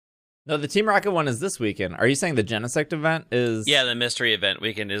 No, the Team Rocket one is this weekend. Are you saying the Genesect event is... Yeah, the mystery event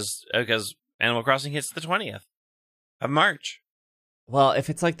weekend is because Animal Crossing hits the 20th of March. Well, if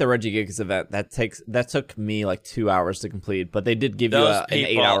it's like the Regigigas event, that took me like 2 hours to complete, but they did give Those you an 8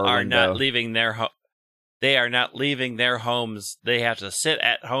 people hour are window. not leaving their They are not leaving their homes. They have to sit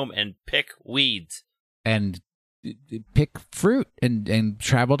at home and pick weeds. And pick fruit and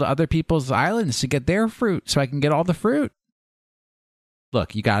travel to other people's islands to get their fruit so I can get all the fruit.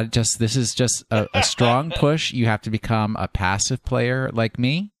 Look, you got to this is just a strong push. You have to become a passive player like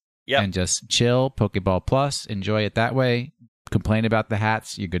me. Yep. And just chill, Pokeball Plus, enjoy it that way. Complain about the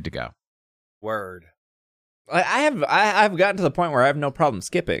hats, you're good to go. Word. I've gotten to the point where I have no problem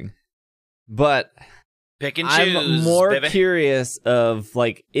skipping, but pick and choose. I'm more baby. curious of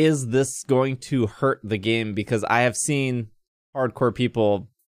like, is this going to hurt the game? Because I have seen hardcore people.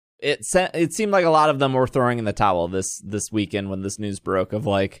 It seemed like a lot of them were throwing in the towel this weekend when this news broke. Of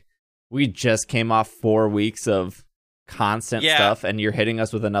like, we just came off 4 weeks of constant stuff, and you're hitting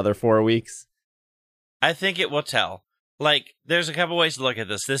us with another 4 weeks. I think it will tell. Like, there's a couple ways to look at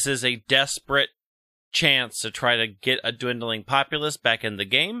this. This is a desperate chance to try to get a dwindling populace back in the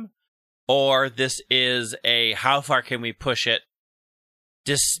game, or this is a how far can we push it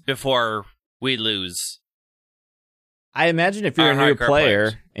just before we lose. I imagine if you're a new player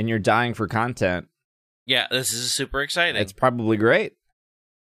players. and you're dying for content, yeah, this is super exciting. It's probably great.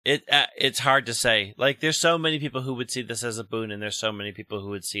 It's hard to say. Like, there's so many people who would see this as a boon, and there's so many people who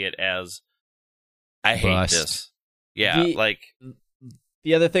would see it as, I hate this. Yeah,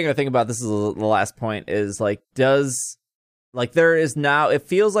 the other thing I think about, this is the last point, is like, there is now, it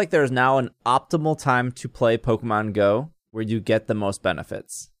feels like there's now an optimal time to play Pokemon Go where you get the most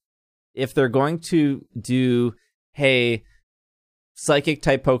benefits. If they're going to do, hey, psychic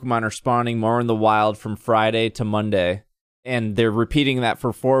type Pokemon are spawning more in the wild from Friday to Monday, and they're repeating that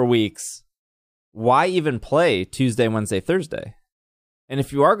for 4 weeks, why even play Tuesday, Wednesday, Thursday? And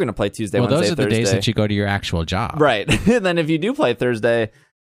if you are going to play Tuesday, Wednesday, Thursday... Well, those are the days that you go to your actual job. Right. And then if you do play Tuesday,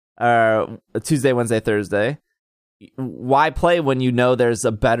 Wednesday, Thursday, why play when you know there's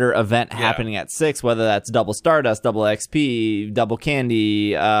a better event happening at 6, whether that's double Stardust, double XP, double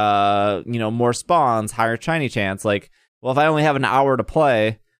Candy, more spawns, higher shiny chance. Like, well, if I only have an hour to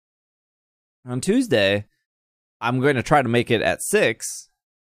play on Tuesday, I'm going to try to make it at 6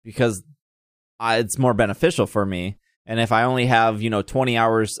 because it's more beneficial for me. And if I only have, 20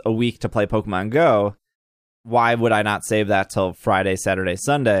 hours a week to play Pokemon Go, why would I not save that till Friday, Saturday,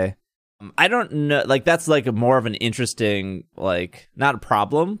 Sunday? I don't know. Like, that's like more of an interesting, like, not a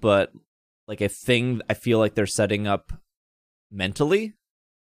problem, but like a thing I feel like they're setting up mentally.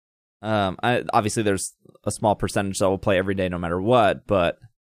 Obviously, there's a small percentage that will play every day no matter what. But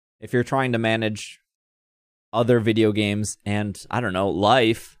if you're trying to manage other video games and, I don't know,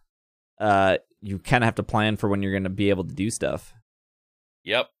 life, you kind of have to plan for when you're going to be able to do stuff.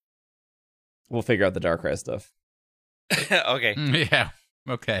 Yep. We'll figure out the Darkrai stuff. Okay. Yeah.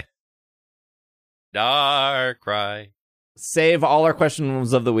 Okay. Darkrai. Save all our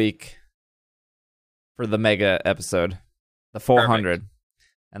questions of the week for the mega episode, the 400. Perfect.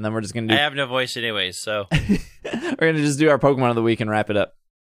 And then we're just going to do... I have no voice anyways, so... We're going to just do our Pokemon of the week and wrap it up.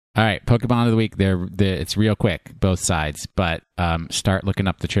 All right, Pokemon of the week. It's real quick, both sides, but start looking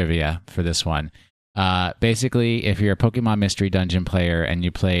up the trivia for this one. Basically, if you're a Pokemon Mystery Dungeon player and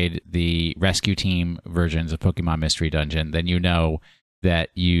you played the Rescue Team versions of Pokemon Mystery Dungeon, then you know that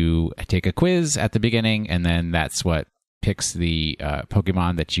you take a quiz at the beginning, and then that's what picks the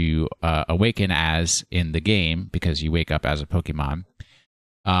Pokemon that you awaken as in the game, because you wake up as a Pokemon.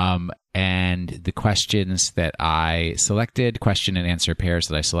 And the questions that I selected, question and answer pairs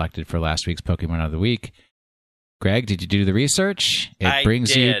that I selected for last week's Pokemon of the Week. Greg, did you do the research? I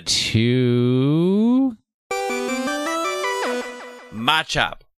brings did. You to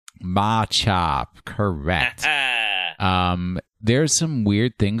Machop. Machop, correct. There's some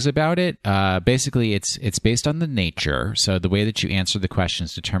weird things about it. Basically, it's based on the nature. So the way that you answer the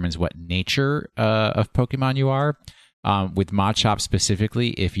questions determines what nature of Pokemon you are. With Machop specifically,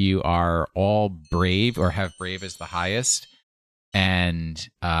 if you are all brave or have brave as the highest, and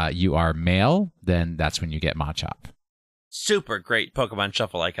you are male, then that's when you get Machop. Super great Pokemon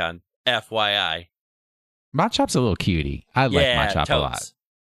Shuffle icon. FYI. Machop's a little cutie. I like Machop a lot.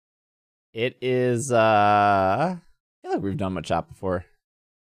 It is, I feel like we've done Machop before.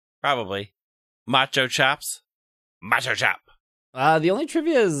 Probably. Macho Chops. Macho Chop. The only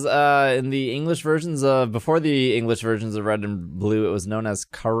trivia is in the English versions of, before the English versions of Red and Blue, it was known as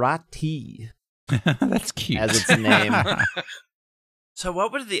karate. That's cute. As its name. So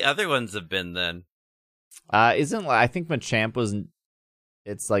what would the other ones have been then? I think Machamp was,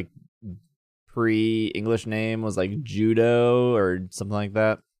 it's like pre-English name was like judo or something like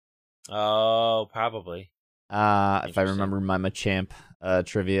that. Oh, probably. If I remember my Machamp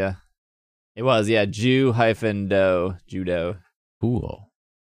trivia. It was, yeah, Ju-do, judo. Cool.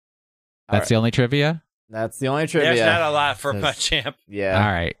 That's the only trivia? That's the only trivia. There's not a lot for Machamp. Yeah.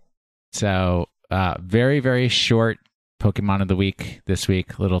 All right. So, very, very short Pokemon of the week this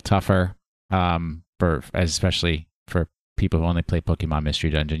week. A little tougher, especially for people who only play Pokemon Mystery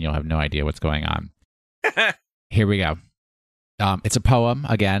Dungeon. You'll have no idea what's going on. Here we go. It's a poem.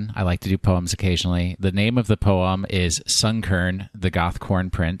 Again, I like to do poems occasionally. The name of the poem is Sunkern, the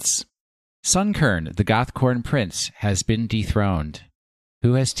Gothcorn Prince. Sunkern, the Gothcorn Prince, has been dethroned.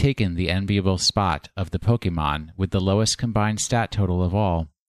 Who has taken the enviable spot of the Pokemon with the lowest combined stat total of all?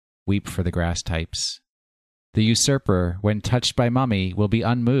 Weep for the grass types. The usurper, when touched by Mummy, will be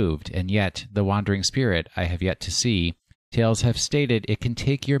unmoved, and yet the wandering spirit I have yet to see. Tales have stated it can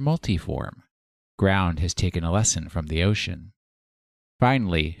take your multiform. Ground has taken a lesson from the ocean.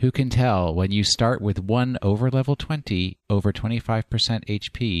 Finally, who can tell when you start with one over level 20, over 25%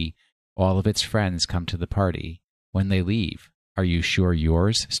 HP, all of its friends come to the party. When they leave, are you sure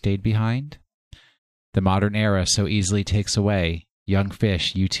yours stayed behind? The modern era so easily takes away. Young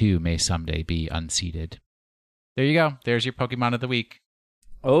fish, you too may someday be unseated. There you go. There's your Pokemon of the week.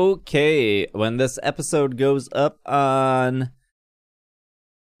 Okay. When this episode goes up on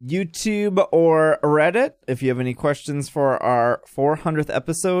YouTube or Reddit, if you have any questions for our 400th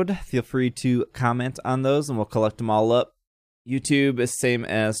episode, feel free to comment on those and we'll collect them all up. YouTube is same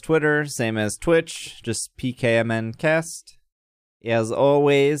as Twitter, same as Twitch, just PKMNcast, as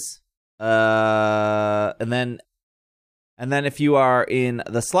always. And then if you are in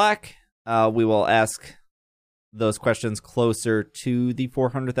the Slack, we will ask those questions closer to the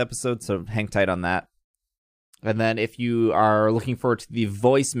 400th episode, so hang tight on that. And then if you are looking forward to the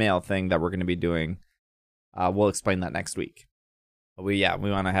voicemail thing that we're going to be doing, we'll explain that next week. But we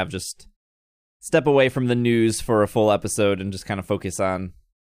want to have just step away from the news for a full episode and just kind of focus on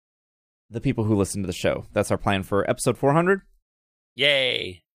the people who listen to the show. That's our plan for episode 400.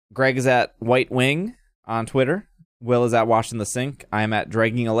 Yay. Greg is at White Wing on Twitter. Will is at Wash in the Sink. I am at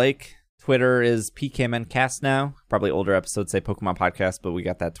Dragging a Lake. Twitter is PKMNcast now. Probably older episodes say Pokemon Podcast, but we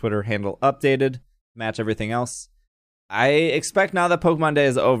got that Twitter handle updated. Match everything else. I expect now that Pokemon Day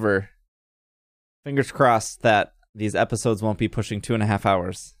is over, fingers crossed that these episodes won't be pushing 2.5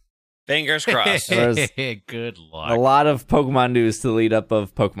 hours. Fingers crossed. Good luck. A lot of Pokemon news to lead up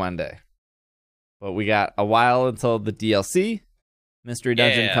of Pokemon Day. But we got a while until the DLC. Mystery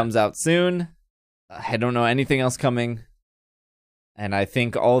Dungeon comes out soon. I don't know anything else coming. And I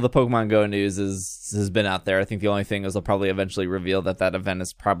think all the Pokemon Go news has been out there. I think the only thing is they'll probably eventually reveal that event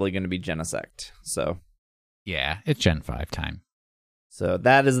is probably going to be Genesect. So, yeah, it's Gen 5 time. So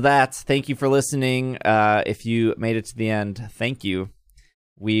that is that. Thank you for listening. If you made it to the end, thank you.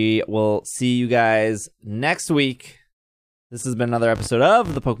 We will see you guys next week. This has been another episode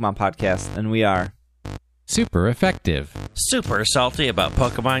of the Pokemon Podcast, and we are super effective, super salty about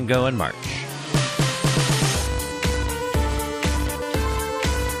Pokemon Go in March.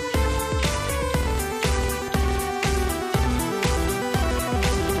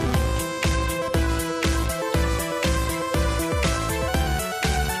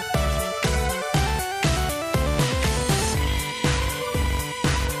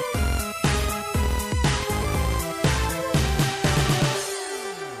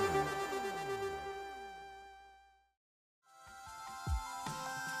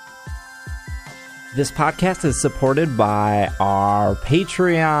 This podcast is supported by our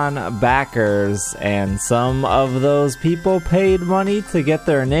Patreon backers, and some of those people paid money to get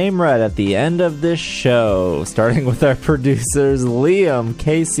their name read at the end of this show, starting with our producers Liam,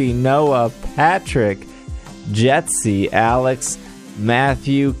 Casey, Noah, Patrick, Jetsy, Alex,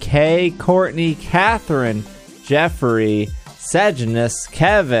 Matthew, Kay, Courtney, Catherine, Jeffrey, Sejanus,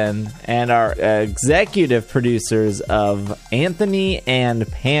 Kevin, and our executive producers of Anthony and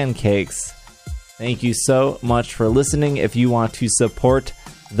Pancakes. Thank you so much for listening. If you want to support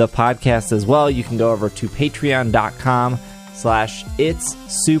the podcast as well, you can go over to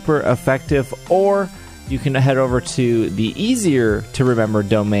patreon.com/itssupereffective, or you can head over to the easier to remember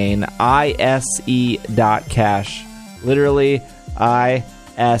domain, ise.cash. Literally, ise.cash.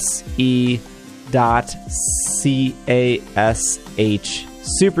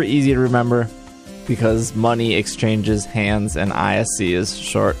 Super easy to remember. because money exchanges hands, and ISC is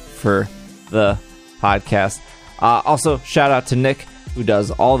short for the podcast. Also, shout out to Nick, who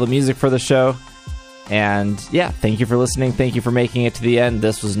does all the music for the show. And yeah, thank you for listening. Thank you for making it to the end.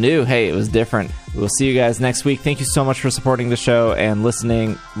 This was new. Hey, it was different. We'll see you guys next week. Thank you so much for supporting the show and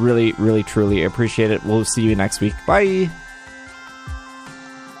listening. Really, really, truly appreciate it. We'll see you next week. Bye.